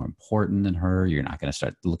girl more important than her. You're not going to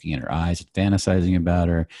start looking in her eyes and fantasizing about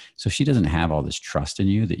her. So if she doesn't have all this trust in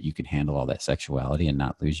you that you can handle all that sexuality and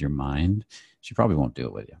not lose your mind, she probably won't do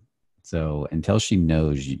it with you. So until she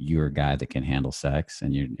knows you're a guy that can handle sex,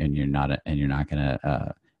 and you're not going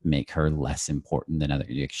to make her less important than other,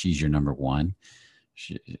 she's your number one.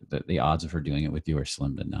 The odds of her doing it with you are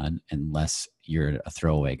slim to none, unless you're a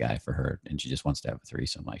throwaway guy for her and she just wants to have a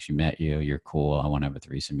threesome. Like, she met you, you're cool, I want to have a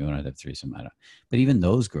threesome, you want to have a threesome. But even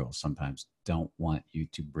those girls sometimes don't want you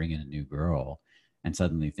to bring in a new girl and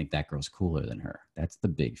suddenly think that girl's cooler than her. That's the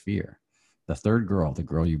big fear. The third girl, the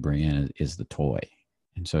girl you bring in, is the toy.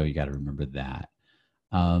 And so you got to remember that.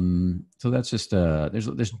 So that's just,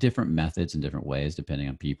 there's different methods and different ways depending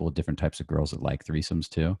on people, different types of girls that like threesomes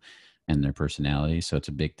too, and their personality. So it's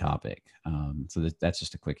a big topic. So that's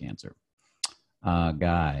just a quick answer.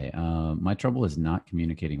 Guy, my trouble is not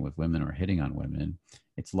communicating with women or hitting on women.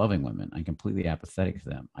 It's loving women. I'm completely apathetic to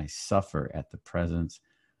them. I suffer at the presence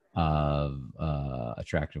of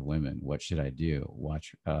attractive women. What should I do?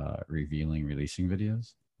 Watch revealing, releasing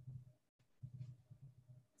videos?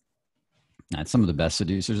 That's some of the best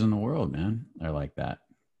seducers in the world, man. They're like that.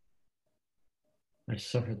 I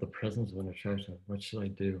suffer the presence of an attraction. What should I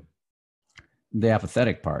do? The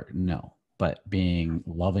apathetic part, no. But being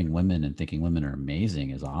loving women and thinking women are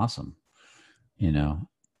amazing is awesome. You know,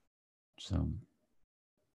 so.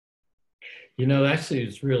 You know, actually,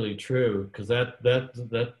 it's really true because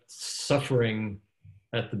that suffering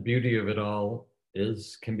at the beauty of it all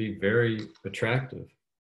can be very attractive.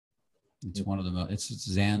 It's one of the most, it's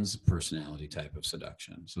Zan's personality type of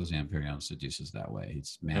seduction. So Zan Perrion seduces that way.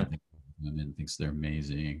 He's madly women, thinks they're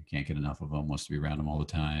amazing, can't get enough of them, wants to be around them all the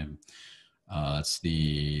time. It's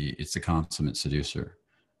the consummate seducer.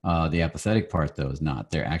 The apathetic part, though, is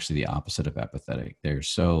not. They're actually the opposite of apathetic. They're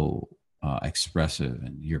so expressive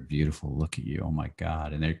and you're beautiful. Look at you. Oh my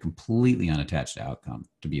God. And they're completely unattached to outcome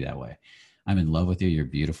to be that way. I'm in love with you. You're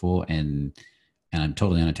beautiful. And I'm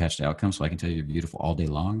totally unattached to outcome. So I can tell you you're beautiful all day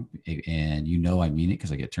long. And you know I mean it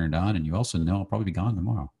because I get turned on. And you also know I'll probably be gone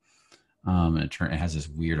tomorrow. And it has this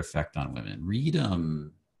weird effect on women. Read,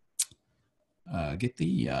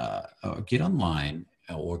 get online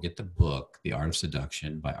or get the book, The Art of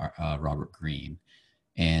Seduction by Robert Greene.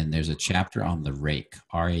 And there's a chapter on the rake,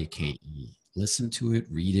 R-A-K-E. Listen to it,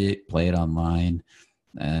 read it, play it online.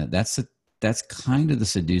 That's kind of the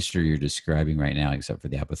seducer you're describing right now, except for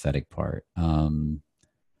the apathetic part.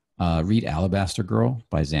 Read Alabaster Girl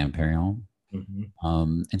by Zan Perrion.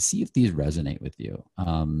 Mm-hmm. And see if these resonate with you.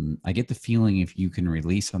 I get the feeling if you can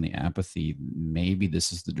release on the apathy, maybe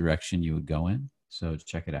this is the direction you would go in. So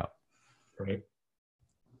check it out. Right.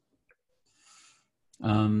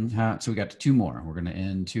 So we got two more. We're going to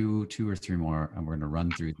end two or three more, and we're going to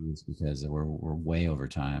run through these because we're way over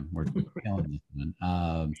time. We're killing this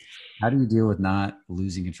one. How do you deal with not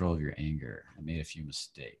losing control of your anger? I made a few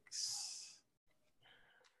mistakes.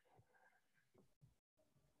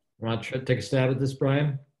 Want to take a stab at this,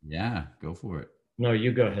 Brian? Yeah, go for it. No,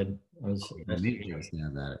 you go ahead. I need to take a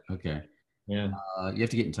stab at it. Okay. Yeah. You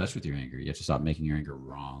have to get in touch with your anger. You have to stop making your anger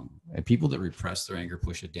wrong. And people that repress their anger,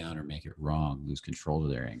 push it down, or make it wrong, lose control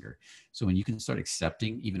of their anger. So when you can start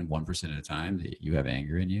accepting, even 1% at a time, that you have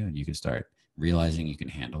anger in you, and you can start realizing you can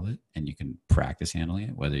handle it, and you can practice handling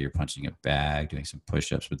it, whether you're punching a bag, doing some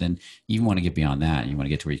push-ups, but then you even want to get beyond that. And you want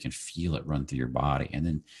to get to where you can feel it run through your body. And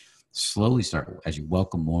then slowly start, as you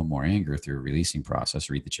welcome more and more anger through a releasing process,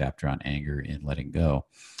 read the chapter on anger and letting go.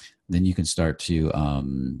 Then you can start to,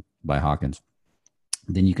 by Hawkins,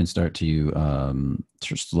 then you can start to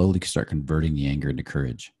slowly start converting the anger into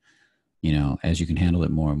courage. You know, as you can handle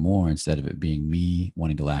it more and more, instead of it being me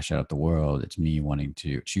wanting to lash out at the world, it's me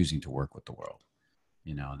choosing to work with the world.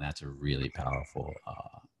 You know, and that's a really powerful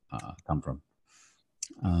come from.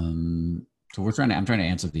 So I'm trying to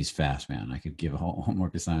answer these fast, man. I could give a whole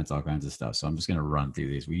homework assignments, all kinds of stuff. So I'm just going to run through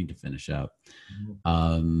these. We need to finish up.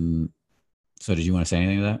 So did you want to say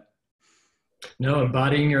anything to that? No,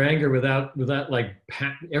 embodying your anger without like,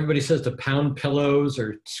 everybody says to pound pillows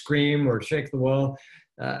or scream or shake the wall.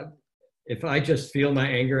 If I just feel my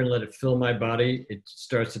anger and let it fill my body, it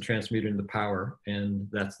starts to transmute into power. And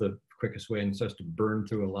that's the quickest way, and starts to burn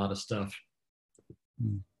through a lot of stuff.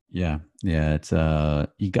 Yeah. It's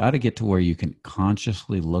you got to get to where you can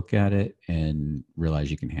consciously look at it and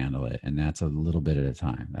realize you can handle it, and that's a little bit at a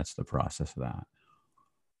time. That's the process of that.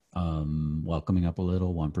 Welcoming up a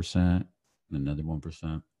little, 1%, another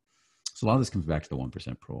 1%. So a lot of this comes back to the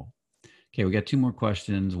 1% rule. Okay, we got two more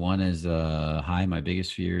questions. One is, hi, my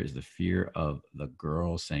biggest fear is the fear of the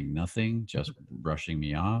girl saying nothing, just brushing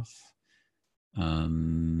me off.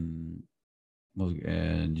 Well,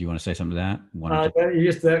 do you want to say something to that?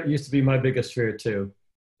 That used to be my biggest fear too.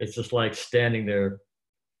 It's just like standing there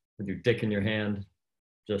with your dick in your hand.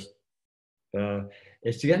 It's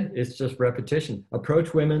just repetition.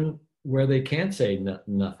 Approach women where they can't say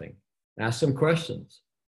nothing. Ask them questions.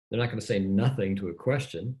 They're not going to say nothing to a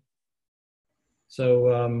question.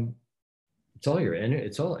 So it's all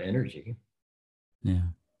it's all energy. Yeah,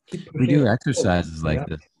 we do exercises like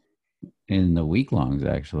this in the week-longs,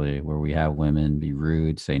 actually, where we have women be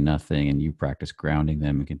rude, say nothing, and you practice grounding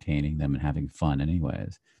them and containing them and having fun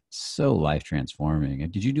anyways. So life-transforming.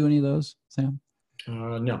 Did you do any of those, Sam?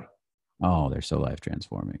 No. Oh, they're so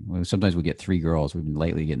life-transforming. Sometimes we get 3 girls. We've been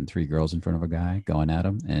lately getting 3 girls in front of a guy, going at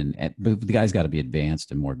him. But the guy's got to be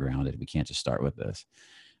advanced and more grounded. We can't just start with this.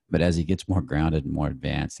 But as he gets more grounded and more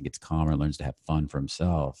advanced and gets calmer, learns to have fun for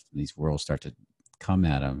himself, these worlds start to come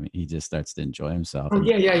at him. He just starts to enjoy himself. Oh,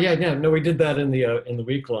 yeah. No, we did that in the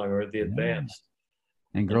week long, or the advanced.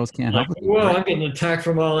 And girls can't help it. Well, I'm getting attacked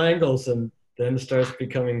from all angles, and then it starts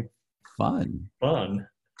becoming fun.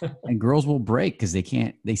 And girls will break because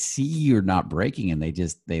they see you're not breaking, and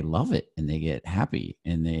they love it, and they get happy,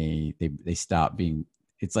 and they stop being.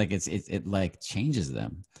 It's like it like changes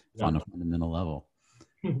them on a fundamental level.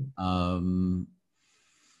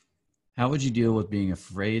 How would you deal with being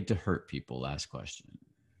afraid to hurt people? Last question.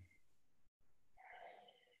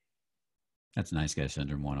 That's Nice Guy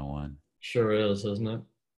Syndrome 101. Sure is, isn't it?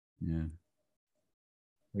 Yeah.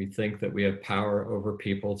 We think that we have power over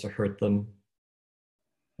people to hurt them.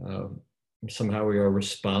 Somehow we are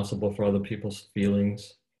responsible for other people's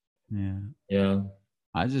feelings. Yeah. Yeah.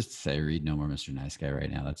 I just say read No More Mr. Nice Guy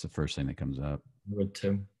right now. That's the first thing that comes up. I would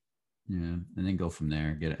too. Yeah. And then go from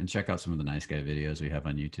there. Get it and check out some of the Nice Guy videos we have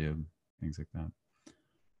on YouTube, things like that.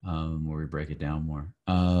 Where we break it down more.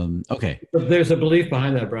 Okay. But there's a belief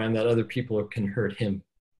behind that, Brian, that other people can hurt him.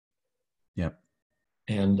 Yep.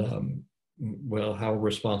 And well, how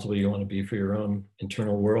responsible you want to be for your own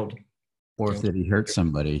internal world. Or if he hurts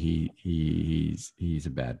somebody, he's a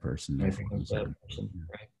bad person. I think I'm a bad person.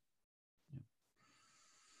 Right.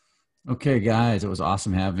 Okay, guys, it was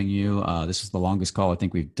awesome having you. This is the longest call I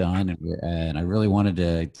think we've done, and I really wanted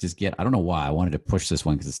to just I don't know why, I wanted to push this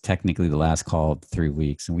one because it's technically the last call of 3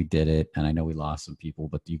 weeks, and we did it, and I know we lost some people,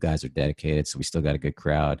 but you guys are dedicated, so we still got a good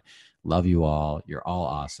crowd. Love you all. You're all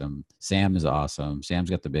awesome. Sam is awesome. Sam's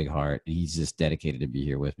got the big heart, and he's just dedicated to be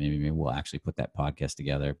here with me. Maybe we'll actually put that podcast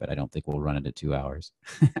together, but I don't think we'll run it at 2 hours.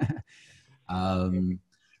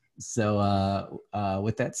 So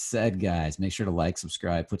with that said, guys, make sure to like,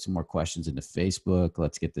 subscribe, put some more questions into Facebook.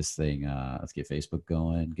 Let's get this thing, let's get Facebook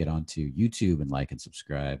going, get onto YouTube and like and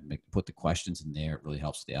subscribe, put the questions in there. It really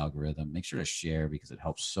helps the algorithm. Make sure to share because it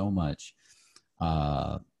helps so much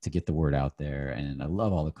to get the word out there. And I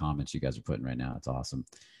love all the comments you guys are putting right now. It's awesome.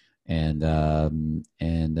 And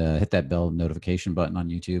hit that bell notification button on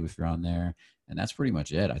YouTube if you're on there. And that's pretty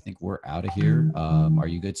much it. I think we're out of here. Are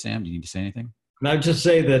you good, Sam? Do you need to say anything? And I'd just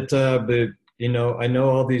say that, I know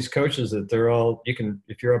all these coaches that they're all,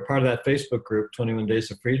 if you're a part of that Facebook group, 21 Days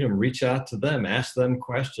of Freedom, reach out to them, ask them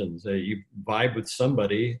questions. You vibe with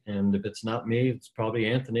somebody, and if it's not me, it's probably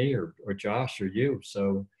Anthony or Josh or you.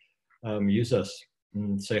 So use us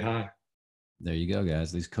and say hi. There you go,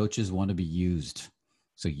 guys. These coaches want to be used,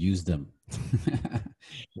 so use them.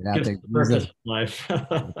 Get out there, use life.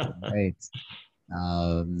 Right.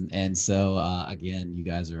 And so again, you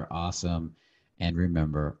guys are awesome. And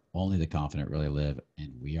remember, only the confident really live,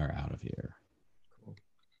 and we are out of here. Cool.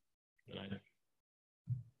 Good night.